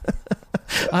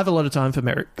 I have a lot of time for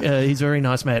Merrick. He's a very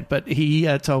nice man, but he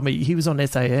told me he was on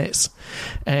SAS,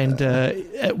 and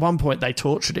at one point they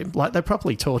tortured him. Like, they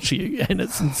properly torture you, and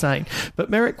it's insane. But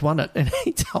Merrick won it, and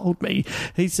he told me,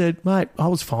 he said, mate, I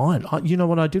was fine. You know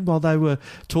what I did while they were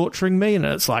torturing me? And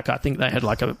it's like, I think they had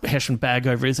like a Hessian bag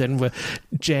over his head and were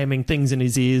jamming things in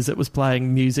his ears that was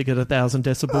playing music at 1,000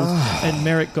 decibels. And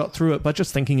Merrick got through it by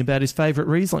just thinking about his favourite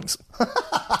Rieslings.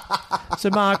 So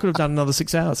Mark could have done another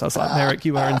 6 hours. I was like, Merrick,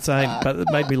 you are insane. But it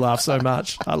made me laugh so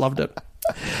much. I loved it.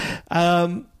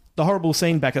 The horrible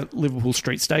scene back at Liverpool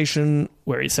Street Station,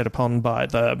 where he's set upon by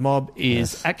the mob,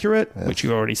 is accurate, which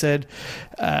you already said.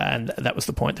 And that was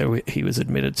the point that he was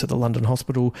admitted to the London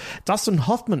hospital. Dustin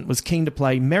Hoffman was keen to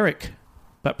play Merrick,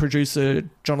 but producer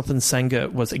Jonathan Sanger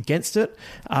was against it,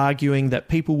 arguing that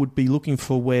people would be looking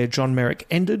for where John Merrick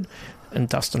ended and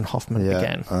Dustin Hoffman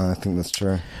began. I think that's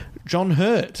true. John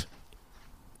Hurt,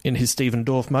 in his Stephen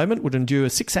Dorff moment, would endure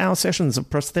 6-hour sessions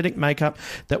of prosthetic makeup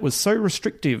that was so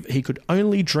restrictive he could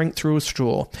only drink through a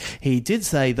straw. He did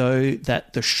say, though,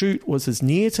 that the shoot was as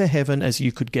near to heaven as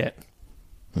you could get.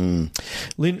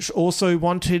 Lynch also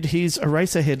wanted his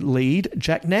Eraserhead lead,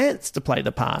 Jack Nance, to play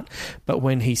the part, but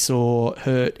when he saw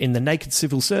Hurt in The Naked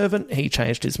Civil Servant, he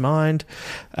changed his mind.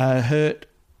 Hurt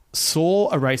saw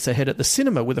Eraserhead at the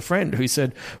cinema with a friend who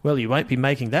said, well, you won't be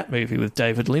making that movie with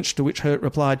David Lynch, to which Hurt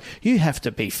replied, you have to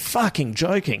be fucking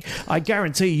joking. I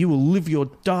guarantee you will live your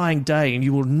dying day and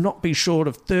you will not be short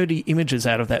of 30 images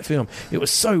out of that film. It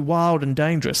was so wild and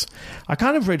dangerous. I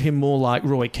kind of read him more like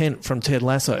Roy Kent from Ted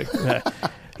Lasso.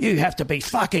 You have to be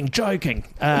fucking joking.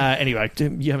 Anyway,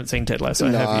 you haven't seen Ted Lasso,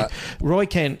 have you? Roy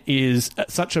Kent is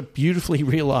such a beautifully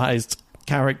realised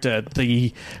character.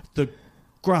 The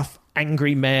gruff,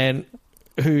 angry man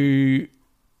who,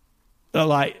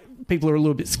 like, people are a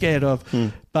little bit scared of,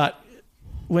 but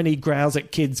when he growls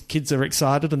at kids are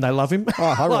excited and they love him. Oh,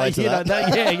 I relate to that.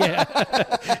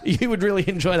 Yeah. You would really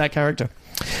enjoy that character.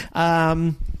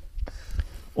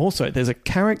 Also, there's a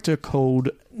character called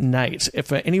Nate.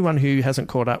 For anyone who hasn't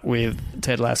caught up with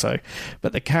Ted Lasso,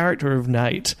 but the character of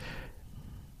Nate,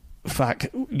 fuck,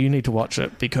 you need to watch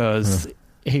it because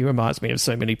he reminds me of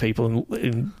so many people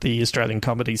in the Australian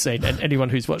comedy scene, and anyone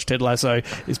who's watched Ted Lasso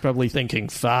is probably thinking,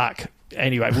 fuck.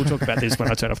 Anyway, we'll talk about this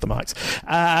when I turn off the mics.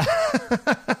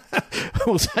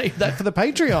 We'll save that for the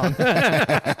Patreon.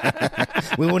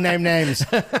 We will name names.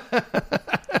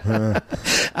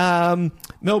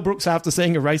 Mel Brooks, after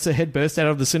seeing Eraserhead, burst out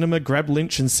of the cinema, grabbed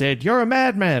Lynch and said, you're a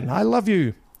madman. I love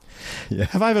you. Yeah.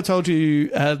 Have I ever told you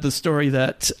the story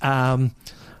that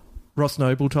Ross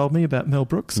Noble told me about Mel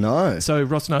Brooks? No. So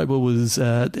Ross Noble was,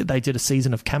 they did a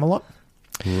season of Camelot.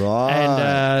 Right.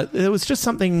 And there was just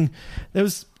something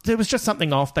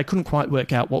off. They couldn't quite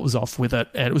work out what was off with it,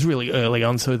 and it was really early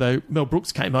on. So Mel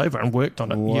Brooks came over and worked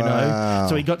on it. Wow. You know,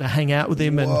 so he got to hang out with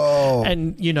him,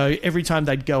 and you know, every time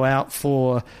they'd go out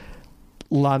for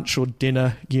lunch or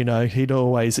dinner, you know, he'd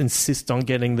always insist on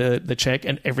getting the check,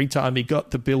 and every time he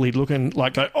got the bill, he'd look and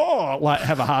like go, oh, like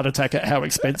have a heart attack at how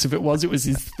expensive it was. It was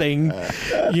his thing,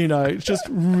 you know. It's just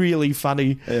really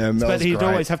funny. Yeah, but he'd great.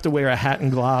 always have to wear a hat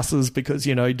and glasses because,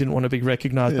 you know, he didn't want to be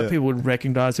recognised, but people would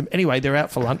recognise him. Anyway, they're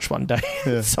out for lunch one day.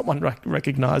 Someone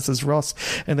recognises Ross,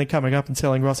 and they're coming up and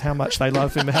telling Ross how much they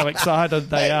love him, how excited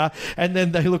they are, and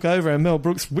then they look over and Mel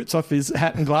Brooks whips off his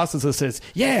hat and glasses and says,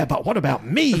 yeah, but what about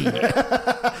me?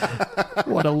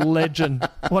 What a legend.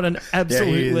 What an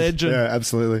absolute legend. Yeah,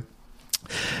 absolutely.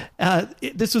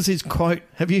 This was his quote.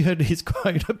 Have you heard his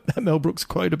quote, Mel Brooks'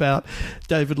 quote about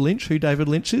David Lynch, who David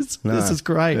Lynch is? No. This is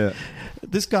great. Yeah.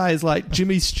 This guy is like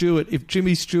Jimmy Stewart if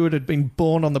Jimmy Stewart had been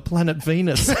born on the planet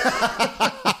Venus.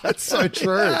 That's so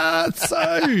true.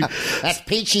 That's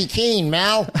peachy keen,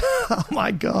 Mel. Oh,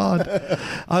 my God.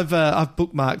 I've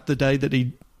bookmarked the day that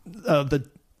he...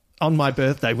 on my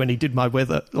birthday when he did my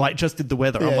weather, like just did the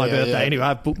weather on my birthday. Yeah. Anyway,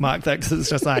 I bookmarked that because it's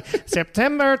just like,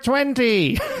 September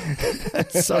 20.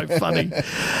 That's so funny.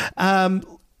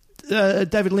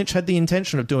 David Lynch had the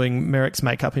intention of doing Merrick's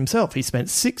makeup himself. He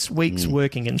spent 6 weeks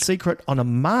working in secret on a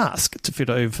mask to fit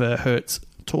over Hurt's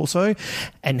torso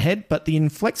and head, but the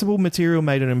inflexible material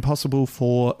made it impossible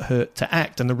for Hurt to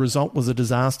act, and the result was a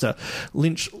disaster.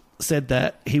 Lynch said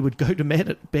that he would go to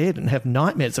bed and have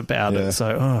nightmares about it.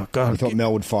 So, oh, God. I thought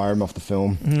Mel would fire him off the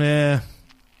film. Yeah.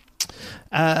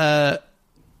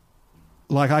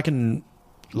 Like,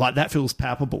 that feels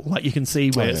palpable. Like, you can see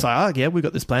where it's like, oh, yeah, we've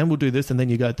got this plan, we'll do this, and then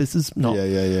you go, this is not...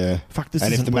 Yeah. Fuck, this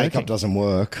and isn't if the makeup working. doesn't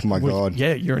work, my God.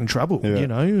 Yeah, you're in trouble, you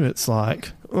know? It's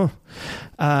like...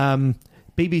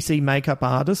 BBC makeup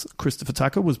artist Christopher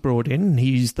Tucker was brought in, and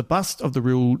he used the bust of the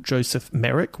real Joseph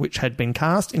Merrick, which had been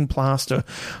cast in plaster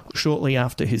shortly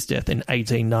after his death in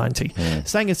 1890.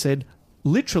 Sanger said,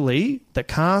 literally, the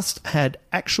cast had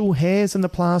actual hairs in the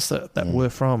plaster that were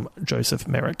from Joseph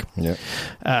Merrick. Yeah.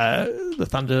 The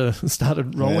thunder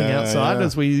started rolling outside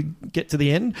as we get to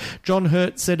the end. John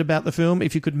Hurt said about the film,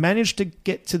 if you could manage to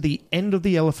get to the end of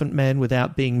The Elephant Man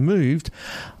without being moved,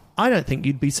 I don't think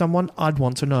you'd be someone I'd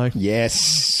want to know.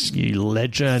 Yes. You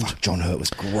legend. Fuck, John Hurt was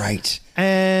great.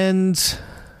 And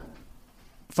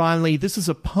finally, this is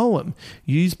a poem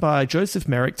used by Joseph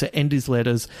Merrick to end his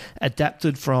letters,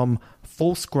 adapted from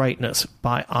False Greatness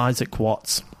by Isaac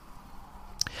Watts.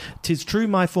 'Tis true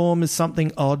my form is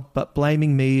something odd, but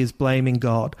blaming me is blaming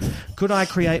God. Could I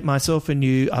create myself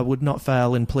anew, I would not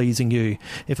fail in pleasing you.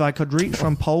 If I could reach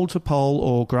from pole to pole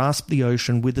or grasp the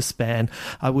ocean with a span,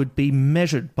 I would be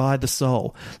measured by the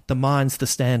soul. The mind's the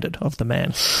standard of the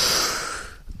man.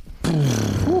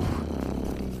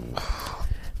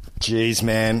 Jeez,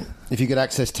 man. If you could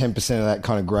access 10% of that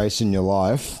kind of grace in your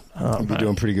life, you'd be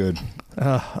doing pretty good.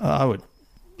 I would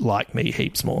like me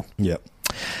heaps more. Yep.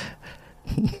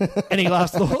 Any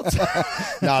last thoughts?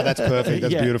 No, that's perfect.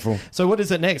 That's beautiful. So what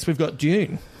is it next? We've got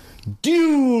Dune.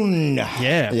 Dune!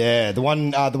 Yeah. The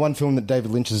one film that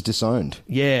David Lynch has disowned.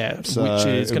 Yeah, So which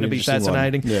is going to be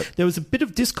fascinating. Yep. There was a bit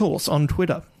of discourse on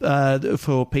Twitter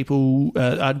for people...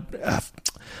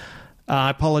 I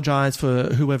apologise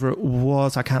for whoever it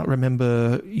was. I can't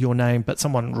remember your name, but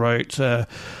someone wrote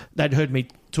they'd heard me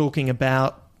talking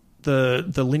about the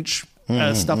Lynch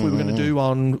stuff we were going to do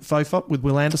on FOFOP with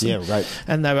Will Anderson. Yeah, right.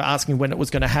 And they were asking when it was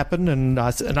going to happen, and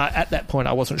I at that point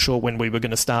I wasn't sure when we were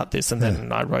going to start this, and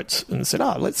then I wrote and said,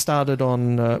 let's start it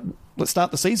on let's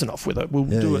start the season off with it. We'll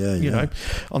do it, you know,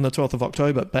 on the 12th of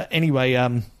October. But anyway,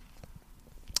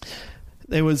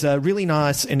 there was a really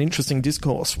nice and interesting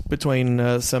discourse between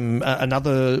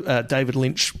another David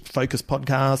Lynch focused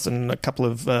podcast and a couple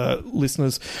of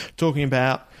listeners talking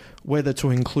about whether to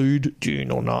include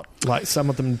Dune or not. Like, some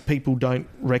of them, people don't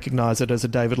recognise it as a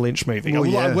David Lynch movie. Well,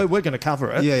 yeah. We're going to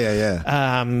cover it.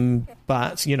 Yeah.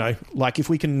 But, you know, like, if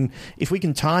we can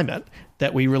time it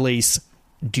that we release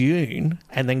Dune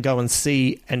and then go and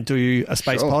see and do a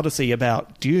Space Odyssey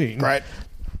about Dune. Great.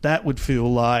 That would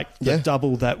feel like the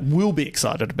double that we'll be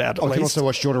excited about, at least. I can also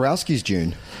watch Jodorowsky's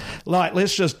Dune. Like,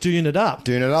 let's just Dune it up.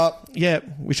 Dune it up. Yeah,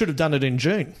 we should have done it in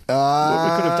June. We could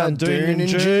have done Dune in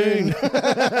June.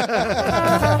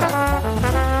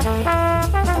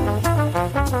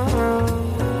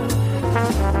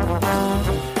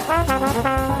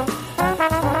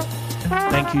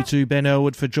 Thank you to Ben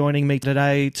Elwood for joining me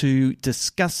today to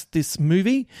discuss this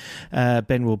movie.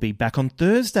 Ben will be back on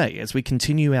Thursday as we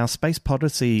continue our Space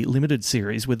Odyssey limited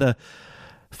series with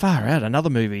another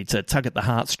movie to tug at the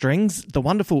heartstrings, the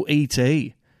wonderful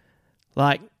E.T.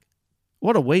 Like,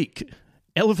 what a week.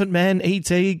 Elephant Man,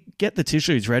 E.T., get the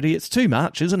tissues ready. It's too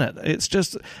much, isn't it?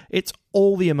 It's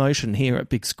all the emotion here at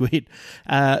Big Squid.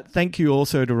 Thank you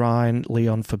also to Ryan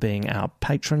Leon for being our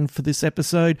patron for this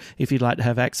episode. If you'd like to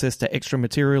have access to extra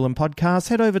material and podcasts,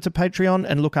 head over to Patreon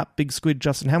and look up Big Squid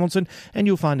Justin Hamilton, and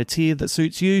you'll find a tier that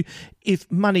suits you. If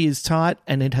money is tight,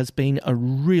 and it has been a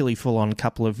really full-on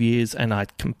couple of years, and I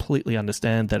completely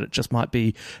understand that it just might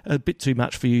be a bit too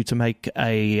much for you to make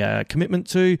a commitment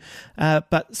to,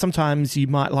 but sometimes you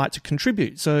might like to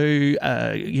contribute. So,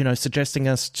 suggesting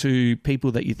us to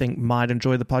people that you think might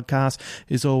enjoy the podcast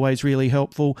is always really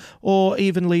helpful, or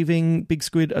even leaving Big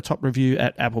Squid a top review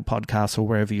at Apple Podcasts or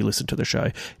wherever you listen to the show.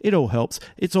 It all helps.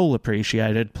 It's all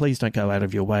appreciated. Please don't go out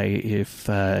of your way if,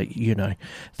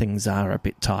 things are a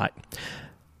bit tight.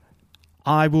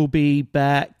 I will be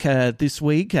back this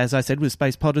week, as I said, with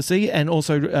Space Odyssey, and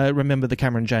also remember the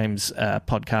Cameron James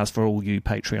podcast for all you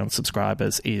Patreon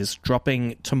subscribers is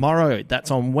dropping tomorrow. That's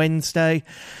on Wednesday,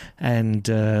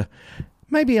 and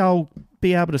maybe I'll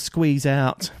be able to squeeze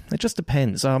out. It just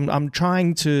depends. I'm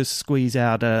trying to squeeze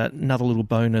out another little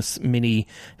bonus mini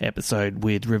episode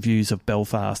with reviews of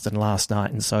Belfast and Last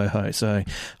Night in Soho. So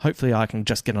hopefully I can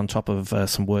just get on top of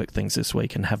some work things this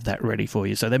week and have that ready for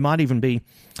you. So there might even be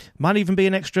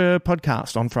an extra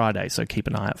podcast on Friday. So keep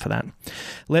an eye out for that.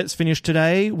 Let's finish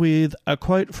today with a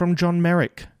quote from John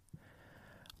Merrick.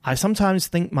 I sometimes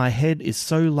think my head is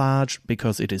so large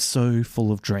because it is so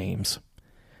full of dreams.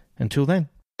 Until then.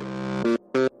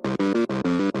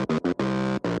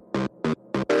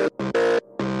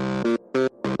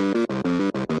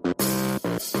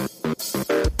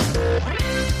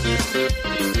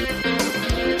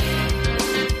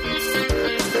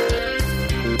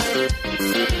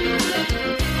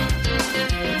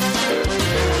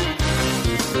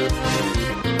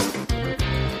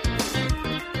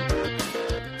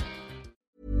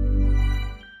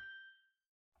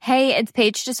 Hey, Hey, it's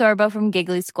Paige DeSorbo from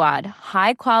Giggly Squad.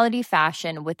 High quality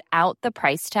fashion without the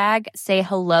price tag. Say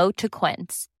hello to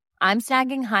Quince. I'm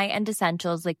snagging high-end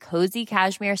essentials like cozy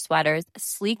cashmere sweaters,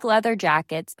 sleek leather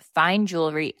jackets, fine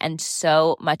jewelry, and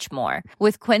so much more.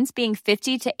 With Quince being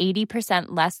 50 to 80%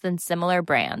 less than similar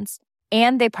brands.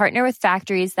 And they partner with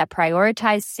factories that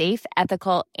prioritize safe,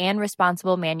 ethical, and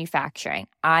responsible manufacturing.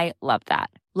 I love that.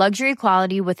 Luxury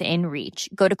quality within reach.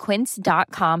 Go to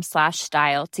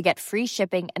quince.com/style to get free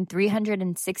shipping and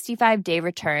 365-day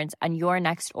returns on your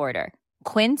next order.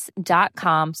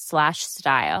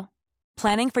 Quince.com/style.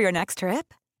 Planning for your next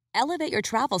trip? Elevate your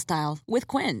travel style with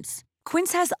Quince.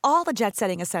 Quince has all the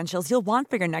jet-setting essentials you'll want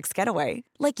for your next getaway,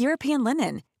 like European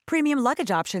linen, premium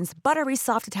luggage options, buttery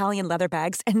soft Italian leather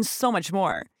bags, and so much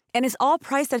more. And is all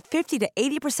priced at 50 to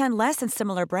 80% less than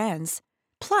similar brands.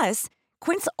 Plus,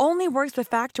 Quince only works with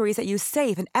factories that use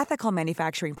safe and ethical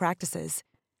manufacturing practices.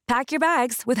 Pack your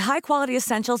bags with high-quality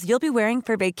essentials you'll be wearing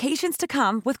for vacations to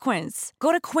come with Quince.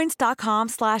 Go to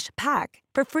quince.com/pack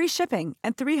for free shipping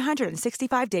and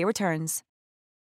 365-day returns.